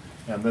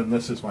 and then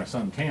this is my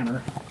son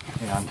Tanner.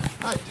 And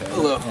hi, Tanner.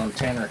 Hello. And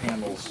Tanner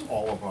handles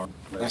all of our.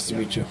 Nice to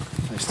meet you.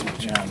 Nice to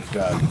meet you.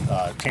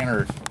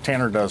 And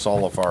Tanner does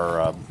all of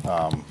our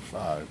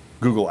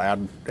Google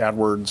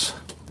AdWords,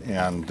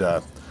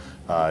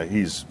 and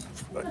he's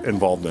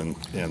involved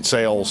in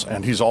sales,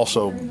 and he's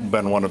also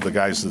been one of the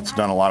guys that's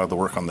done a lot of the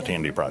work on the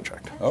Tandy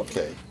project.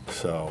 Okay.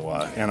 So,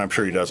 and I'm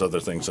sure he does other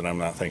things that I'm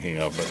not thinking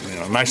of. But you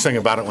know, nice thing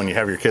about it when you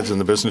have your kids in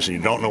the business and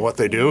you don't know what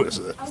they do is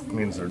it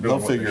means they're doing They'll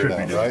what they figure should it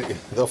be out, doing. right?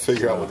 They'll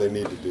figure out what they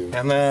need to do.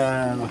 And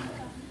then,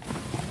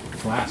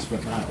 last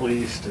but not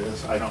least,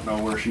 is I don't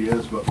know where she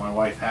is, but my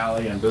wife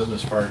Hallie and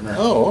business partner.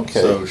 Oh,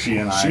 okay. So she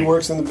and I. She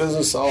works in the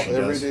business She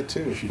every does. day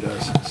too. She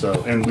does.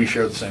 So, and we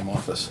share the same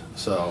office.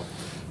 So,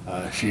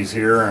 she's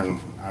here, and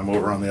I'm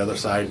over on the other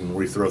side, and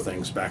we throw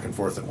things back and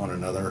forth at one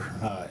another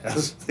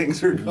as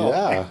things are going.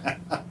 Yeah.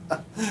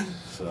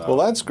 So, Well,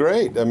 that's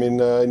great. I mean,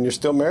 and you're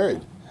still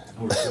married.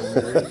 we're still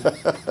married.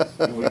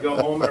 And we go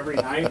home every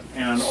night,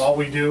 and all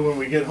we do when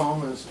we get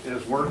home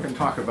is work and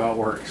talk about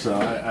work. So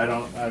I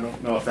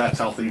don't know if that's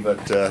healthy,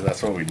 but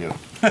that's what we do.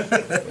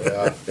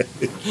 Yeah.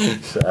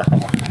 So,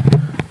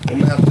 Well,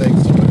 Matt,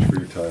 thanks so much for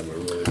your time. I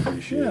really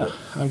appreciate yeah, it.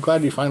 I'm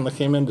glad you finally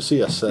came in to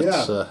see us.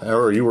 That's,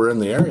 or you were in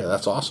the area.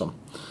 That's awesome.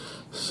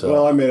 So,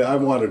 Well, I mean,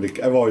 I've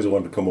always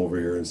wanted to come over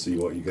here and see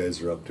what you guys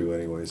are up to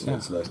anyway, so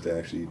it's nice to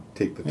actually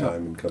take the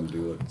time and come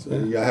do it. So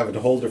I have a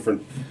whole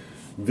different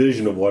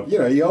vision of what,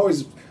 you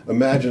always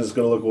imagine it's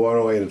going to look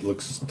one way and it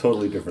looks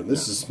totally different.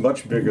 This is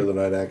much bigger than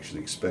I'd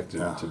actually expected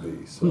it to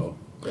be, so,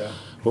 yeah.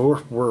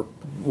 well,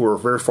 we're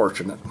very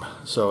fortunate.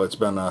 So it's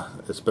been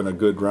a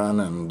good run,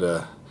 and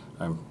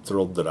I'm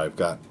thrilled that I've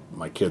got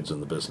my kids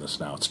in the business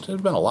now. It's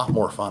been a lot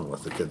more fun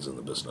with the kids in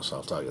the business,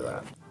 I'll tell you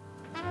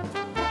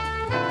that.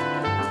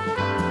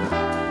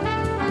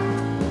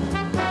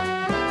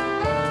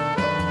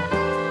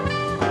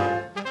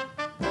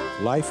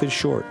 Life is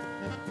short.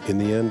 In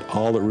the end,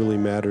 all that really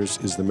matters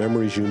is the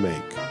memories you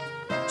make.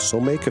 So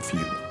make a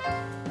few.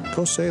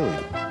 Go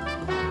sailing.